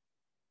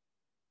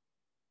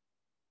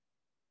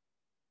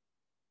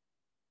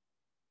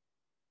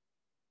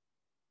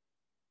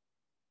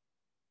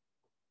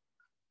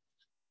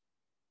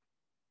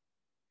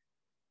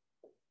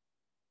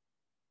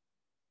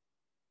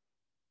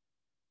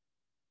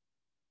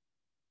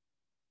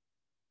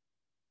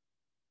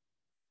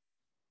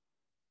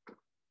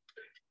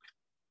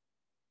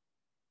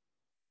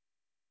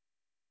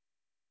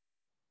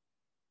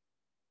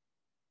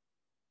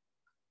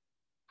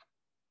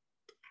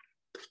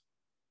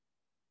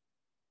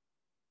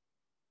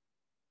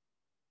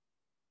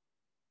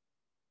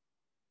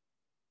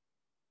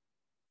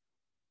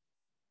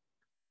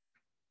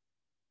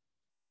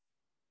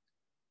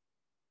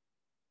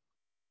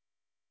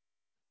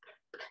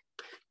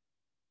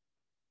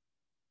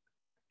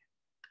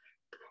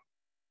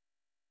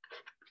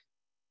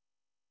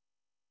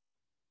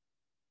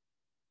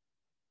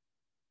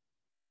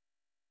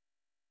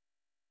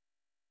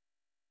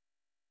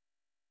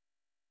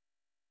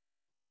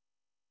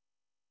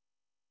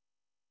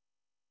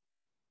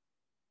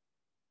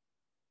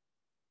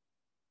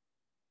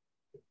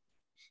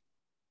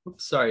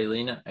 Oops, sorry,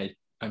 Lena.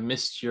 I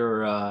missed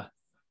your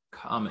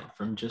comment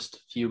from just a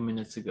few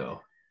minutes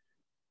ago.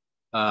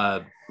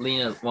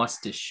 Lena wants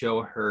to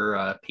show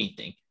her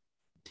painting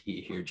to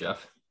you here,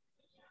 Jeff.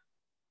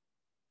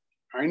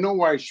 I know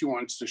why she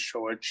wants to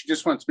show it. She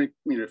just wants me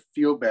to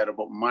feel bad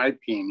about my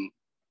painting.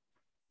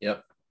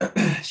 Yep.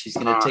 She's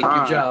going to take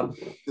your job.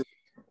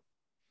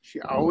 She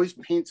always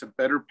paints a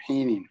better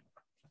painting.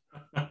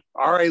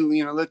 All right,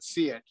 Lena, let's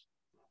see it.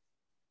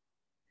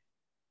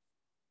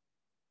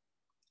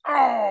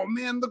 Oh,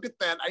 man, look at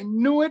that. I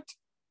knew it.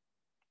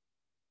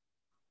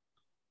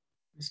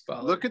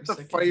 Look at the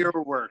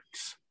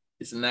fireworks.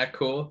 Isn't that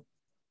cool?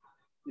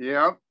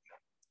 Yep.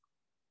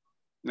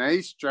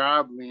 Nice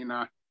job,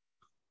 Lena.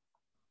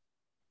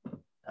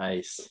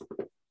 Nice.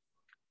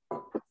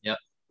 Yep.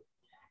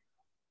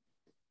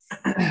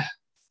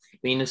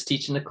 Lena's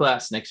teaching the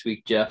class next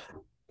week, Jeff.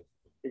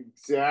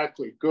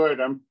 Exactly. Good.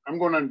 I'm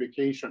going on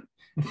vacation.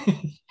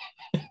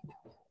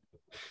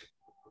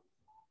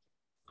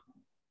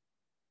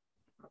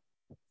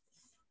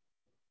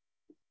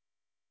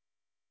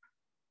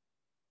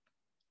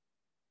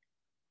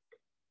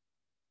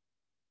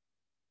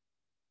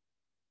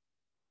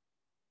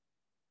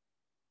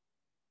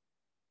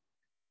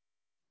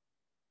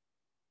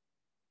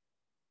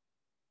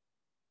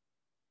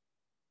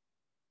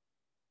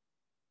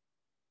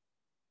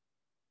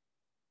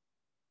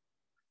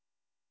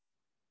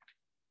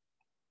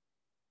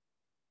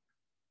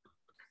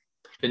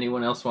 If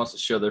anyone else wants to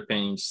show their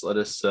paintings, let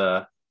us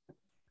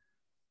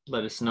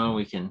know.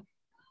 We can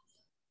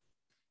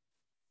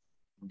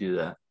do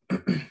that.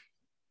 If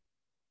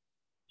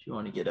you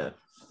want to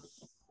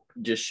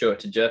just show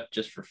it to Jeff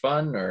just for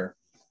fun, or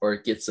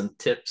get some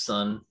tips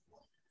on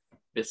if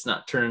it's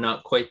not turning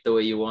out quite the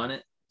way you want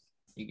it,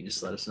 you can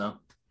just let us know.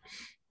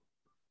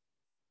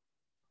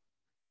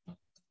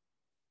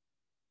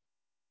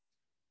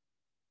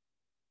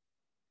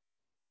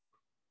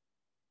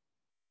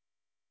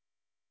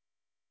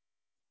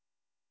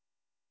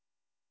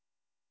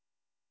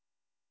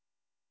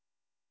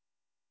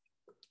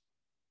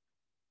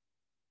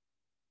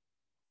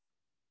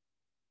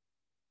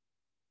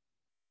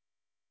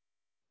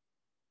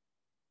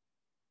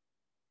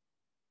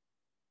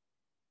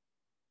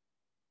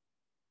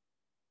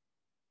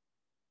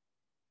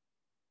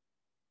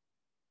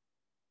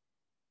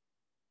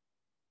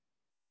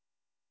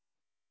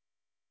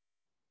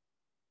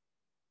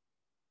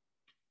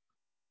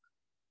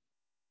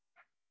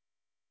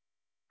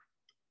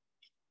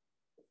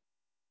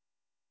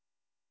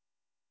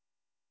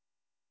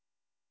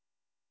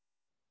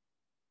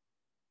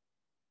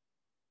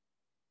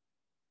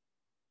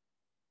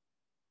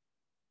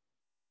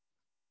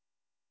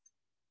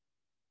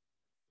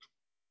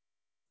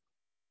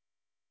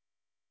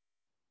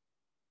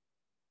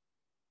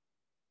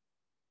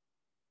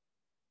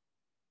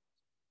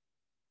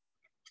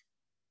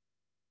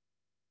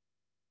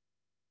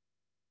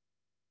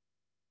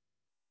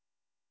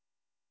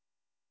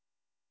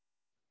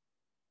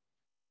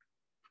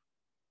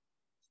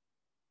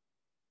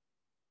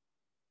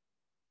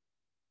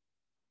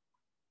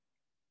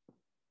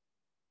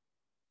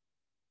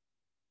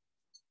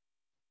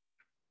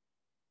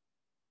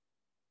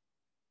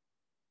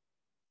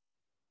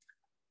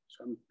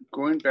 So I'm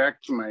going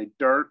back to my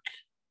dark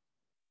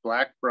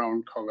black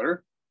brown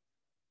color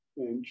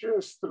and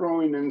just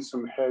throwing in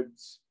some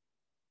heads.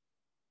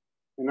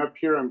 And up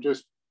here, I'm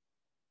just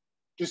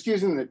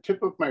using the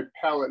tip of my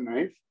palette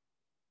knife.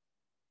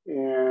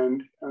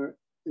 And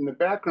in the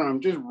background, I'm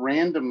just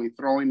randomly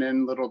throwing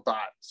in little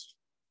dots.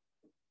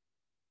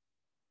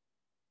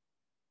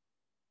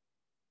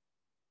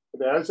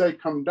 But as I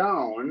come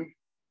down,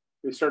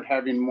 they start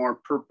having more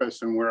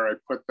purpose in where I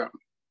put them.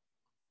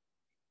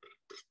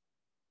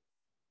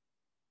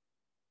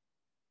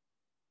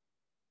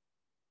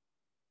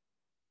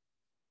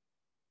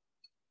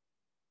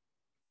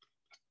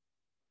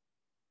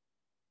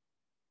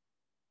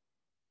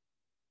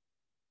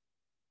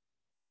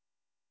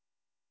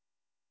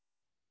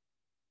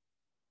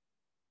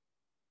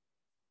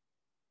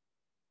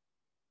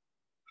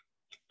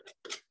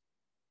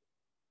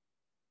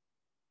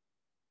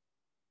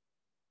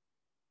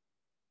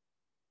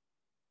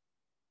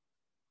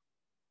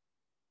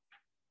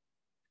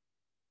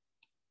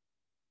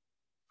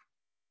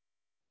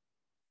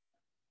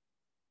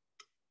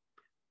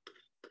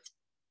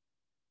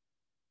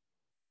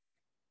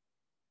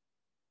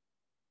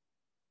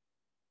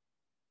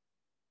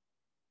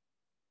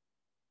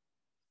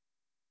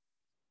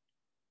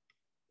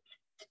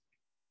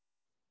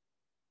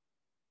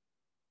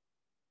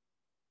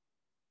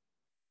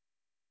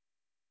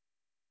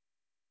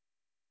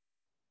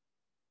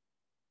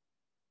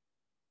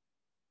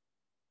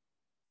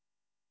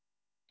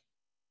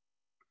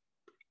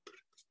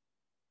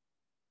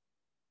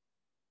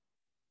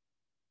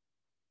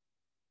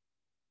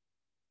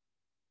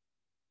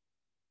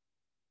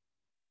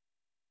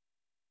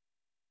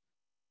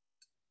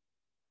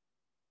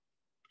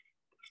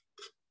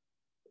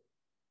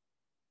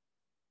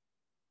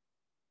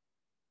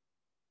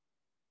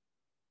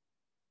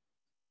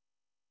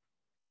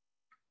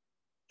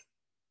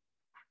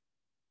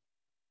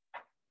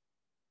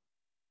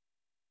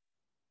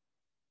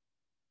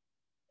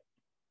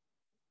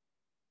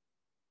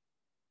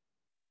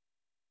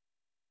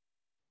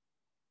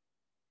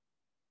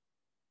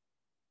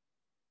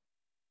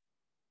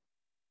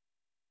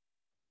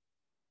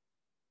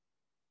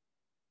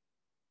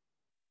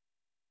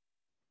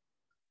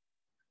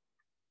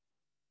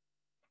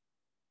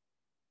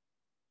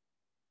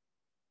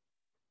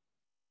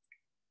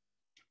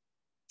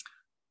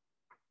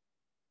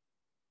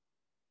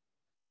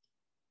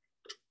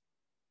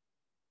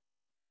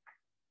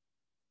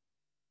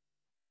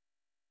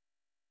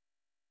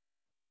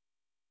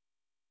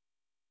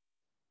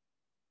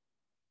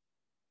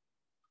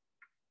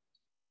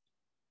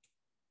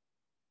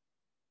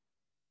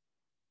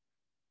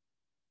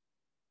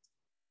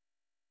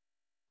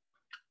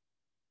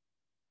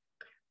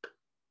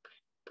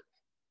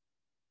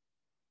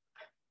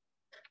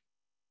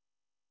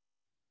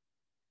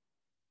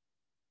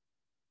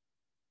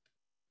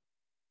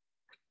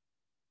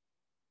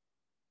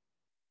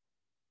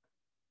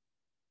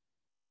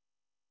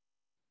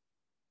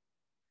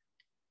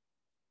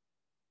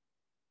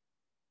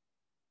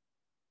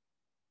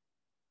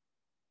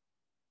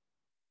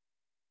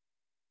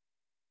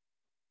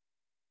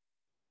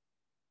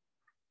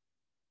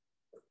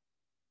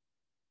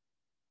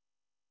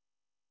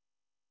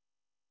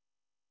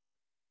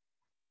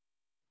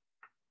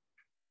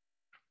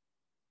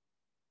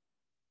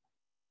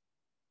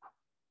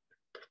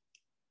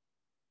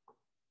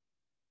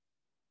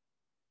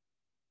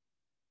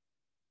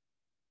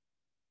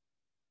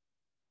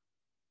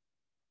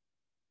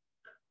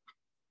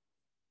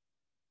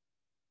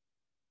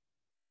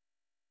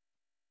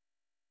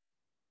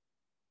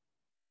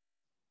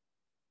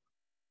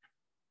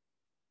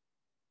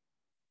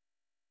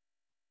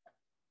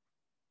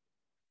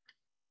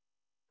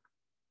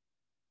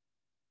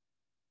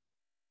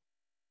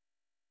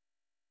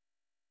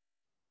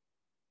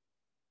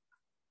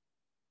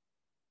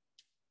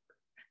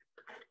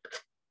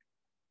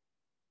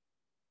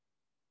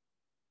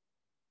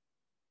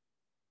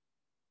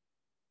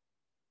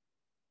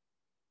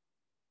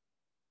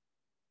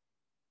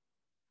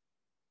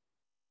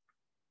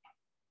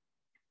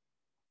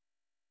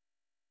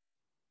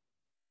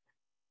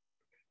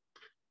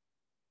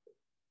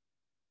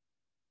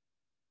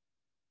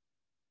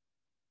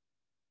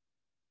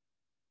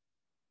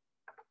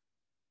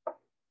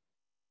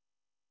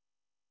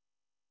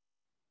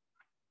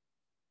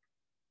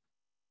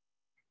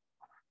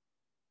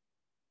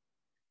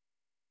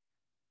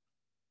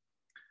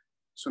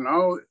 So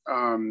now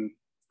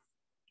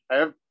I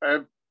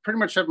have pretty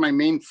much have my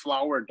main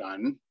flower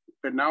done,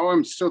 but now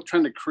I'm still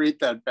trying to create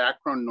that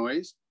background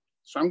noise.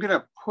 So I'm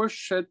gonna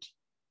push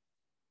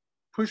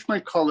my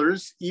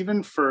colors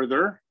even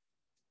further.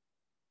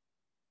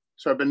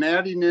 So I've been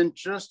adding in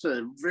just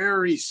a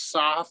very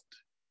soft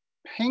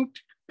pink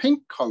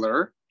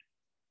color.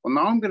 Well,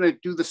 now I'm gonna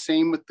do the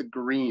same with the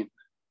green.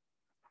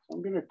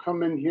 I'm gonna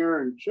come in here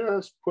and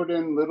just put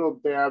in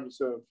little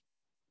dabs of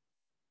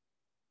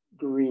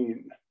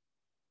green.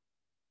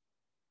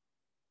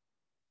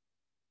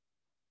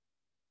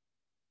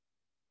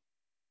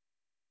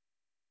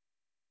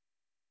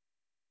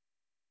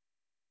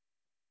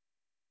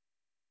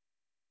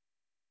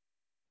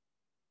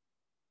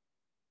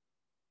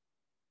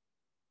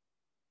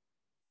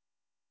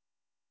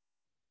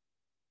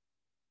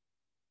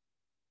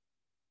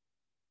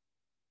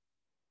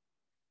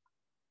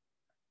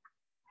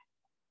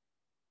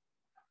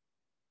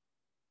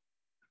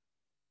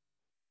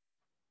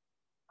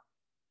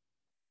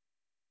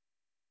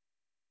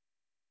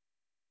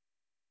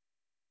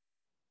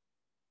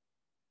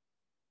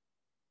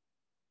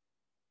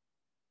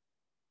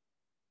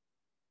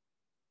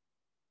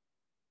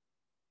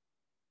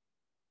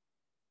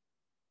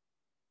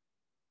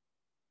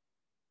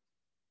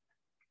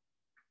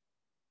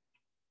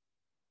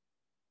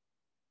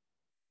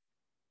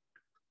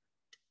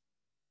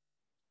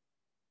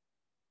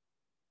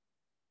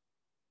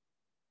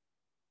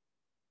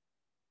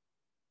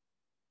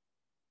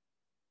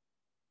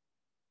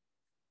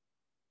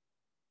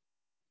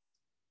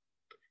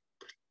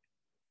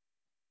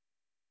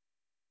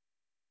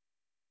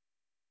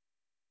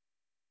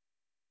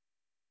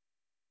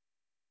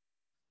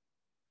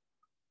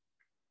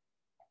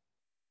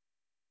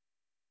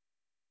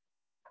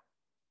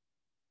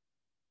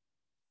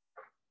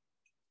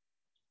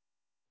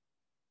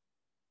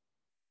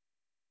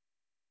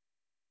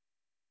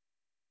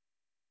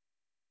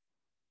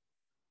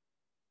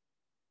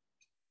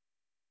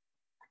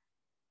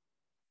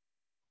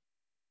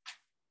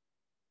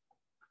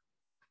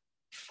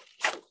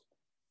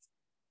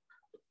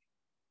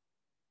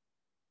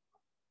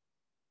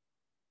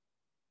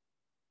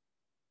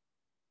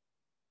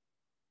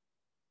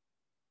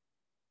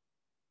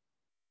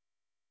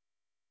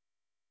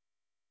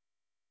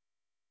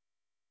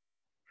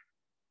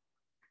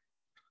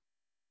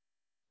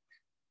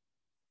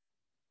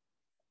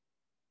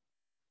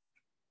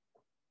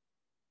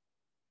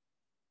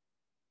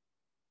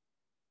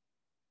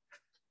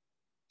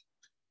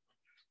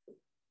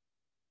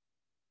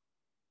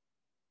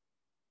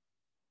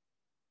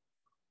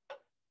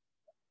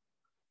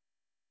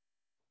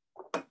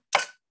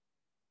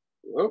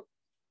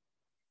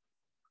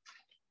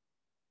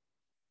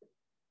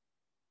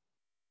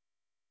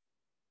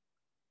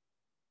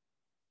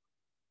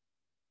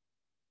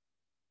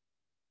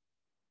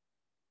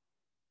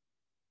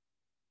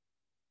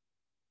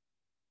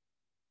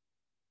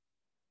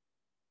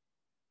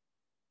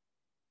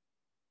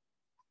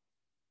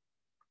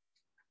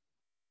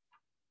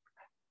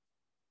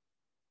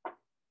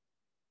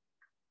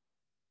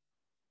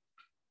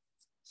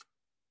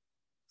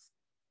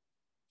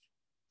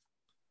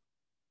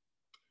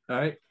 All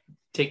right.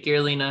 Take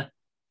care, Lena.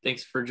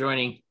 Thanks for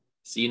joining.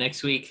 See you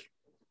next week.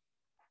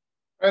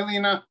 Bye,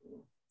 Lena.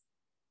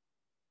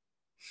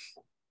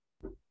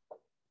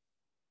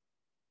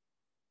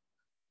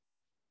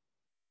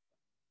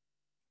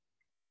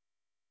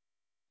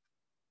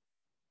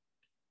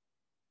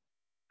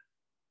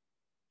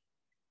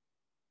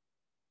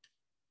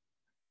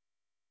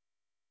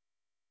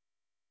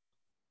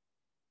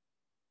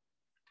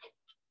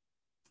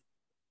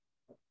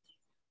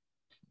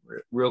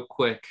 Real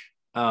quick,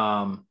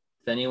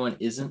 if anyone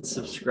isn't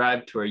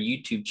subscribed to our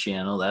YouTube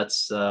channel,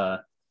 that's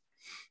if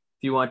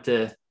you want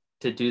to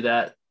do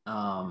that,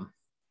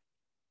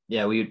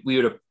 yeah, we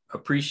would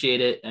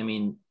appreciate it. I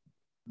mean,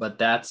 but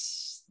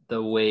that's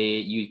the way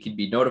you could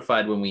be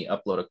notified when we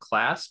upload a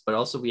class. But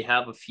also we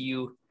have a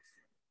few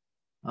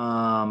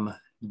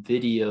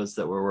videos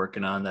that we're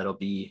working on that'll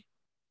be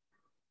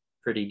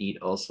pretty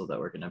neat also, that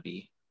we're going to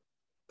be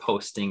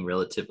posting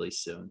relatively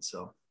soon.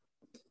 So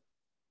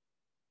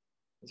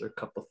those are a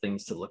couple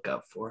things to look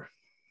out for.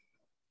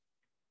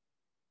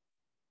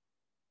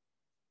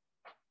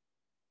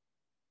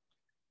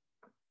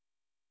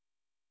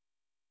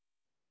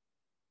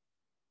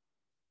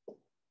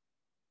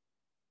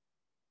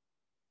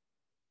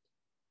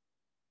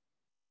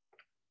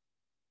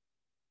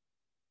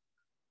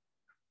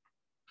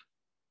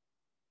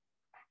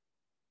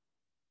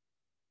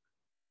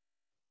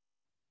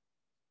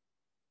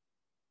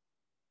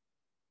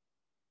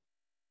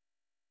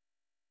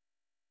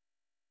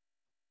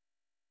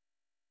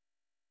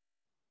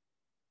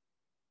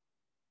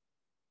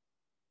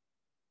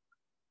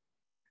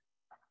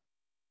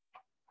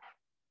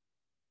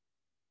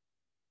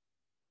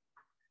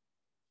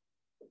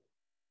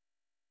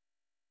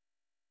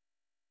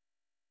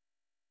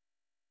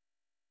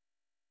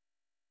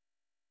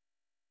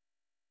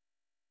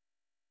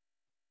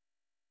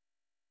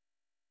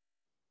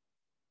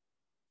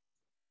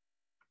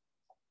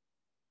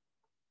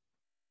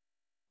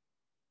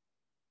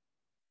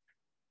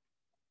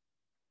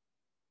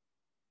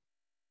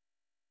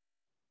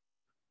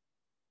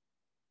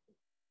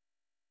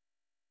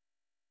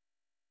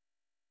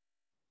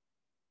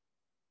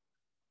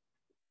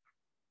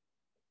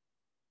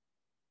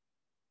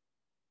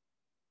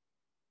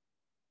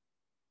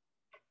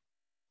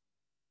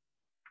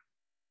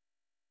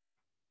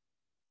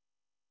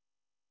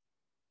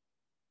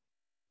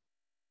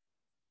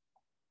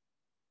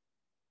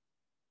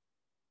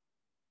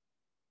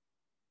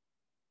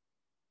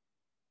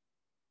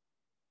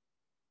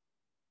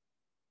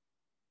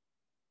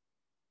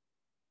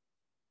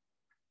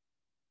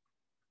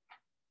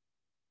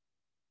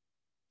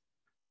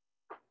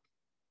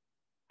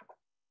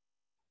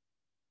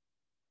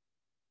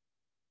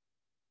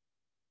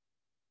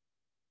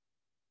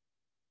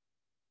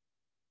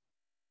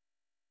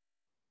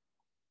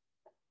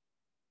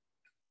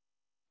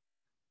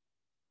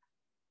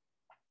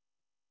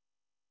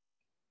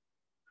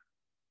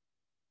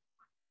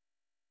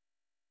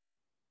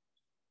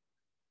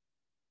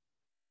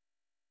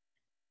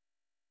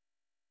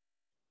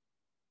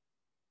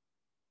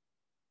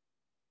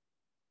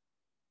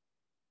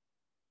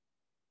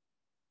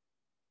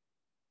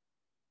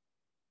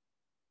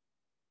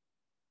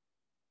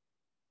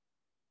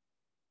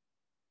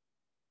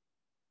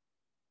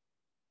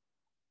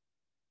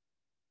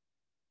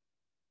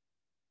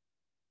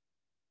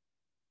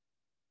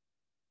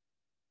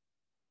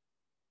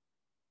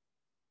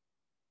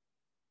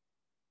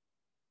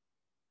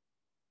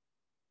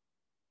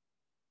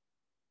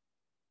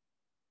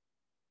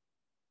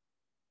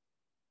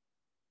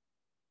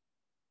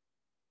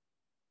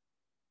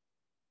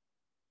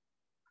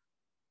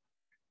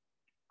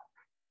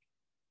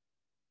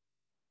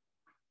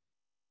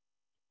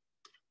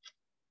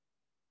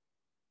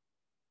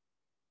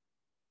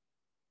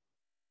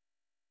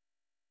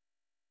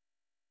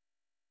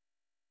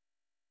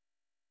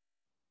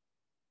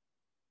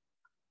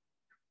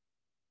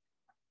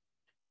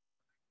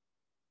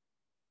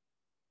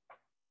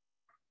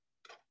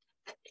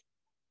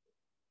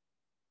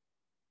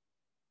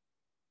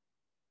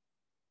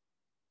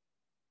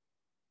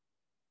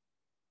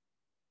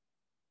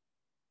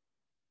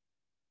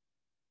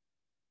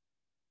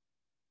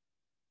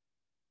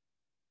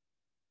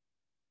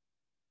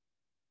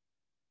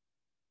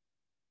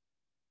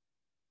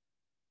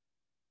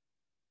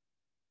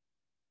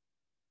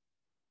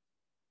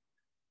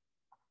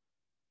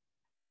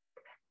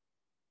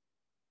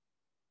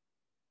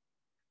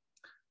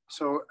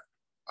 So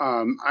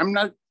I'm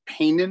not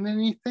painting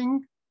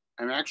anything.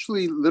 I'm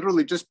actually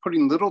literally just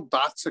putting little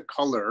dots of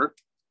color.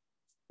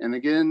 And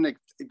again,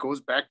 it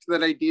goes back to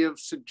that idea of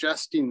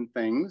suggesting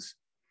things.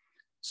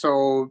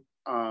 So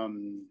I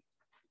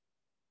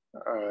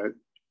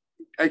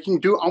can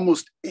do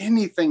almost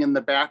anything in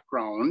the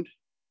background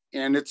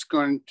and it's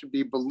going to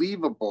be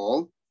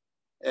believable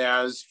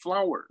as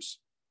flowers.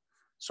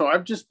 So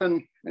I've just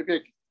been, maybe I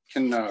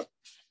can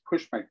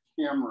push my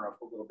camera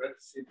up a little bit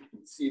to see if you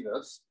can see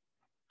this.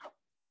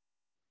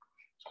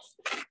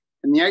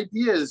 And the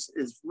idea is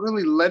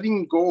really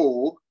letting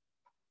go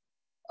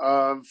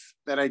of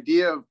that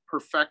idea of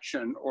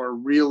perfection or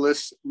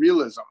realism.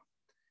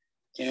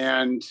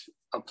 and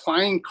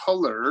applying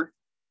color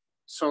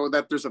so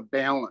that there's a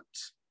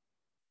balance.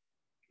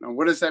 Now,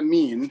 what does that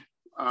mean?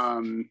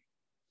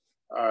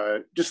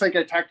 Just like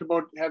I talked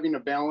about having a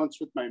balance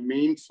with my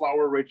main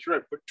flower right here, I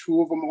put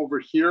two of them over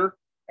here.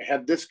 I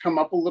had this come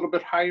up a little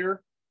bit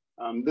higher.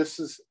 This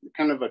is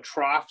kind of a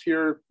trough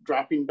here,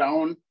 dropping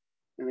down,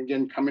 and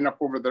again, coming up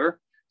over there.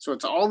 So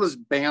it's all this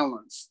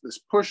balance, this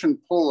push and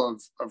pull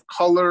of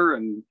color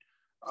and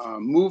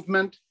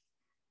movement.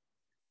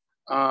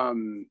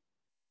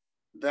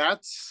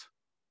 That's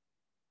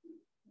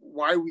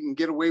why we can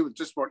get away with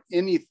just about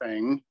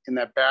anything in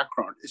that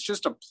background. It's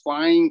just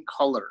applying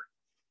color.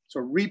 So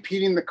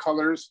repeating the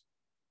colors.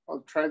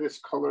 I'll try this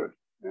color.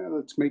 Yeah,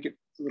 let's make it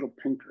a little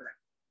pinker.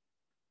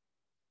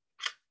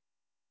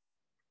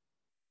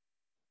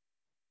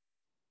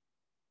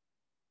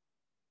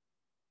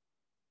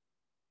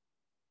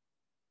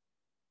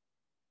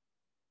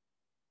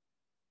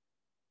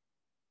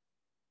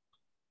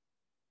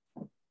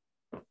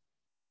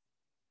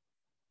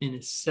 In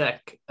a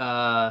sec,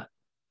 looks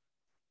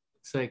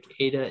like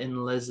Ada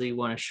and Leslie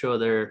want to show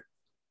their,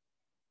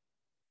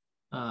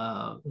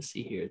 let's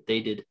see here.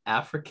 They did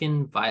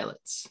African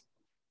violets.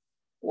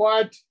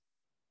 What?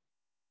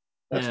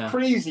 That's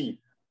crazy.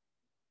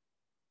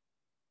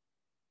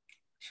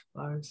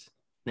 Flowers.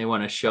 They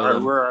want to show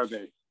them. Where are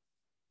they?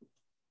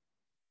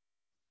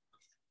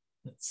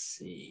 Let's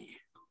see.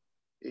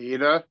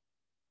 Ada,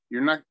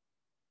 you're not,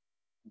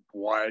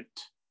 what?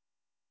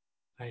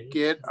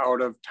 Get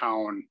out of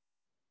town.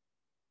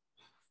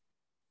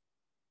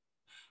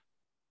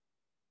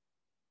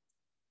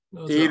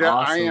 Those Ada,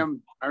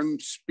 awesome. I'm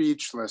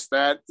speechless.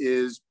 That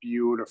is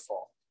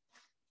beautiful.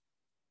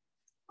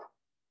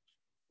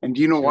 And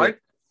do you know what?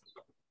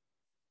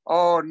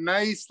 Oh,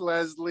 nice,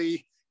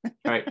 Leslie. All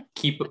right,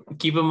 keep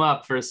them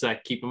up for a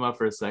sec. Keep them up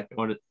for a sec. I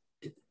want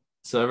to,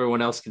 so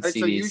everyone else can see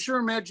so these. Use your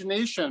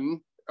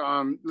imagination.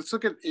 Let's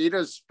look at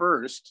Ada's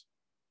first.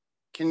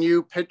 Can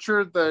you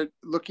picture the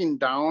looking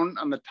down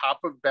on the top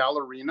of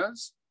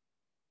ballerinas?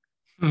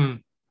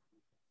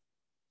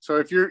 So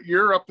if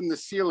you're up in the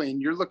ceiling,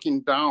 you're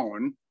looking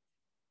down,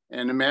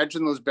 and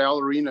imagine those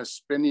ballerinas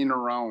spinning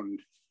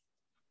around.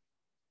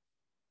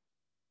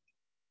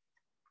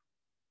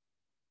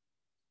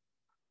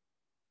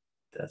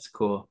 That's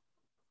cool.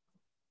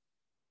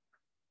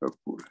 Oh,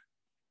 cool.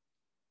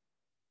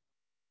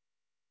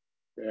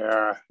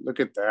 Yeah, look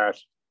at that.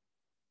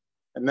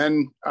 And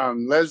then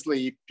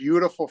Leslie,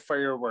 beautiful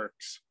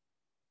fireworks.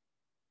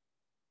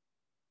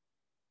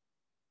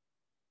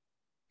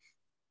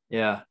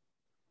 Yeah.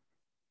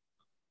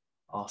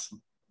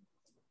 Awesome.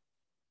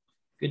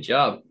 Good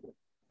job.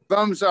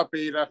 Thumbs up,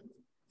 Ada.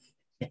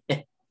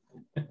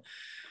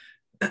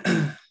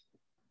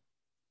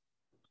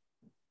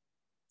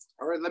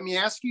 All right, let me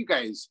ask you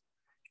guys,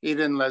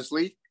 Ada and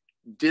Leslie,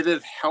 did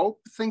it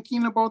help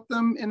thinking about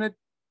them in a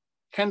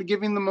kind of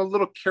giving them a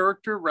little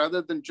character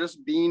rather than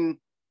just being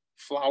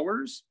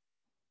flowers?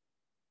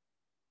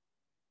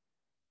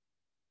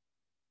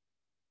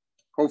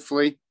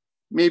 Hopefully,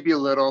 maybe a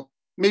little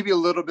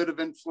bit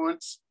of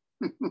influence.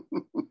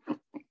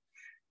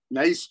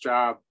 Nice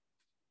job.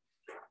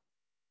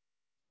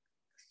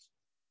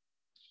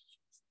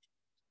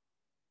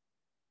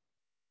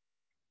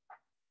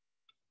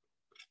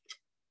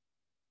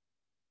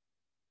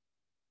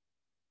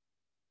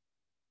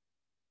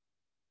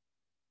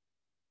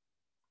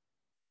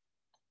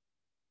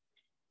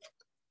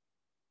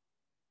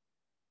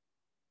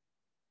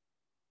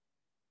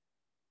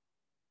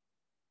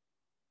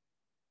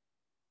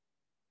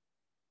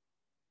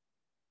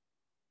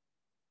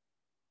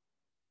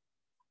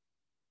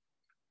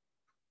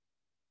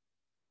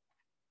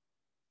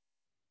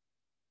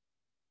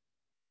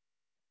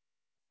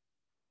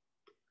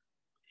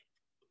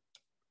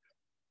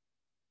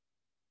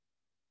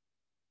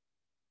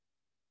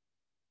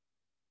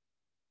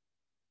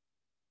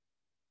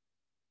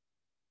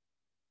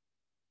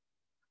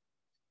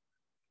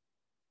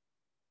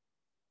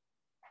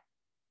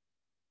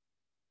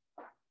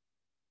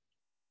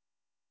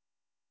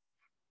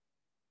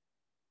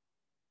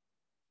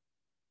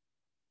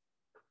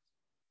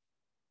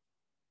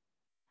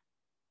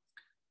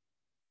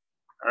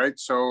 All right,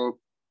 so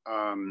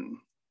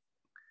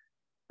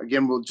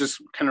again, we'll just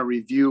kind of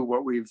review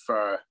what we've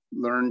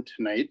learned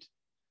tonight.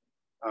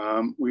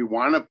 We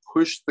want to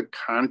push the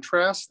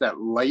contrast, that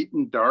light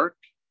and dark.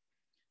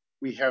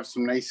 We have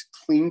some nice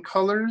clean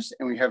colors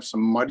and we have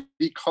some muddy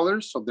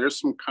colors, so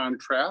there's some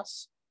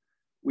contrast.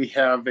 We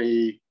have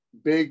a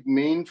big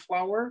main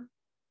flower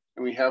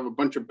and we have a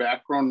bunch of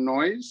background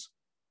noise.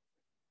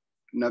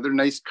 Another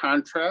nice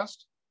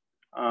contrast.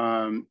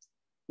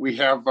 We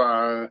have,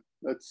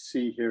 let's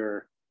see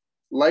here,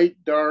 light,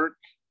 dark,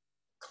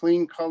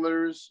 clean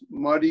colors,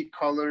 muddy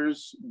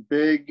colors,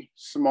 big,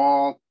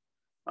 small.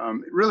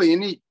 Really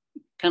any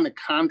kind of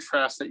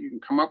contrast that you can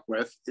come up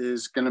with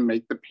is going to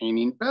make the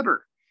painting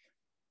better.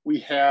 We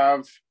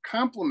have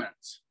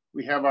complements.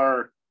 We have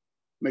our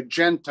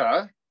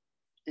magenta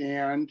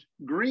and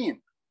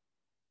green.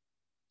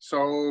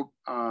 So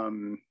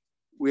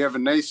we have a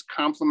nice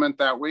complement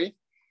that way.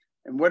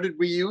 And what did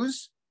we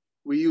use?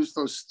 We used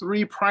those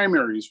three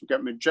primaries. We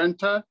got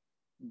magenta,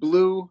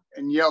 blue,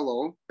 and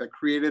yellow that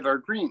created our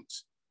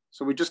greens.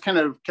 So we just kind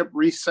of kept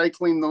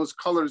recycling those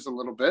colors a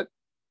little bit.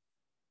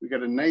 We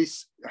got a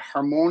nice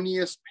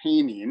harmonious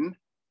painting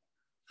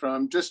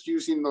from just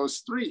using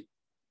those three.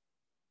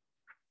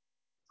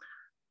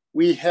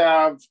 We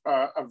have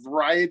a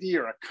variety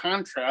or a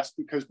contrast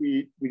because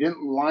we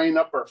didn't line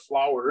up our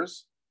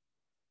flowers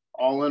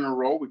all in a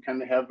row. We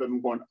kind of have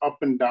them going up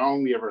and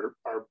down. We have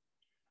our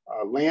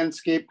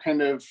landscape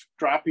kind of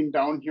dropping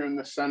down here in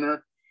the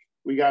center.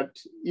 We got,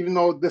 even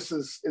though this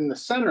is in the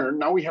center,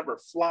 now we have our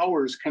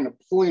flowers kind of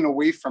pulling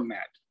away from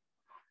that,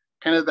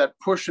 kind of that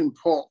push and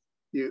pull.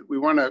 We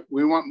want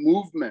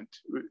movement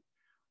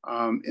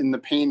in the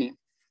painting.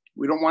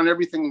 We don't want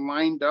everything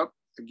lined up.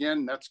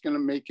 Again, that's going to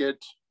make it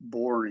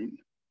boring.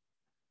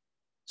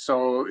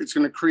 So it's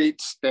going to create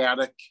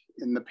static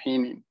in the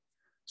painting.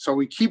 So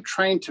we keep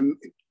trying to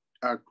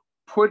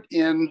put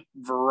in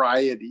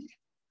variety,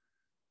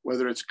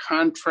 whether it's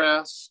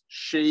contrasts,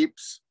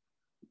 shapes,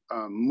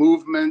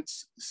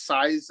 movements,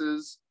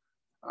 sizes,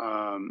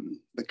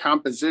 the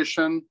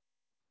composition,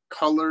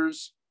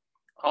 colors.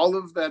 All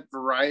of that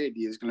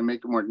variety is going to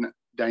make a more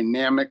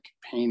dynamic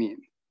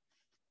painting.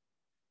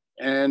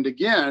 And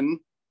again,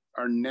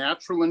 our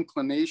natural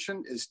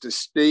inclination is to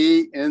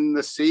stay in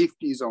the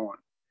safety zone.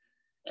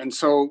 And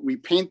so we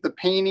paint the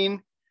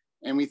painting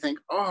and we think,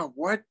 oh,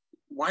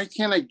 why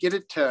can't I get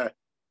it to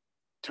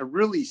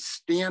really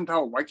stand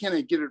out? Why can't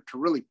I get it to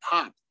really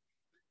pop?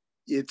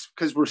 It's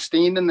because we're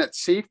staying in that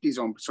safety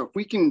zone. So if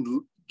we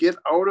can get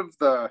out of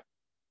the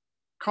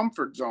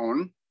comfort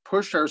zone,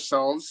 push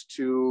ourselves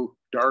to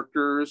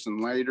darkers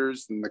and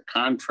lighters and the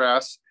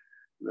contrast,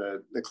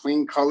 the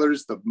clean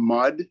colors, the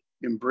mud,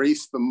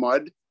 embrace the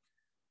mud.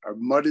 Our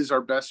mud is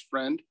our best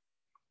friend.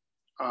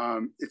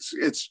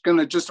 It's going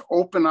to just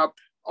open up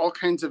all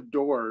kinds of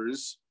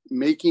doors,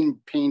 making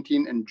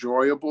painting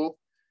enjoyable.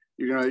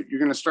 You're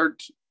gonna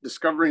start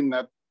discovering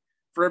that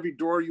for every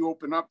door you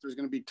open up, there's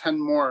going to be 10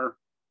 more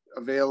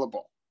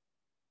available.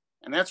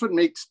 And that's what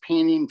makes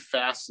painting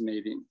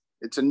fascinating.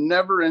 It's a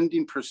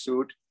never-ending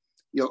pursuit.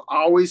 You'll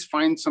always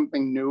find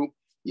something new.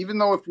 Even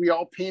though if we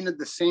all painted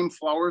the same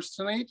flowers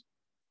tonight,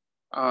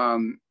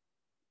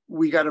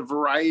 we got a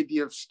variety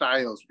of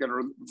styles. We got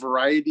a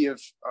variety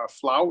of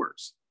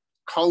flowers,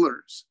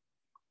 colors,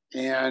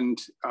 and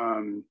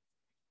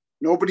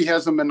nobody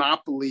has a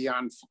monopoly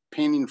on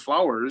painting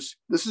flowers.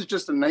 This is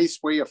just a nice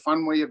way, a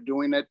fun way of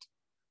doing it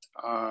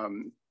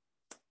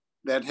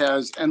that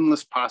has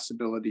endless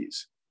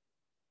possibilities.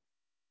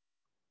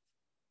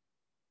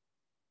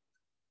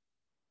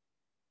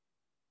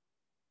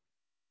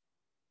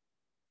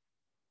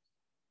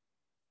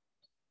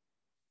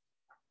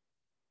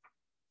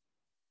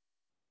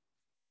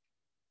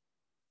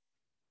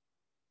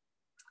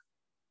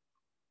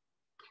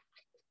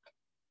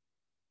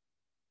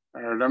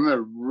 All right, I'm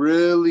gonna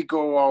really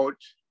go out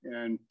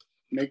and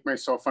make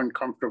myself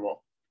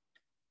uncomfortable.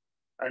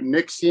 I'm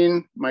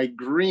mixing my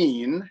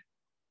green.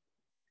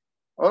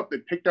 Oh,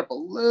 it picked up a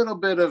little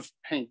bit of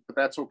pink, but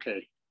that's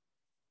okay.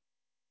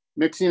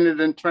 Mixing it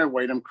into my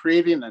white. I'm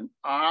creating an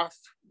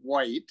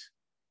off-white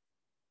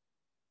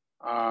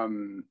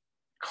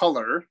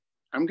color.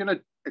 I'm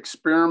gonna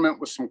experiment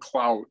with some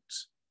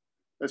clouds.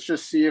 Let's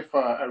just see if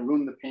I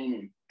ruin the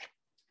painting.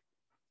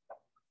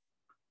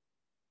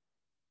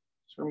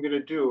 So what I'm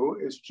going to do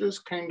is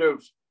just kind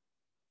of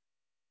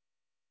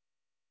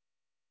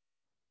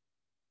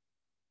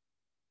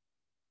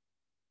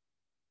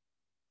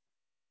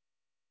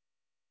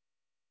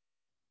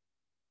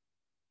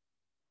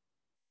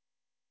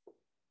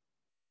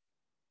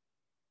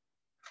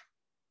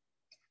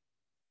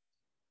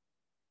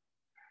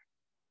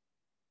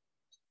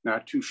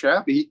not too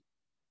shabby.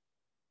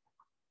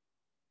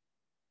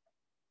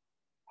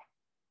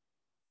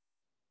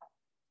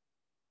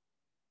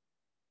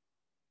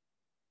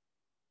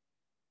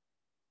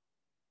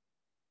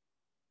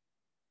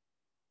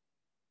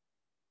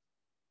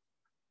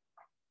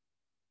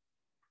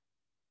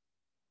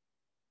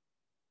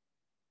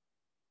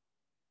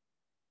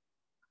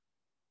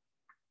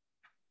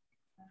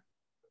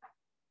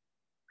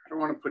 I don't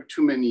want to put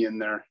too many in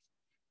there.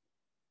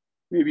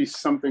 Maybe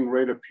something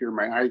right up here.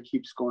 My eye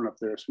keeps going up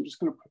there. So I'm just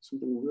going to put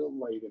something real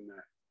light in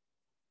there.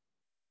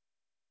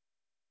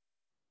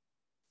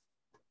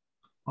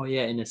 Oh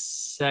yeah, in a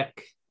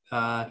sec,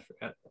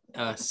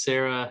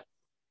 Sarah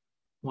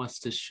wants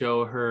to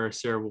show her,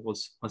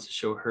 wants to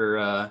show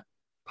her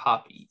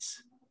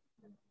poppies.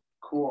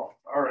 Cool,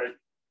 all right.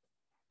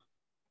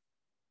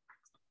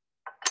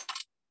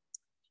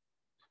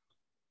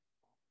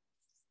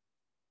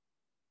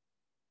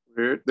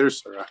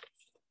 There's Sarah.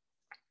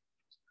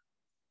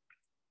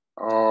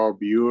 Oh,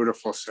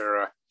 beautiful,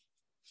 Sarah.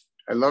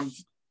 I love,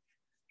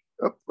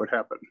 oh, what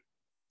happened?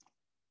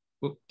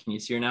 Ooh, can you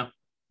see her now?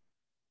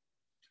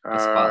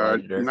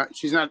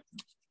 She's not,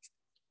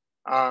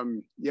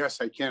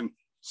 yes, I can.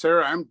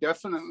 Sarah, I'm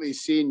definitely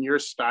seeing your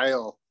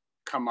style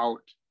come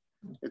out.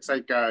 It's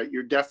like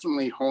you're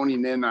definitely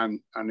honing in on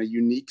a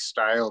unique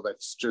style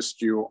that's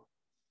just you.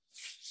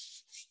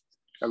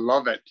 I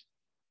love it.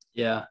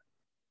 Yeah.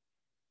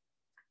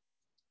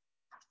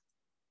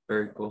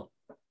 Very cool.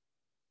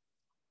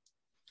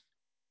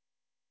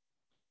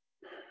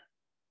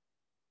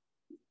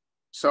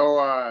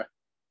 So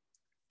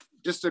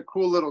just a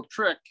cool little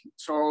trick.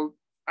 So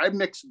I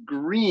mixed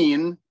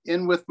green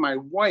in with my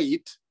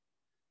white.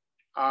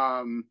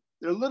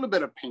 There's a little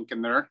bit of pink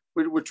in there,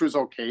 which was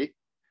okay.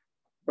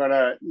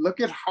 But look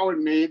at how it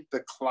made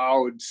the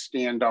clouds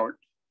stand out.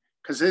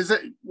 Because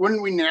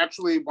wouldn't we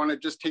naturally want to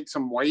just take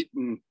some white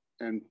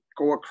and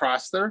go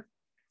across there?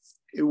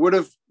 It would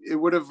have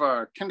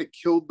kind of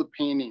killed the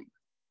painting.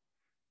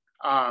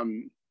 But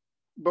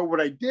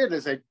what I did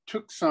is I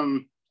took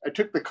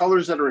the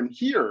colors that are in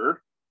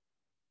here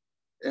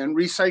and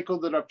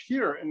recycled it up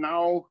here, and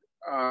now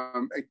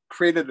it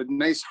created a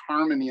nice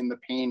harmony in the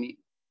painting.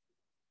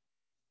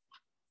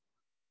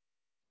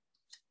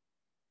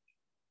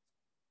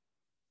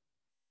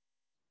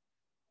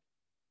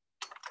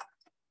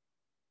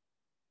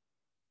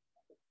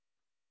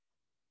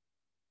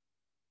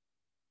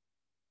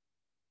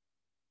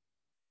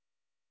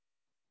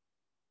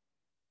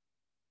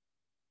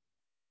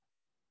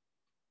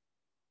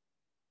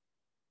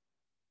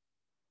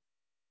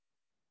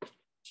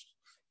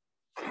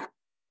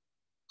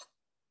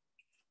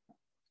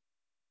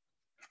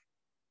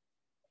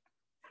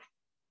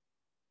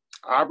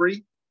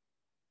 Aubrey,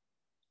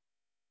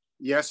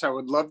 yes, I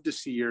would love to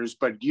see yours,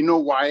 but do you know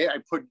why I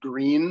put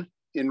green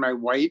in my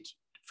white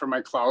for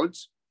my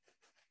clouds?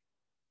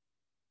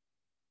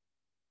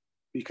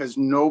 Because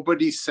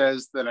nobody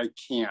says that I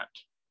can't,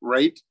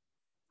 right?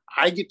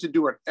 I get to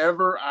do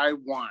whatever I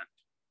want.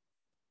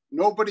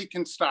 Nobody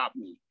can stop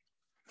me.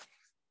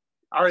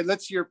 All right,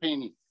 let's see your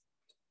painting.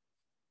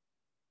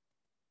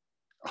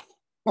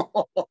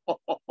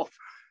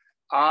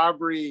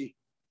 Aubrey.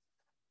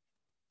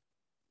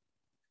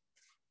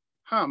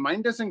 Huh,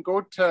 mine doesn't go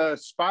to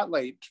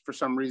Spotlight for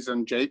some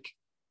reason, Jake.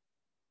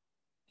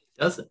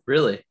 It doesn't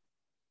really.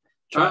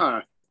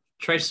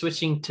 Try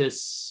switching to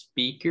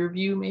speaker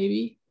view,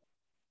 maybe.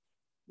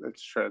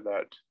 Let's try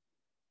that.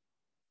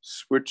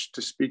 Switch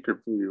to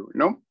speaker view.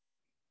 Nope.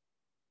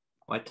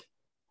 What?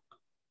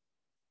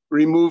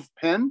 Remove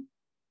pen.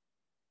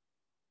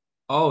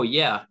 Oh,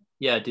 yeah.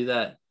 Yeah, do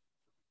that.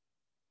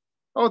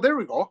 Oh, there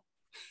we go.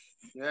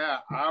 Yeah,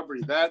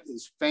 Aubrey, that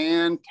is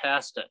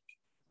fantastic.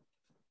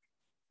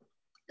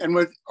 And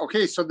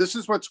okay, so this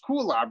is what's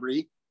cool,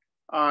 Aubrey.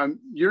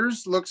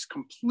 Yours looks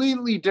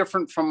completely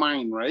different from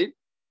mine, right?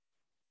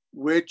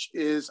 Which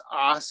is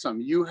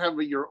awesome. You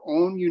have your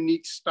own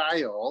unique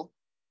style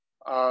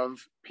of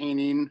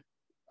painting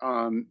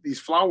these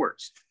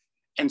flowers.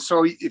 And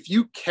so if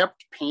you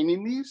kept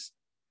painting these,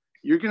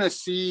 you're going to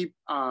see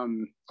a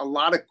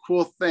lot of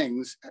cool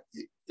things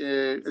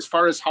as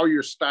far as how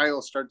your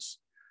style starts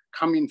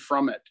coming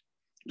from it.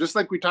 Just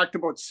like we talked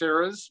about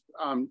Sarah's,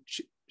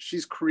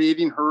 she's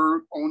creating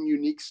her own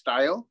unique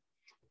style.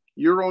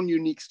 Your own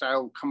unique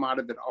style will come out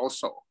of it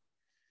also.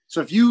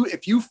 So if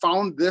you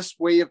found this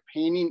way of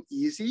painting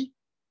easy,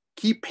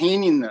 keep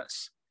painting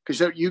this,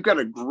 because you got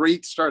a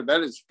great start.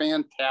 That is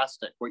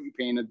fantastic what you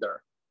painted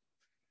there.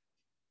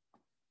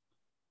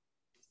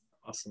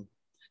 Awesome.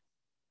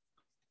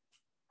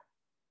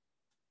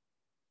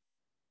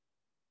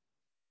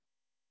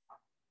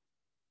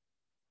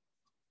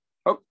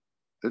 Oh,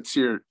 let's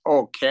see here.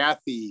 Oh,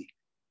 Kathy.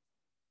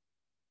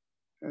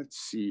 Let's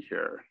see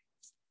here.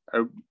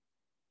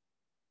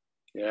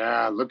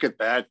 Yeah, look at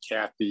that,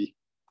 Kathy.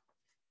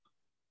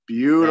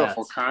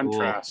 Beautiful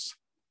contrast.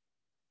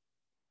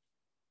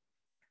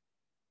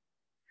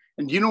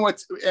 Cool. And you know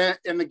what's,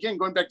 and again,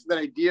 going back to that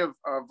idea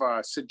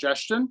of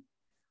suggestion,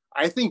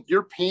 I think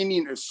your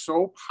painting is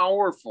so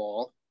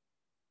powerful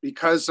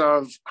because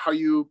of how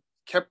you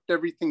kept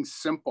everything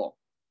simple.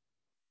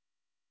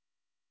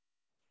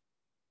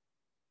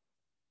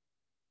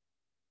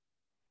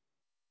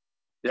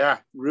 Yeah,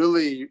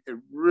 really, it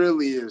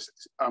really is,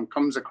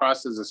 comes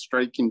across as a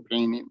striking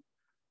painting.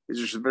 It's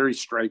just very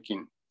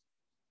striking.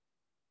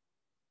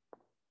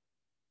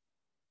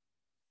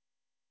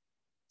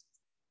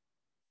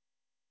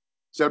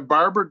 Is that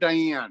Barb or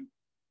Diane?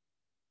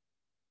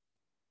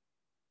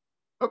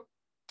 Oh,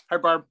 hi,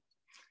 Barb.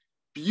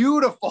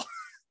 Beautiful.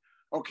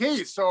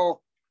 Okay, so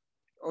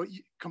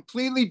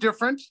completely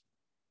different,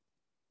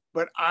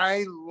 but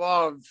I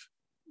love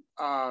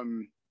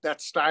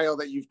that style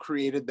that you've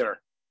created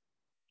there.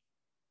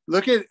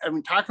 Look at, I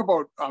mean, talk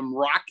about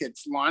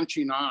rockets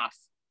launching off.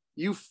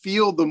 You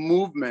feel the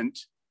movement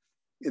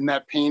in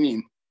that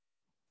painting.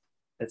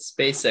 That's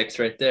SpaceX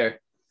right there.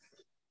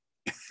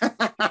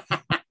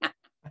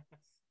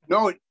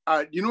 No,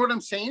 you know what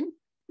I'm saying?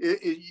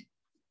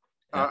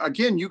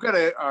 Again, you got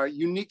a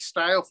unique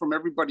style from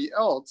everybody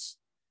else,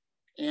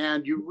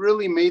 and you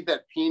really made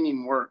that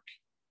painting work.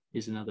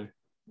 Here's another.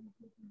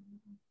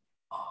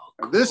 Oh,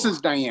 cool. This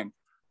is Diane.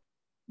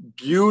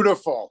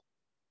 Beautiful.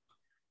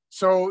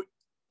 So,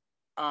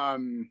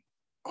 hang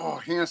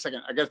on a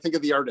second. I got to think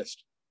of the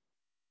artist.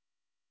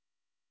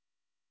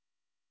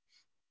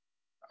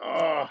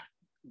 Oh,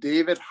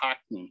 David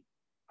Hockney.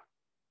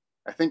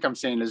 I think I'm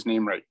saying his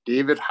name right.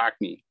 David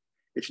Hockney.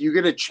 if you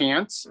get a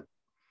chance,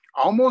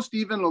 almost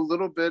even a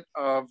little bit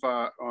of,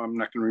 I'm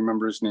not going to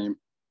remember his name.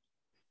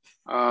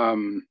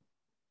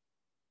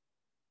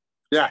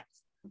 Yeah,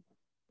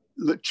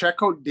 check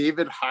out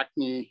David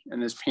Hockney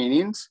and his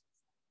paintings.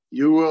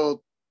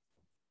 You'll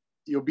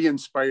be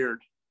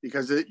inspired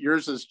because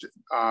yours is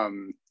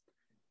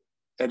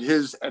at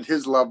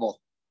his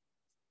level.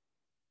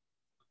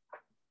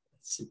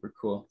 Super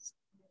cool.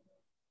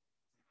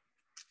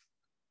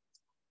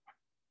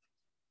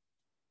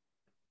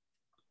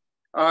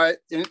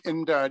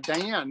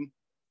 Diane,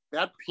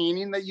 that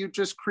painting that you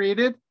just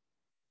created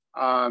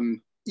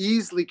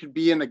easily could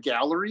be in a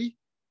gallery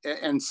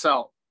and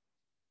sell.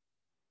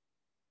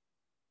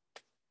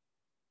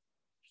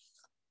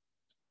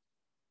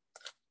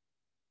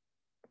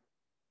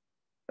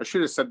 I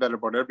should have said that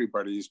about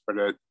everybody's,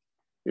 but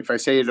if I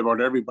say it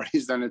about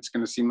everybody's, then it's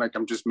going to seem like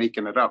I'm just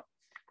making it up.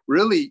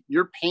 Really,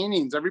 your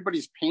paintings,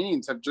 everybody's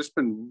paintings have just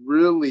been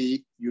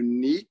really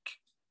unique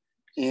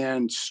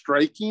and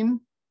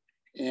striking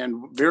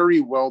and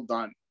very well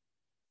done.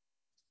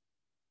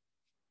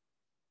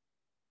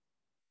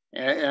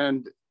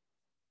 And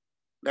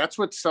that's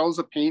what sells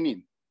a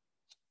painting.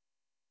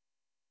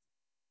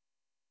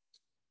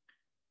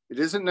 It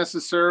isn't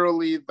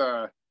necessarily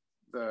the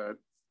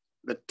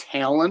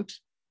talent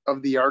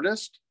of the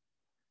artist.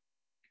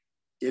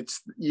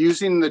 It's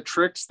using the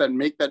tricks that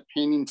make that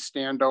painting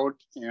stand out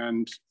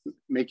and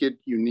make it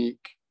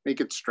unique, make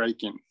it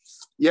striking.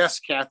 Yes,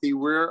 Kathy,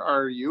 where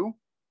are you?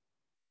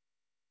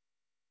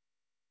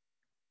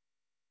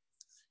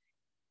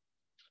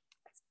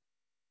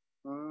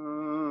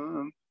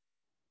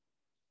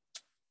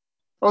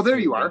 Oh, there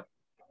you are.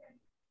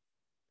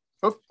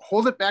 Oh,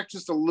 hold it back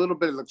just a little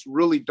bit. It looks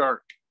really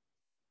dark.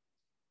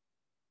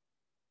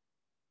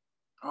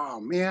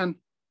 Oh, man.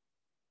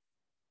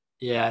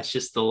 Yeah, it's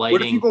just the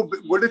lighting.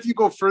 What if you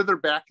go further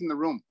back in the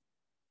room?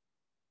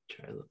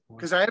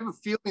 Because I have a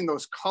feeling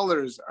those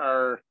colors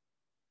are,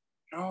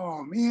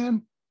 oh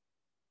man.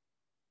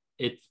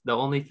 The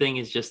only thing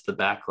is just the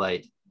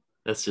backlight.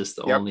 That's just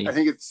the only. I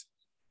think it's.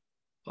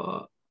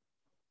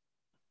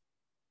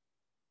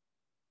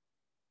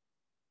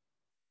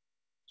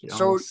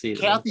 So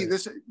Kathy,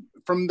 this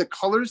from the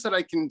colors that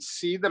I can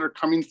see that are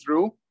coming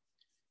through,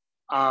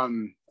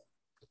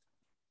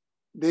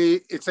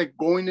 it's like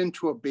going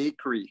into a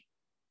bakery.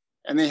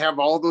 And they have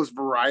all those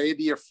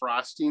variety of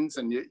frostings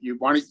and you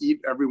want to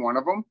eat every one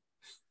of them.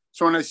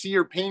 So when I see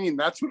your painting,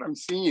 that's what I'm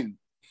seeing.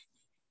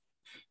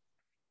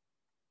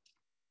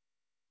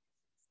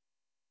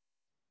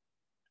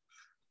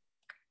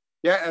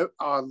 Yeah,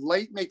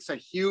 light makes a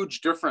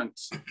huge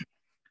difference.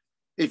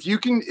 If you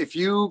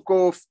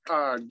go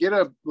get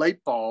a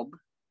light bulb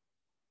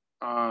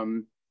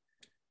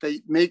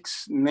that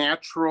makes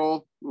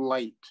natural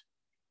light,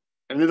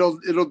 and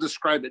it'll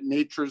describe it,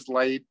 nature's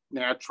light,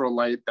 natural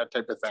light, that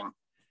type of thing.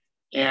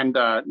 And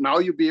now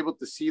you'll be able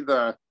to see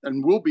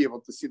we'll be able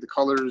to see the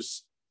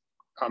colors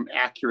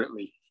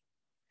accurately.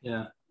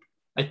 Yeah,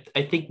 I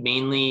think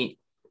mainly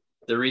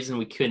the reason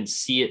we couldn't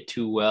see it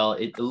too well,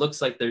 it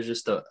looks like there's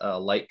just a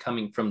light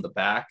coming from the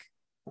back.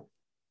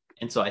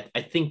 And so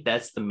I think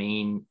that's the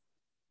main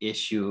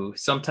issue.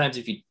 Sometimes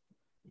if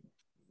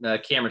the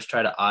cameras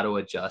try to auto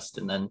adjust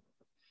and then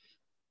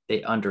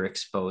they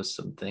underexpose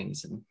some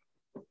things. And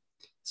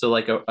so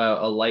like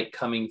a light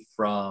coming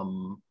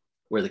from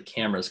where the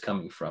camera is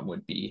coming from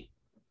would be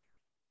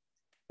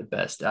the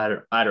best.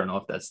 I don't know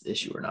if that's the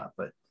issue or not,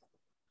 but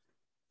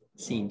it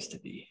seems to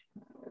be.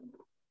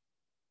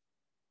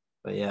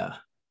 But yeah.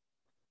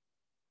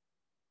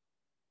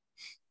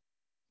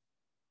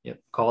 Yep.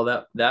 Call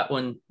that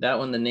one.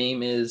 The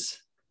name is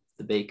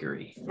The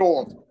Bakery.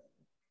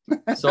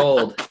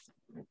 Sold.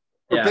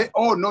 Yeah.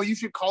 Oh no, you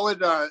should call it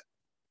The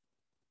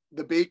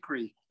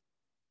Bakery.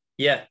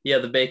 Yeah,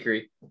 The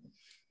Bakery.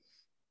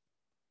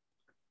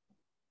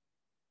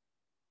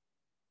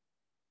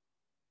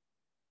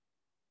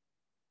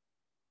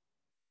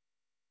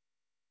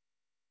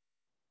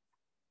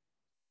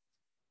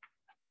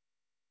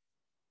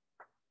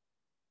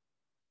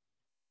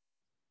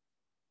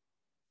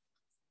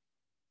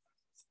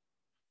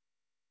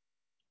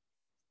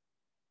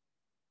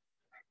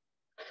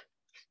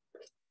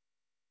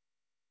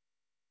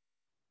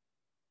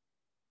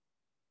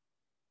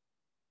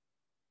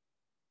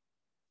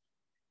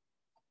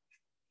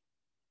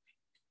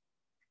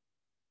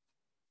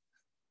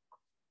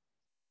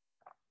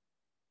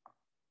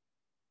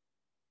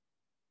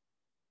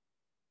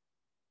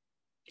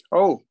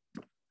 Oh,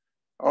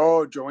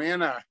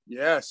 Joanna,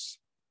 yes.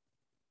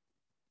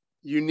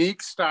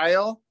 Unique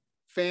style,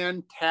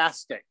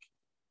 fantastic.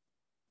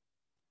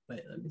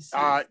 Wait, let me see.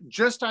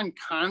 Just on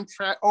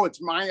contrast. Oh,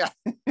 it's Maya.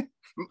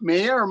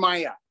 Maya or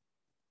Maya?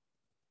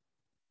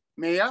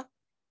 Maya?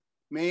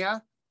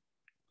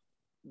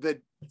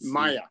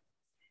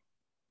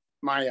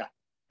 Maya.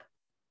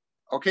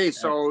 Okay,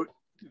 so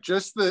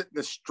just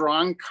the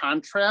strong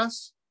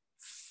contrast,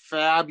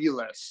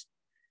 fabulous.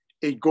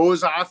 It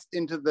goes off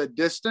into the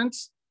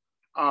distance,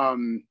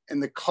 and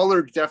the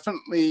color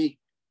definitely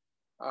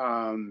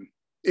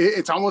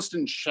It's almost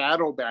in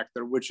shadow back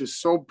there, which is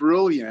so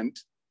brilliant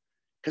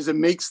because it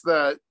makes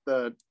the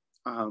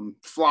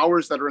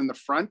flowers that are in the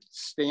front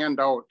stand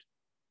out.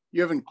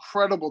 You have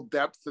incredible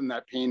depth in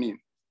that painting.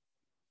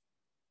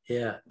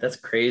 Yeah, that's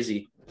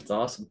crazy. It's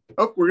awesome.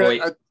 Oh, we're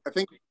gonna. I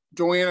think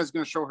Joanna's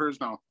gonna show hers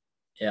now.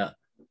 Yeah.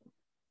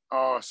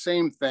 Oh,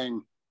 same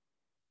thing.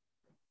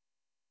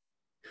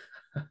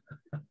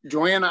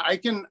 Joanna, I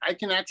can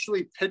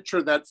actually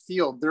picture that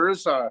field.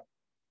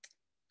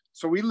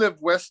 So we live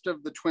west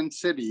of the Twin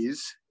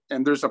Cities,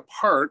 and there's a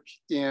park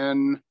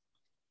in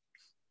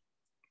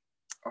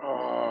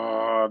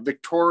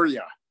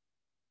Victoria.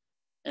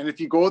 And if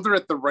you go there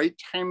at the right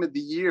time of the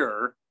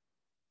year,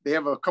 they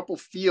have a couple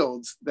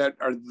fields that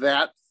are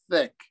that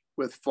thick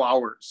with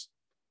flowers.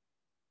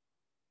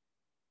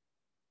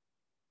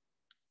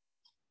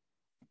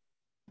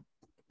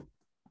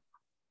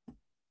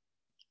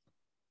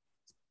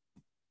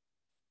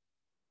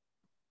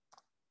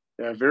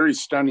 Yeah, very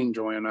stunning,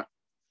 Joanna.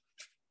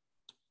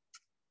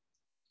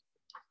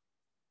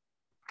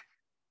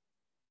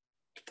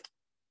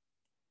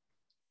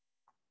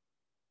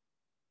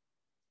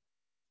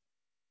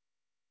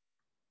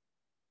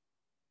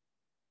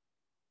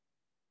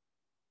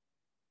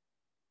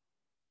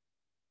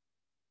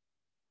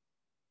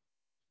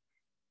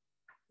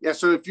 Yeah,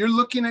 so if you're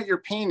looking at your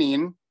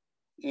painting,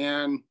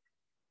 and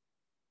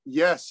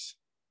yes,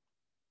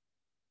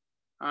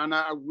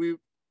 Anna,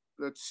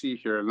 let's see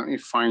here. Let me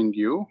find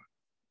you.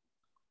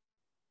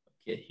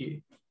 Get here.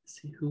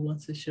 See who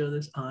wants to show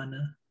this.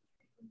 Anna.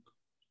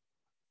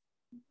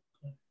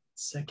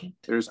 Second.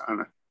 There's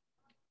Anna.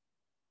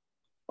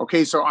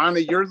 Okay, so Anna,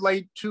 your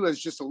light too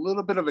is just a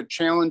little bit of a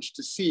challenge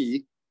to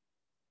see.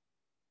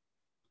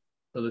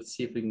 So let's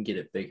see if we can get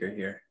it bigger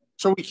here.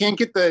 So we can't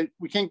get the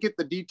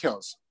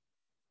details.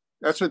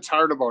 That's what's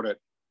hard about it.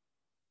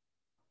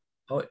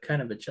 Oh, it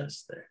kind of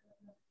adjusts there.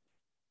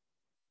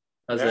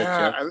 How's yeah,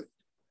 that, Jeff?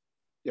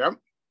 Yep.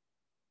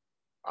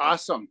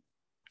 Awesome.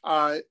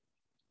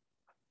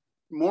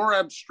 More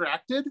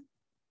abstracted,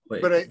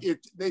 Wait. but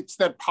it's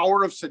that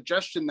power of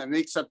suggestion that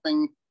makes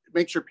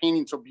your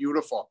painting so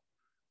beautiful.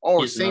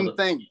 Oh, Here's same another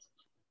thing.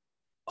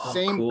 Oh,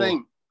 Same cool.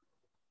 thing.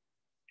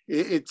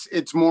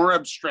 It's more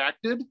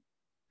abstracted,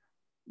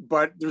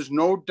 but there's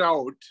no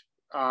doubt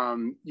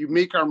you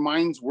make our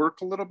minds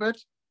work a little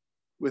bit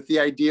with the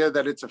idea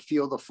that it's a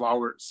field of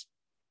flowers.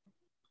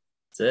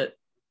 That's it.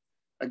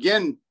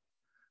 Again,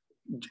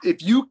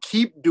 if you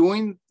keep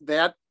doing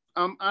that,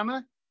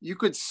 Anna, you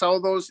could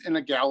sell those in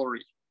a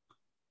gallery.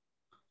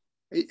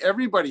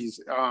 Everybody's,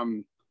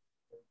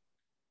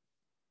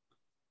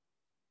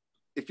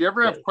 if you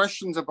ever have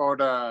questions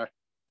about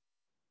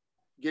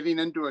getting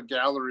into a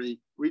gallery,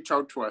 reach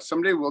out to us.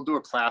 Someday we'll do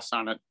a class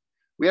on it.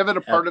 We have it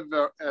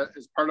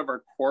as part of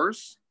our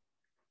course.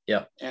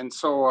 Yeah. And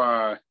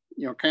so,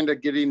 kind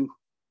of getting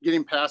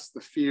past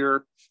the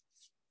fear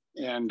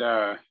and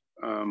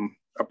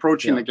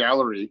approaching the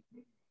gallery.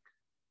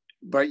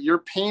 But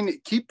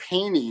keep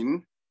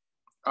painting.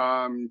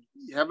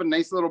 You have a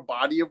nice little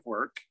body of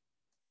work.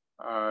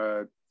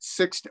 Oh,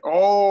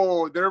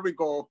 there we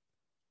go.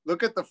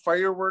 Look at the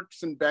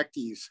fireworks and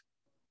Becky's.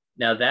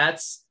 Now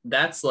that's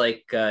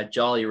like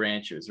Jolly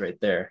Ranchers right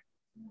there.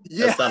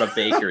 Yeah. That's not a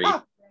bakery.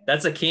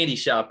 That's a candy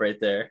shop right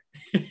there.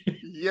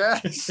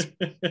 Yes.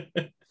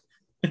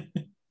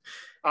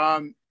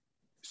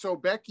 So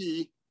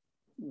Becky,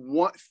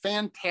 what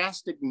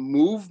fantastic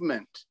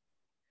movement.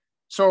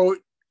 So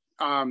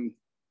can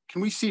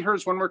we see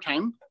hers one more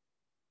time?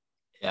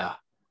 Yeah.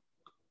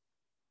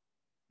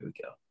 Here we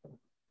go.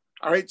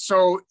 All right.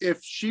 So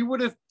if she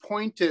would have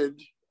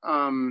pointed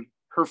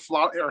her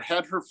flower or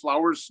had her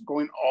flowers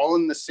going all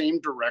in the same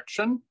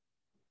direction,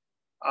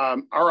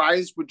 our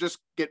eyes would just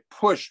get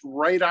pushed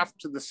right off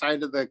to the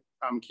side of the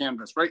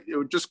canvas, right? It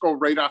would just go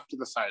right off to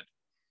the side.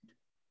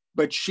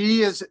 But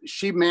she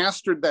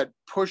mastered that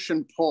push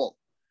and pull.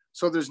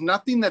 So there's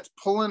nothing that's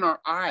pulling our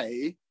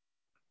eye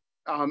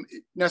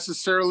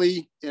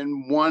necessarily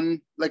in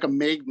one, like a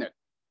magnet,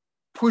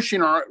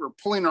 pushing or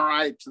pulling our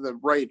eye to the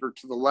right or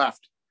to the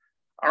left.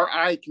 Our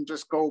eye can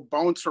just go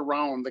bounce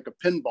around like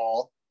a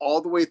pinball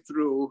all the way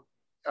through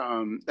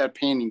that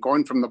painting,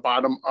 going from the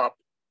bottom up.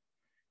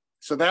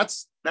 So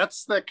that's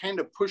that kind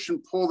of push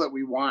and pull that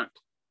we want.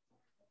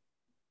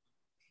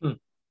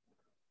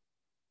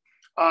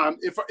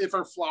 If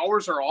our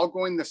flowers are all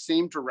going the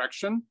same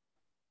direction,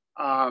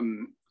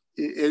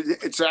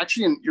 it's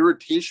actually an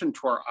irritation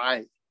to our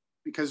eye,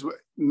 because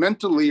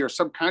mentally or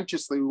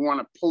subconsciously we want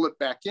to pull it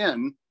back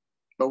in,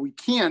 but we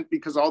can't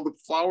because all the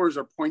flowers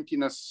are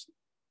pointing us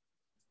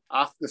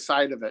off the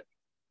side of it.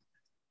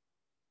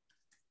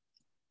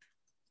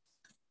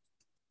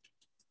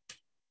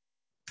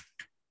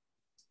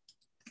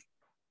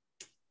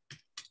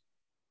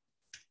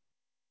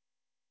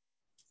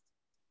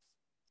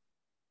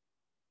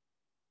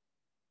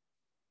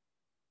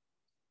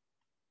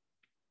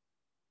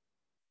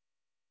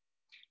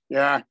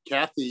 Yeah,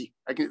 Kathy,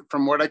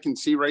 from what I can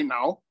see right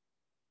now,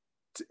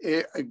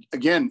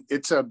 again,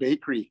 it's a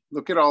bakery.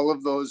 Look at all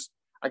of those.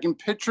 I can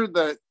picture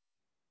the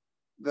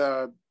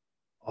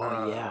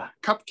Oh, yeah.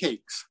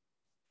 Cupcakes.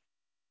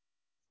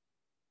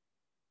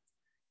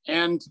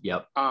 And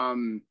yep.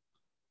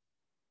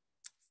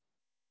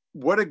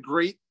 What a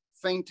great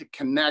thing to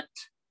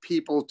connect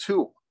people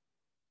to,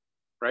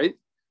 right?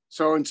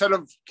 So instead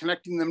of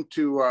connecting them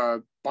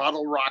to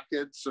bottle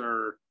rockets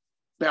or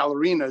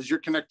ballerinas, you're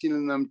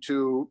connecting them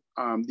to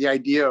the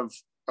idea of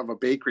a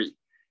bakery,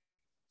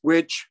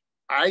 which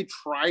I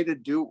try to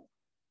do.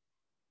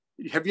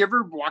 Have you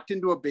ever walked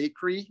into a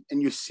bakery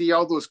and you see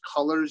all those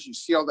colors, you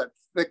see all that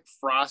thick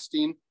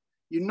frosting,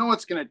 you know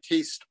it's going to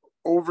taste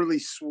overly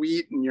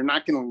sweet and you're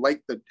not going to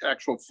like the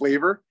actual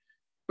flavor,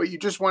 but you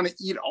just want to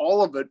eat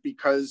all of it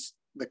because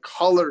the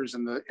colors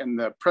and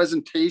the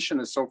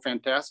presentation is so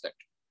fantastic.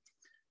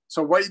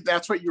 So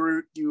that's what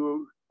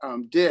you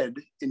did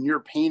in your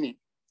painting.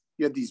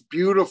 You had these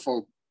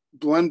beautiful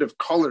blend of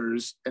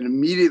colors, and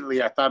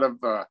immediately I thought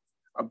of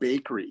a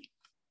bakery.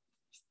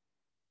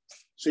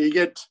 So you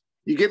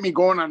get me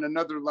going on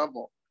another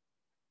level.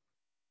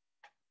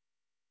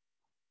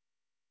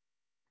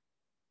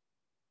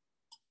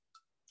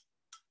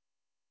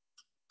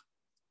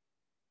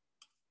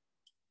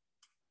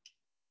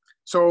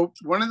 So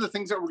one of the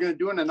things that we're going to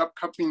do in an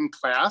upcoming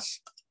class,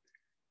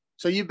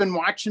 so you've been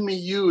watching me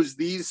use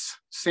these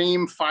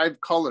same 5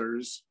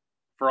 colors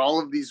for all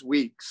of these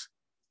weeks.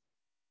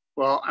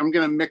 Well, I'm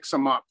going to mix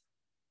them up.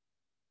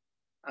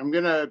 I'm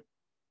going to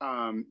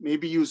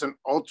maybe use an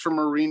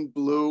ultramarine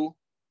blue,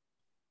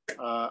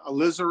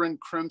 alizarin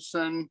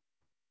crimson,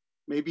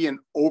 maybe an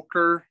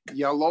ochre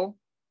yellow,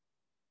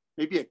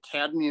 maybe a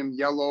cadmium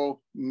yellow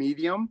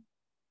medium.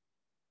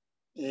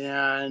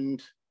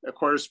 And of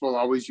course, we'll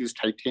always use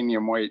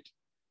titanium white.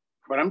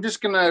 But I'm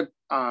just going to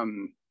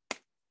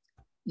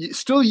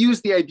still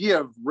use the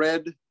idea of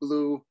red,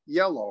 blue,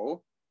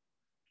 yellow,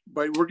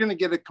 but we're going to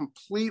get a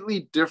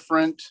completely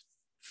different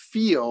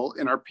feel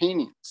in our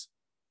paintings.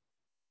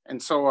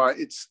 And so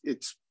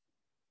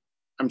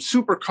I'm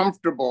super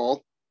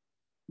comfortable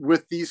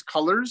with these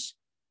colors.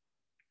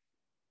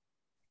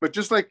 But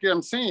just like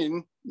I'm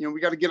saying, we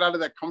got to get out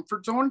of that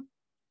comfort zone.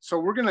 So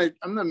I'm going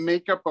to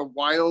make up a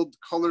wild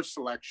color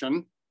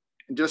selection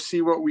and just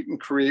see what we can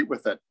create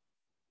with it.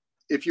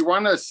 If you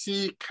want to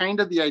see kind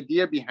of the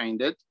idea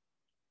behind it,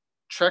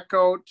 check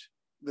out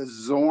the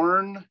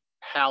Zorn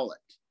palette.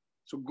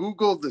 So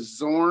Google the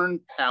Zorn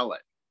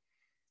palette.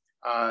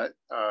 I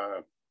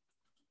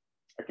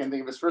can't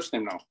think of his first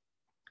name now.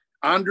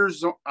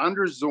 Anders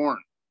Zorn,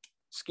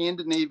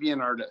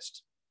 Scandinavian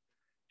artist.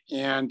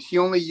 And he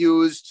only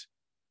used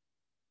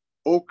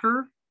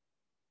ochre,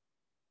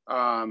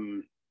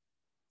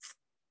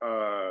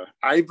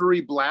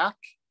 ivory black,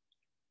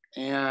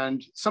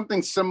 and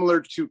something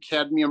similar to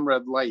cadmium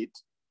red light.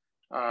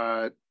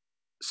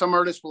 Some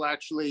artists will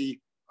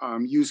actually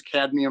use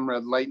cadmium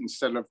red light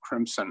instead of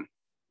crimson,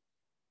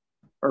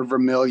 or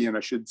vermilion,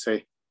 I should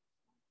say.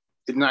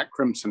 It's not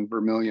crimson,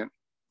 vermilion.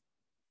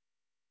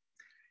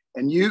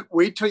 And you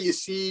wait till you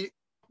see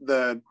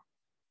the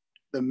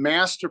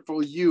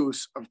masterful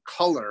use of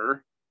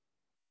color,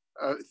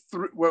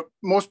 what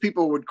most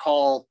people would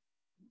call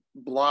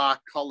blah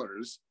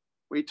colors.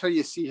 Wait till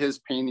you see his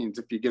paintings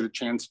if you get a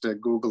chance to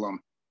Google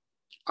them.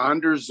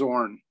 Anders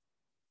Zorn.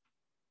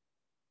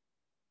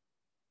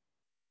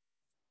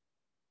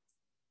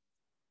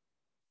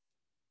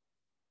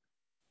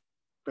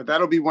 But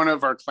that'll be one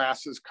of our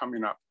classes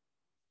coming up.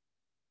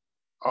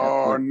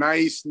 Oh,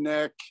 nice,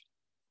 Nick.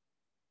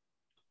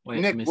 Wait,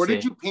 Nick, what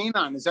did you paint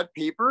on? Is that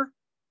paper?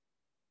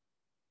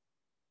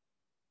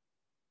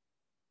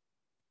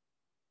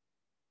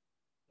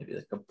 Maybe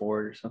like a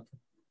board or something.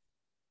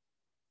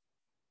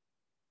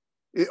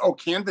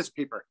 Canvas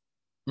paper.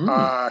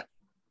 Mm.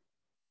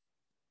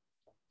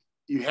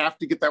 You have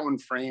to get that one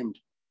framed.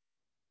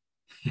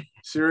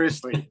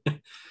 Seriously.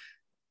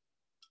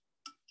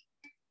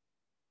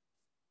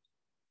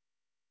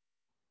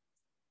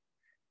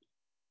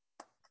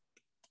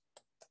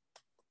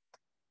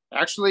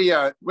 Actually,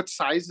 what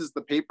size is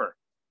the paper?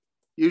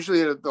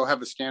 Usually they'll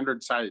have a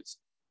standard size.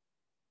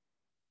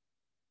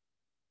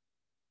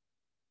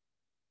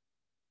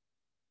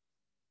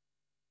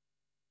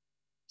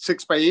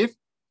 6 by 8?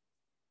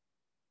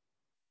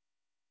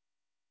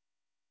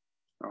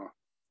 Oh,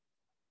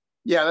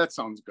 yeah, that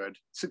sounds good.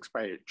 6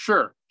 by 8.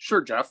 Sure,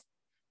 Jeff.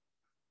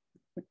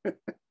 If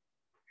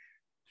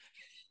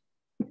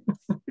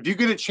you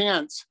get a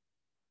chance.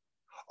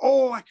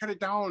 Oh, I cut it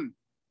down.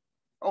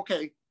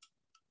 Okay.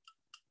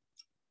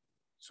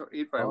 So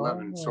 8 by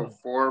 11. So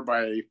 4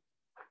 by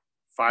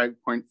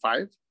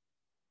 5.5.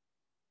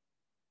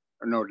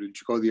 Or no, did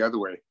you go the other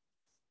way?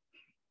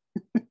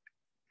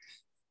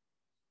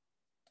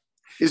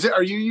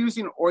 Are you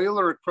using oil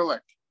or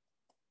acrylic?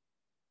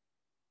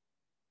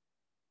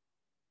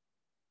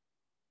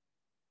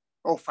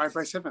 Oh, 5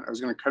 by 7. I was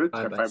going to cut it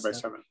to 5 by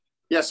 7.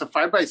 Yeah, so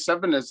 5 by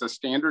 7 is a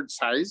standard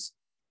size.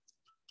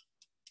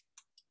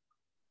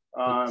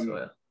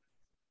 Oil.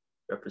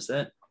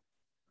 Represent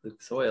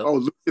Lucas Oil. Oh,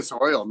 Lucas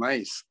Oil,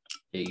 nice.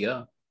 There you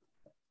go.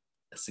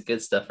 That's the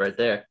good stuff right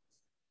there.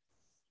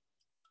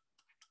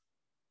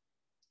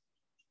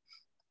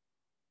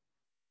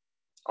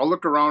 I'll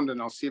look around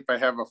and I'll see if I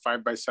have a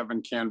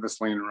 5x7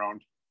 canvas laying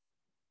around.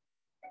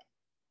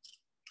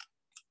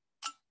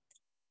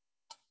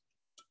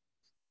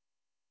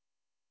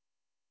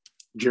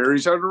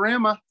 Jerry's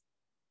Artorama.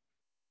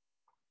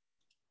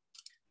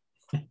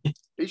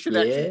 They should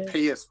actually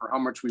pay us for how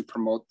much we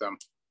promote them.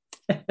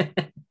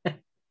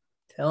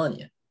 Telling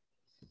you.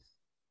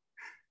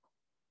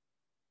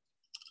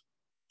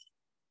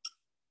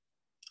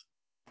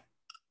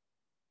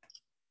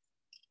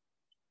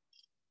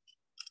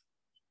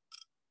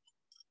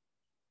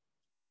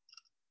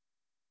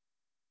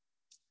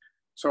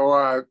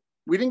 So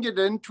we didn't get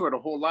into it a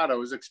whole lot. I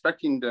was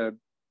expecting to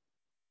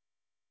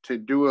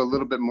do a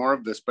little bit more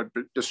of this, but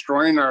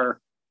destroying our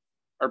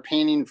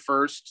painting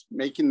first,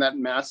 making that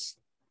mess.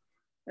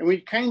 And we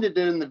kind of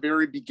did in the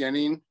very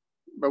beginning,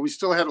 but we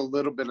still had a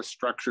little bit of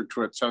structure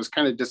to it. So I was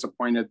kind of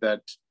disappointed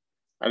that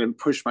I didn't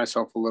push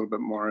myself a little bit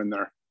more in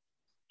there.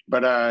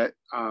 But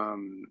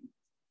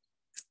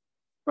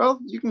well,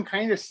 you can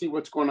kind of see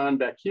what's going on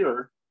back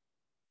here.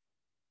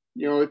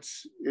 You know,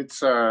 it's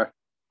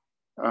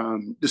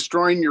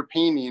destroying your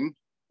painting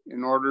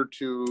in order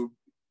to,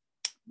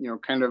 you know,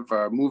 kind of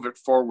move it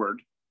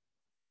forward.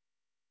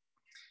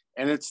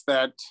 And it's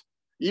that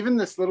even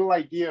this little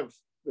idea of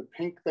the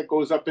pink that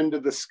goes up into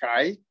the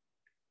sky,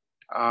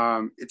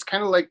 it's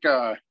kind of like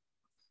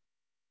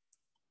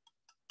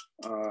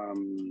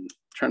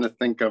trying to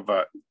think of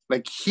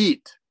like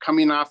heat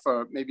coming off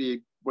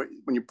maybe when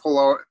you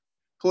pull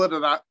it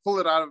out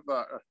of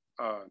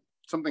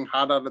something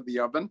hot out of the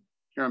oven.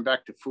 Here I'm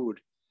back to food.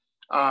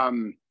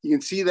 You can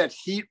see that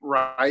heat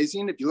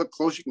rising. If you look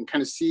close, you can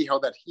kind of see how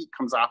that heat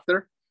comes off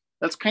there.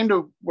 That's kind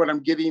of what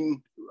I'm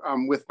getting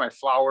with my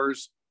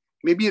flowers.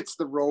 Maybe it's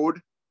the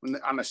road when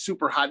on a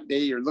super hot day,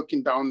 you're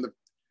looking down the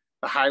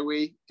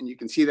highway and you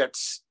can see that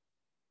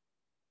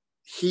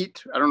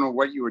heat. I don't know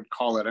what you would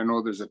call it. I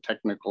know there's a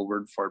technical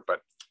word for it,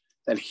 but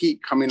that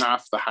heat coming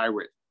off the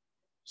highway.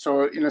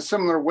 So in a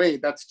similar way,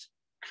 that's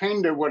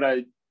kind of what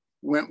I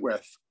went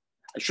with.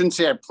 I shouldn't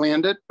say I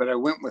planned it, but I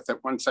went with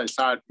it once I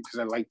saw it because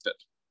I liked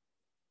it.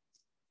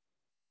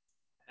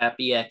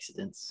 Happy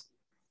accidents.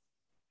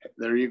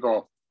 There you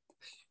go.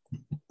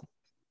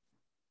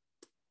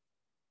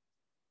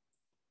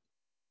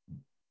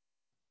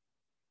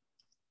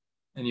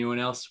 Anyone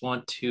else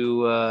want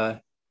to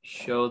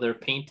show their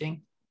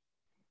painting?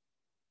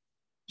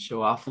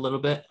 Show off a little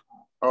bit?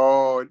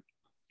 Oh,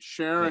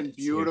 Sharon,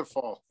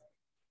 beautiful. All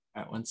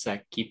right, one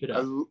sec. Keep it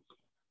up.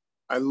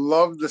 I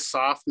love the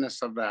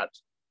softness of that.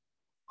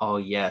 Oh,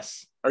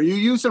 yes. Are you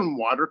using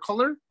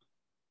watercolor?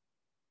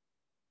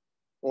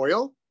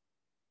 Oil?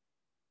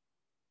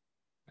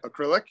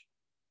 Acrylic?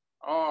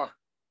 Oh,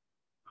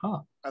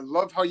 I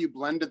love how you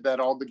blended that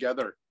all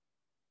together.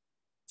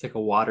 It's like a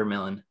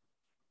watermelon.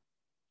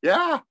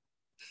 Yeah.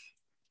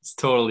 It's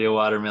totally a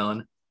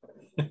watermelon.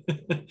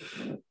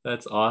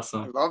 That's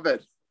awesome. I love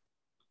it.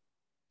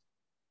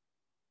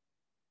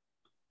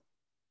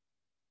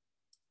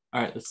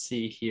 All right, let's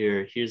see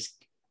here.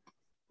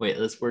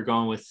 We're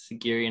going with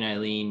Gary and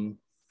Eileen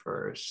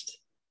first.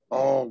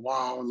 Oh,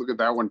 wow. Look at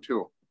that one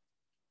too.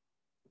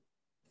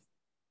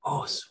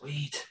 Oh,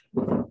 sweet.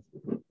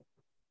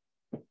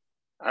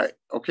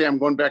 Okay, I'm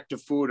going back to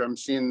food. I'm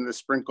seeing the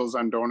sprinkles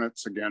on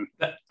donuts again.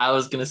 I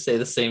was going to say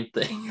the same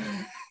thing.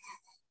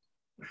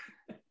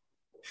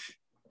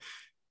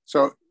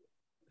 So,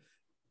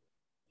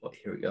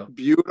 here we go.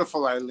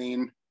 Beautiful,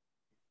 Eileen.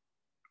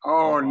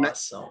 Oh,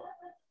 awesome.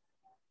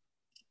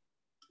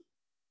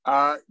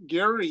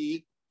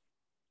 Gary,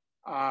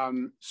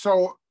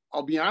 so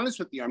I'll be honest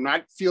with you, I'm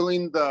not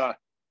feeling the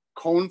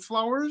cone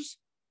flowers,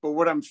 but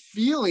what I'm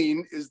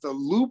feeling is the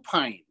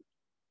lupine.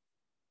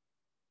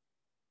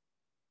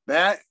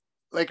 That,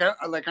 I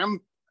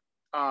don't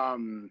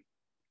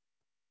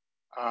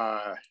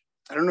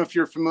know if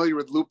you're familiar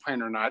with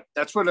lupine or not.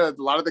 That's what a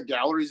lot of the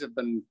galleries have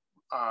been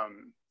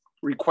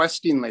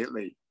requesting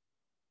lately.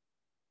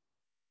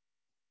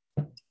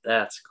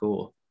 That's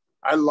cool.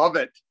 I love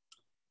it.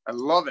 I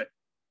love it.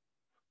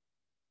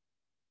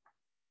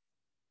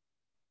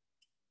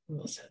 Who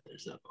else had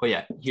theirs up? Oh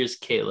yeah, here's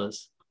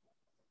Kayla's.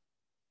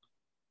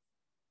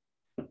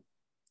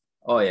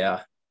 Oh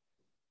yeah.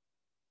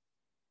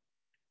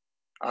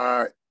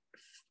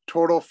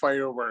 Total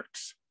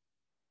fireworks.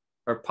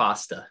 Or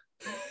pasta.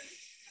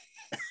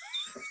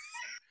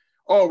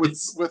 Oh, with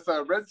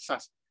red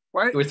sauce.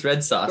 Why? With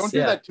red sauce. Don't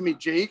do that to me,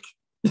 Jake.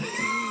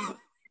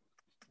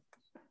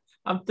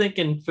 I'm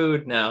thinking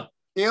food now.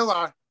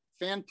 Kayla,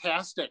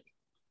 fantastic.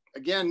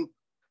 Again,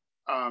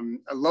 I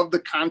love the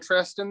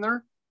contrast in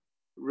there.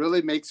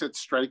 Really makes it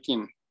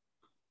striking.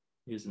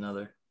 Here's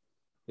another.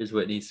 Here's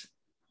Whitney's.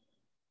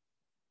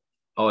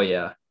 Oh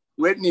yeah.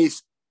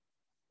 Whitney's.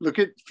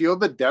 Feel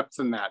the depth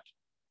in that.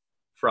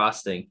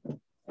 Frosting.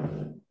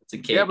 It's a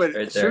cake. Yeah, but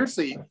right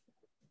seriously,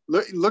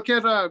 look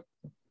at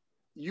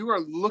you are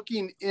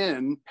looking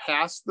in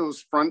past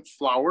those front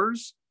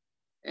flowers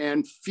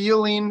and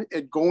feeling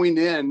it going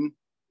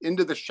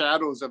into the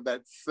shadows of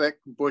that thick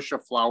bush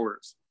of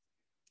flowers.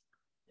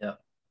 Yeah.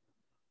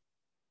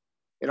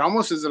 It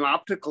almost is an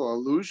optical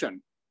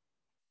illusion.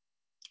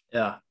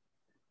 Yeah.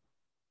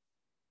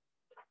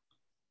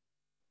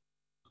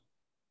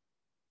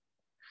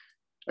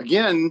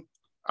 Again,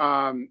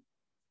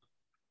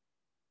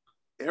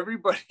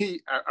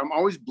 everybody, I'm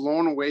always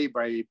blown away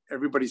by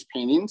everybody's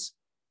paintings.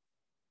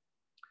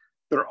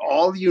 They're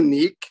all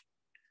unique,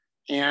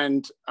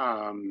 and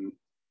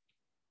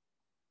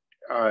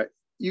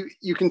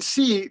you can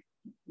see,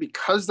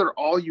 because they're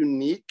all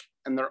unique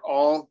and they're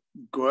all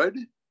good,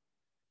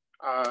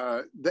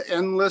 the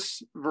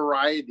endless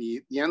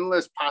variety, the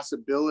endless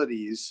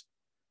possibilities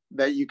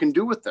that you can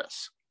do with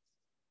this.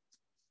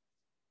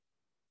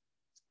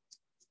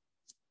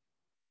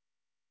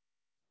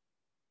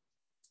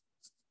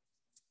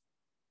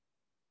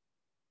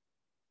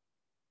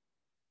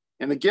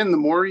 And again, the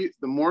more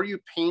you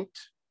paint,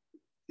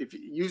 if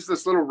you use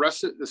this little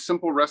recipe, the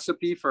simple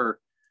recipe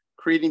for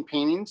creating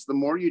paintings, the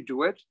more you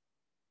do it,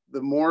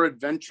 the more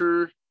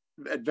adventures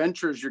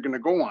you're going to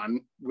go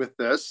on with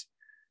this,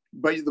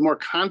 but the more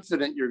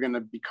confident you're going to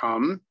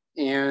become,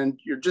 and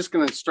you're just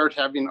going to start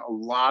having a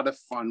lot of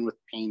fun with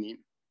painting,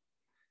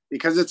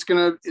 because it's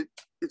going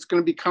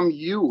to become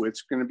you.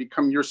 It's going to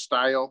become your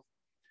style.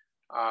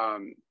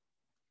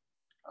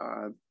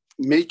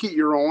 Make it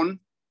your own.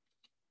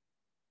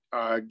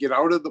 Get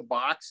out of the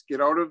box,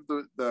 get out of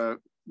the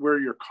where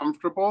you're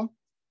comfortable,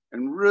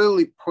 and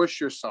really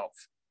push yourself.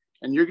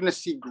 And you're going to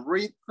see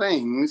great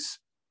things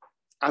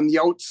on the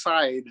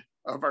outside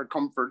of our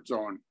comfort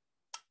zone.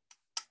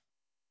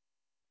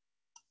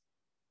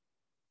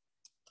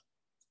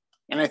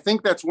 And I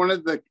think that's one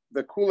of the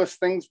coolest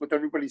things with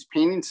everybody's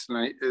paintings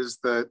tonight, is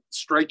the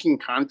striking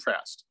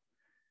contrast.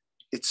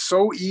 It's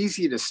so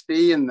easy to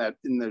stay in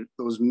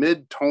those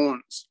mid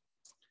tones,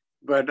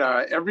 but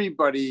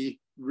everybody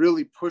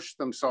really push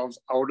themselves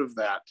out of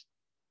that.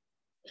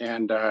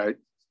 And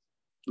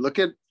look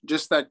at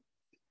just that,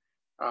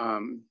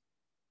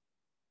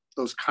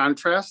 those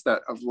contrasts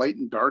that of light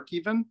and dark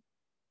even.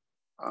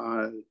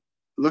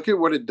 Look at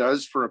what it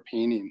does for a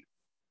painting.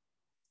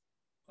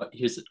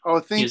 Here's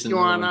thank you,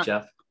 Anna. One,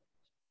 Jeff.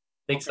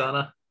 Thanks, okay.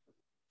 Anna.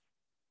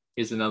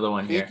 Here's another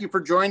one. Thank you for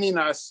joining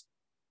us.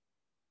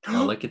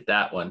 Now look at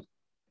that one.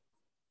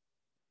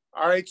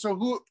 All right,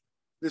 so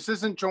this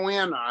isn't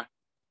Joanna.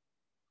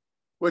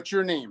 What's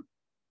your name?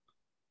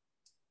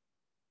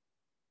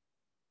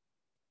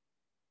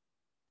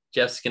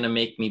 Jeff's gonna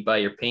make me buy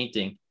your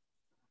painting.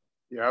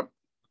 Yep.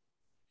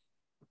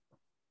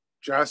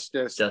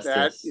 Justice.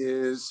 That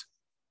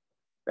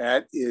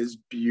is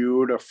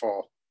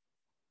beautiful.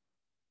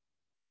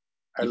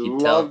 I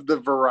love the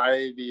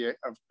variety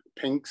of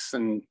pinks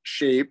and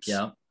shapes.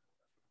 Yeah.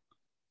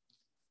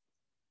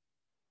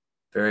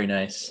 Very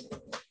nice.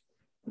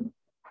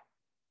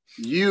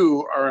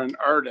 You are an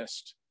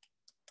artist.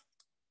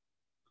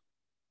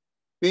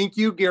 Thank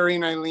you, Gary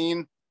and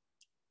Eileen.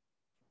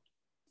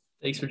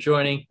 Thanks for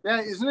joining.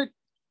 Yeah, isn't it?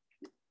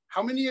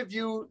 How many of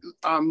you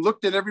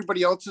looked at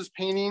everybody else's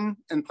painting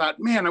and thought,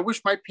 man, I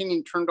wish my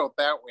painting turned out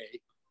that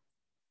way?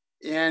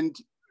 And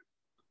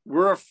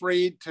we're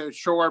afraid to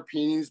show our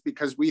paintings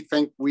because we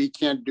think we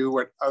can't do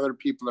what other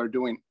people are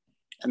doing.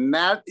 And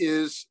that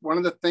is one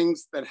of the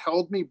things that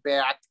held me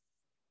back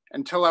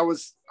until I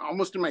was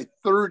almost in my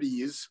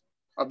 30s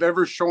of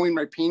ever showing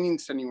my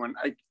paintings to anyone.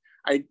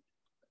 I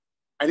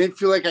didn't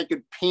feel like I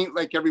could paint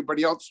like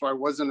everybody else, so I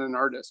wasn't an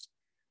artist.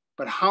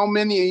 But how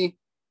many,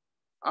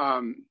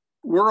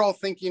 we're all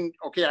thinking,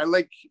 okay, I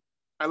like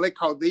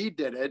how they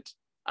did it.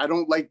 I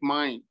don't like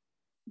mine.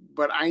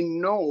 But I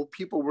know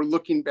people were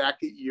looking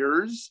back at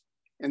yours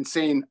and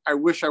saying, I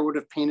wish I would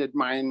have painted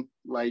mine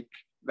like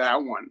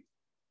that one.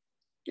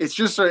 It's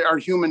just our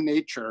human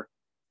nature.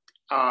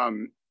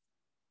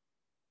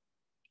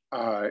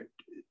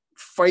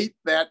 Fight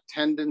that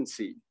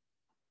tendency.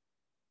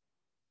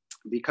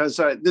 Because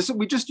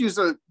we just use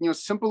a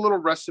simple little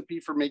recipe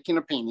for making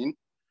a painting,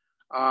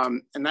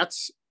 and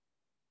that's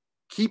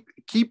keep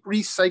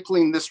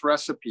recycling this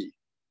recipe,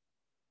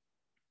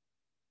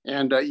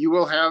 and you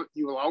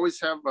will always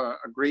have a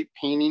great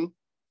painting.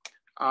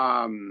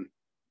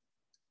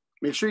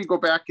 Make sure you go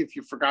back if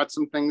you forgot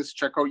some things.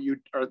 Check out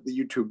the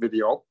YouTube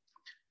video.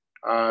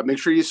 Make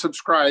sure you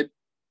subscribe.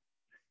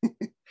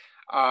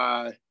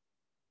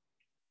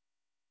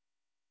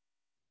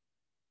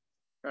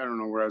 I don't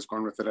know where I was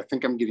going with it. I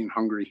think I'm getting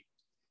hungry.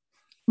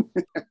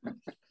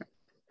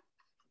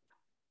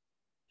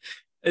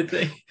 I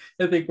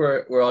think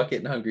we're all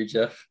getting hungry,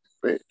 Jeff.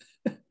 Wait,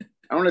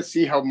 I want to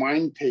see how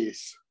mine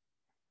tastes.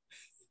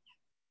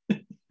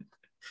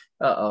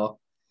 Uh-oh.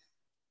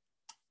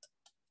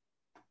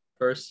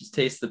 First you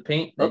taste the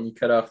paint, then you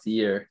cut off the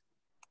ear.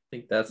 I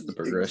think that's the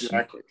progression.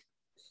 Exactly.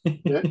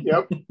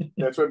 Yep.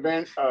 That's what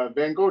Van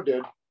Gogh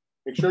did.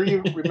 Make sure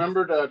you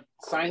remember to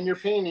sign your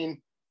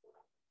painting.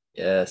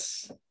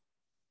 Yes.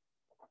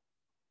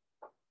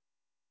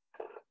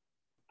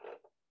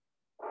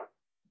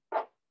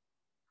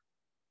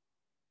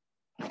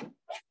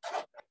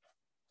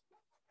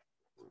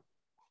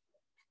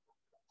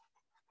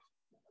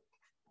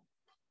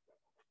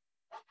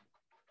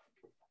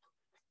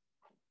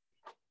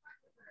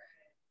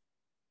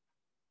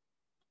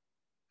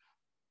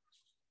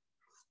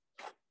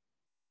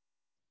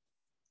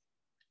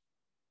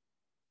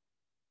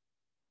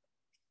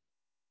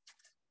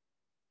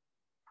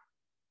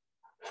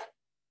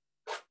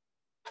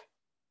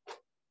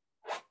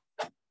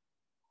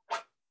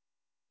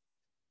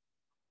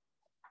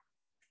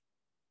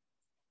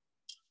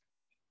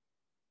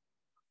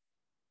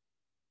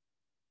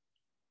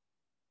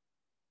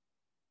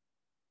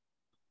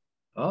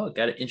 Oh,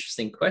 got an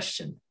interesting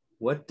question.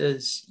 What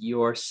does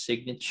your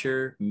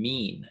signature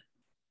mean?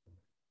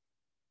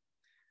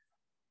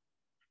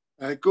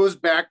 It goes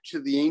back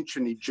to the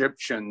ancient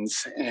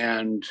Egyptians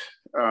and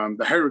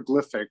the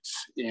hieroglyphics,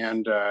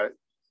 and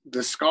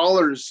the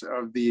scholars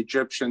of the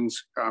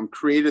Egyptians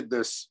created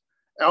this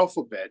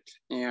alphabet.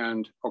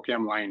 And okay,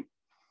 I'm lying.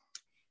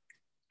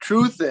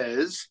 Truth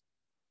is,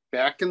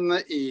 back in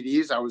the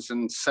 80s, I was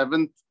in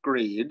 7th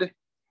grade,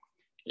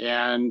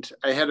 and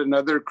I had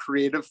another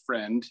creative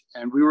friend,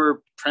 and we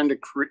were trying to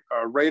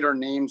write our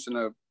names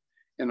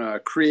in a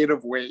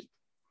creative way.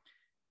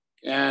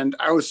 And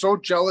I was so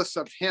jealous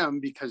of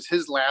him because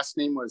his last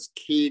name was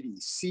Cady,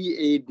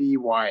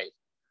 C-A-D-Y.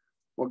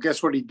 Well,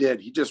 guess what he did?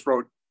 He just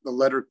wrote the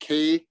letter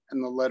K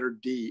and the letter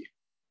D.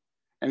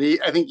 And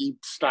I think he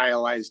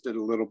stylized it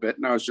a little bit.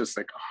 And I was just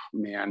like, oh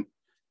man,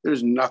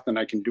 there's nothing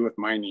I can do with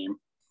my name.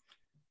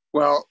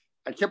 Well,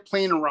 I kept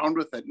playing around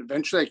with it. And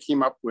eventually I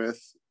came up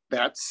with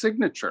that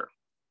signature.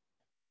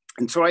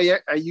 And so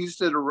I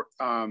used it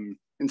in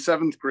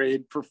 7th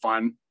grade for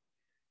fun.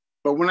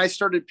 But when I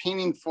started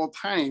painting full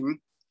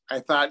time, I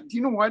thought,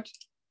 you know what?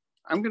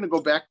 I'm going to go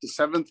back to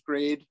 7th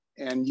grade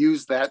and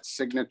use that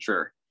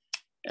signature.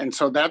 And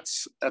so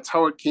that's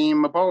how it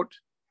came about.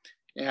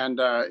 And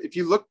if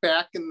you look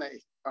back in the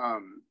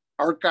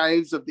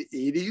archives of the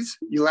 80s,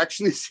 you'll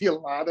actually see a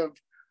lot of,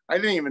 I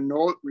didn't even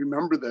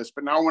remember this,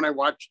 but now when I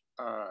watch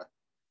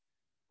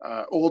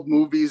old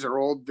movies or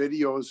old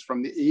videos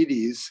from the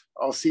 80s,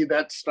 I'll see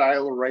that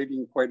style of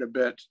writing quite a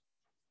bit.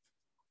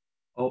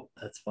 Oh,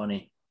 that's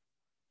funny.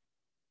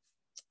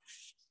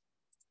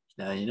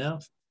 Now you know.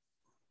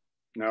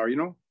 Now you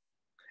know.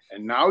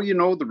 And now you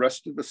know the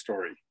rest of the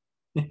story.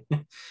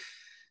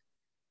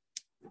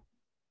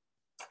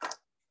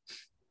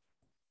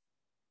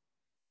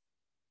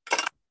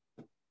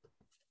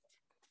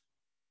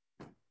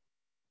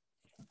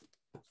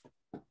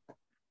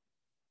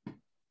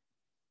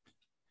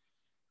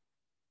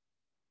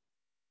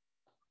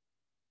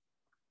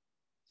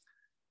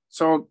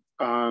 So,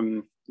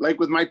 like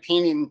with my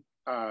painting,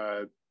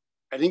 I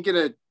didn't get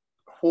a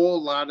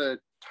whole lot of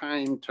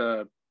time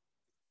to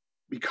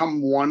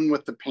become one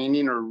with the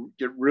painting or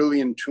get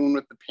really in tune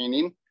with the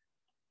painting.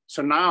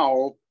 So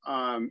now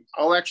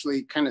I'll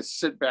actually kind of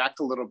sit back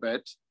a little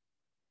bit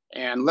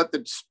and let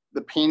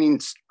the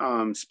paintings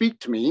speak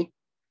to me.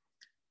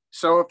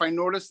 So if I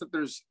notice that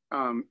there's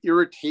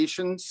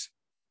irritations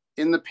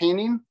in the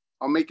painting,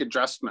 I'll make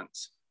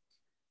adjustments.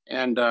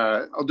 And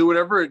I'll do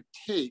whatever it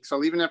takes.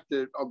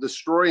 I'll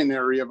destroy an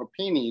area of a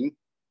painting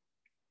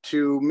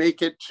to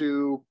make it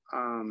to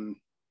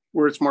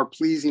where it's more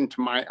pleasing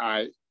to my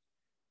eye.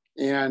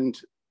 And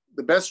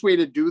the best way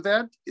to do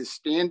that is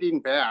standing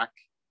back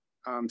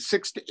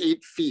 6 to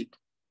 8 feet.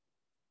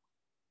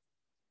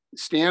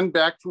 Stand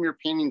back from your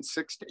painting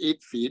 6 to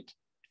 8 feet.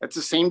 That's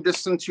the same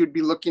distance you'd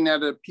be looking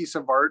at a piece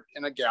of art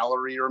in a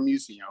gallery or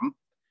museum.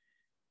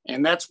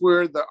 And that's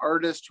where the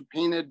artist who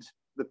painted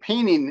the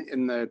painting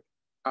in the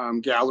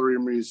gallery or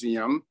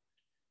museum,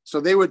 so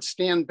they would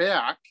stand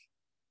back,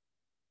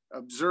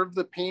 observe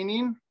the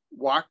painting,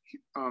 walk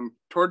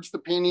towards the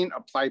painting,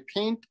 apply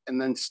paint, and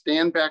then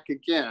stand back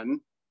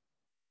again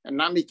and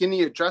not make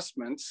any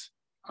adjustments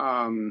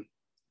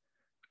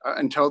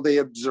until they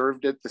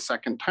observed it the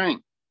second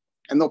time.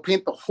 And they'll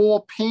paint the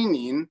whole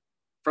painting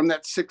from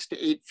that 6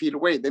 to 8 feet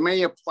away. They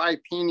may apply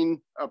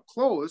painting up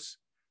close,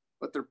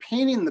 but they're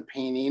painting the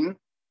painting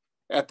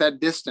at that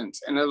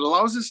distance. And it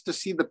allows us to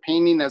see the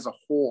painting as a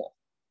whole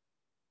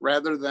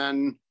rather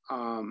than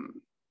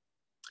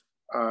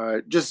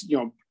just,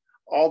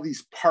 all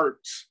these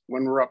parts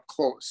when we're up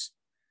close.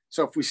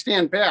 So if we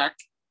stand back,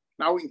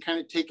 now we can kind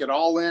of take it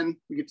all in.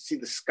 We get to see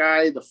the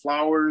sky, the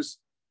flowers,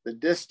 the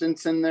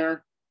distance in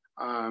there.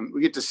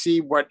 We get to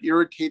see what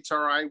irritates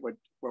our eye, what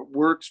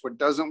works, what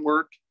doesn't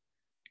work.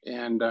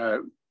 And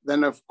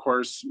then of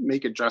course,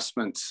 make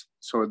adjustments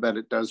so that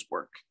it does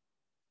work.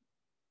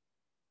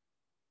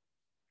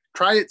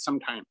 Try it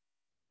sometime.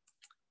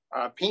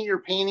 Paint your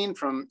painting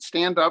from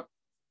stand up.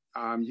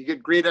 You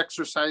get great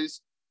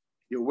exercise.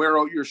 You'll wear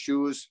out your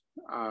shoes.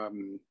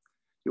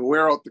 You'll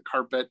wear out the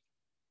carpet.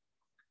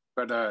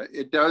 But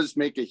it does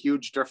make a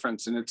huge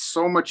difference. And it's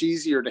so much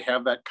easier to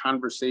have that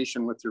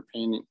conversation with your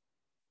painting.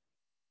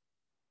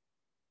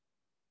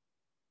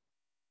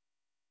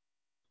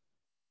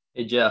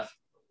 Hey, Jeff.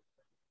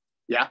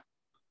 Yeah.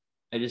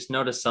 I just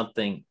noticed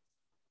something.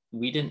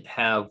 We didn't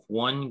have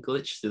one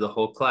glitch through the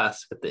whole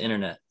class with the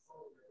internet.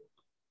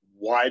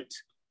 What?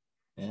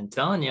 I'm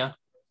telling you.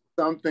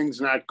 Something's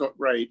not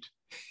right.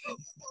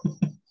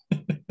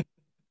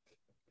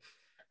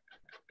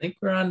 I think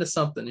we're on to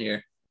something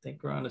here.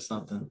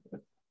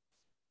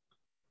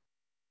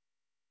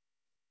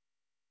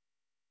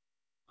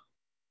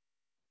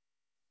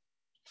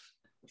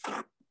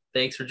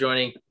 Thanks for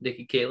joining, Nick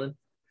and Caitlin.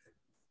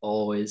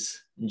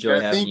 Always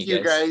enjoy having you guys. Thank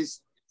you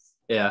guys.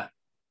 Yeah.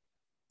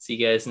 See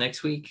you guys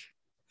next week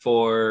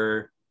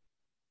for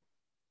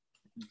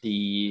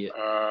the,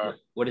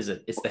 what is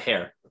it? It's the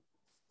hair.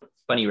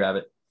 Bunny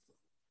rabbit.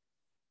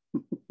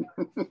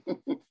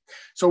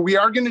 So we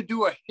are going to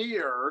do a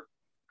hair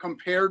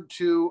compared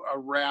to a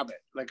rabbit.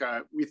 Like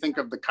we think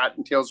of the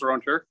cottontails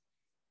around here.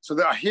 So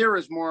the hare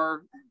is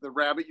more the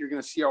rabbit you're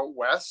going to see out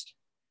west.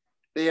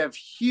 They have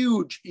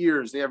huge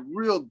ears. They have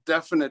real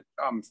definite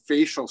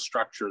facial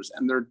structures,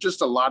 and they're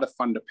just a lot of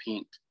fun to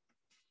paint.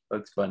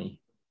 Bugs Bunny.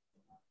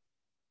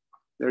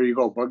 There you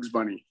go, Bugs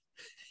Bunny.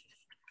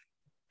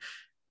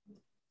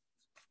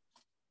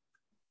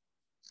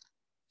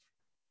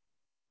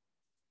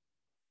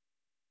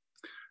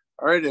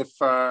 All right, if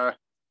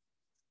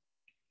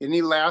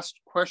any last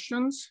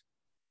questions?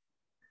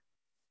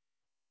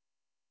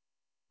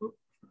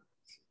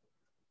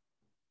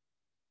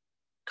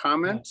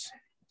 Comments?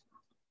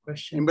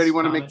 Questions? Anybody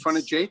want to make fun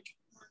of Jake?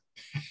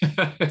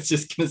 I was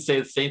just going to say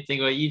the same thing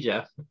about you,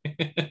 Jeff.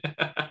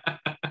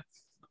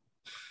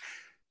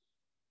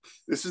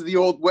 This is the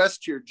Old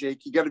West here,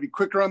 Jake. You got to be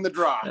quicker on the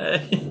draw.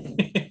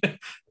 I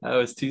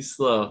was too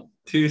slow.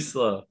 Too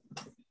slow.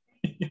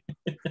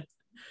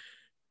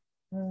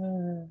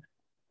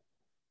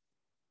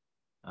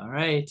 All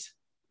right.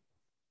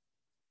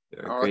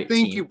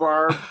 Thank you,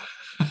 Barb.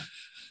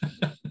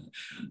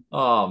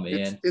 Oh,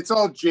 man. It's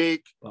all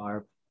Jake.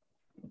 Barb.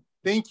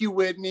 Thank you,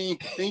 Whitney.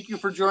 Thank you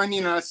for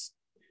joining us.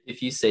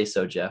 If you say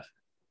so, Jeff.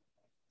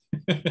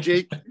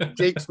 Jake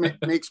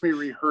makes me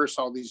rehearse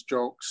all these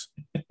jokes.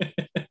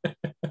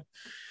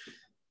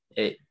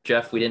 Hey,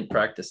 Jeff, we didn't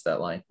practice that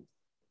line.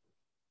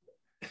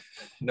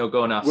 No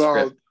going off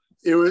script.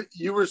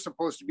 You were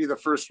supposed to be the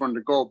first one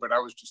to go, but I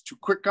was just too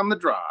quick on the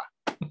draw.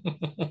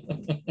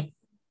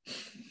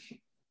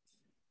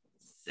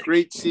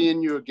 Great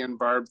seeing you again,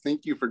 Barb.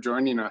 Thank you for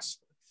joining us.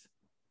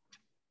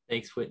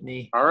 Thanks,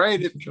 Whitney. All right.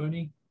 Thanks for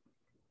joining.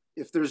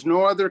 If there's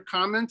no other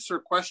comments or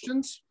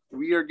questions,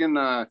 we are going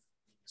to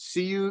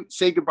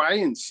say goodbye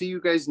and see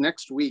you guys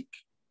next week.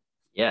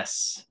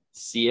 Yes.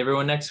 See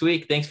everyone next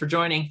week. Thanks for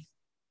joining.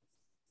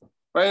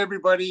 Bye,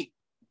 everybody.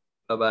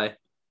 Bye-bye.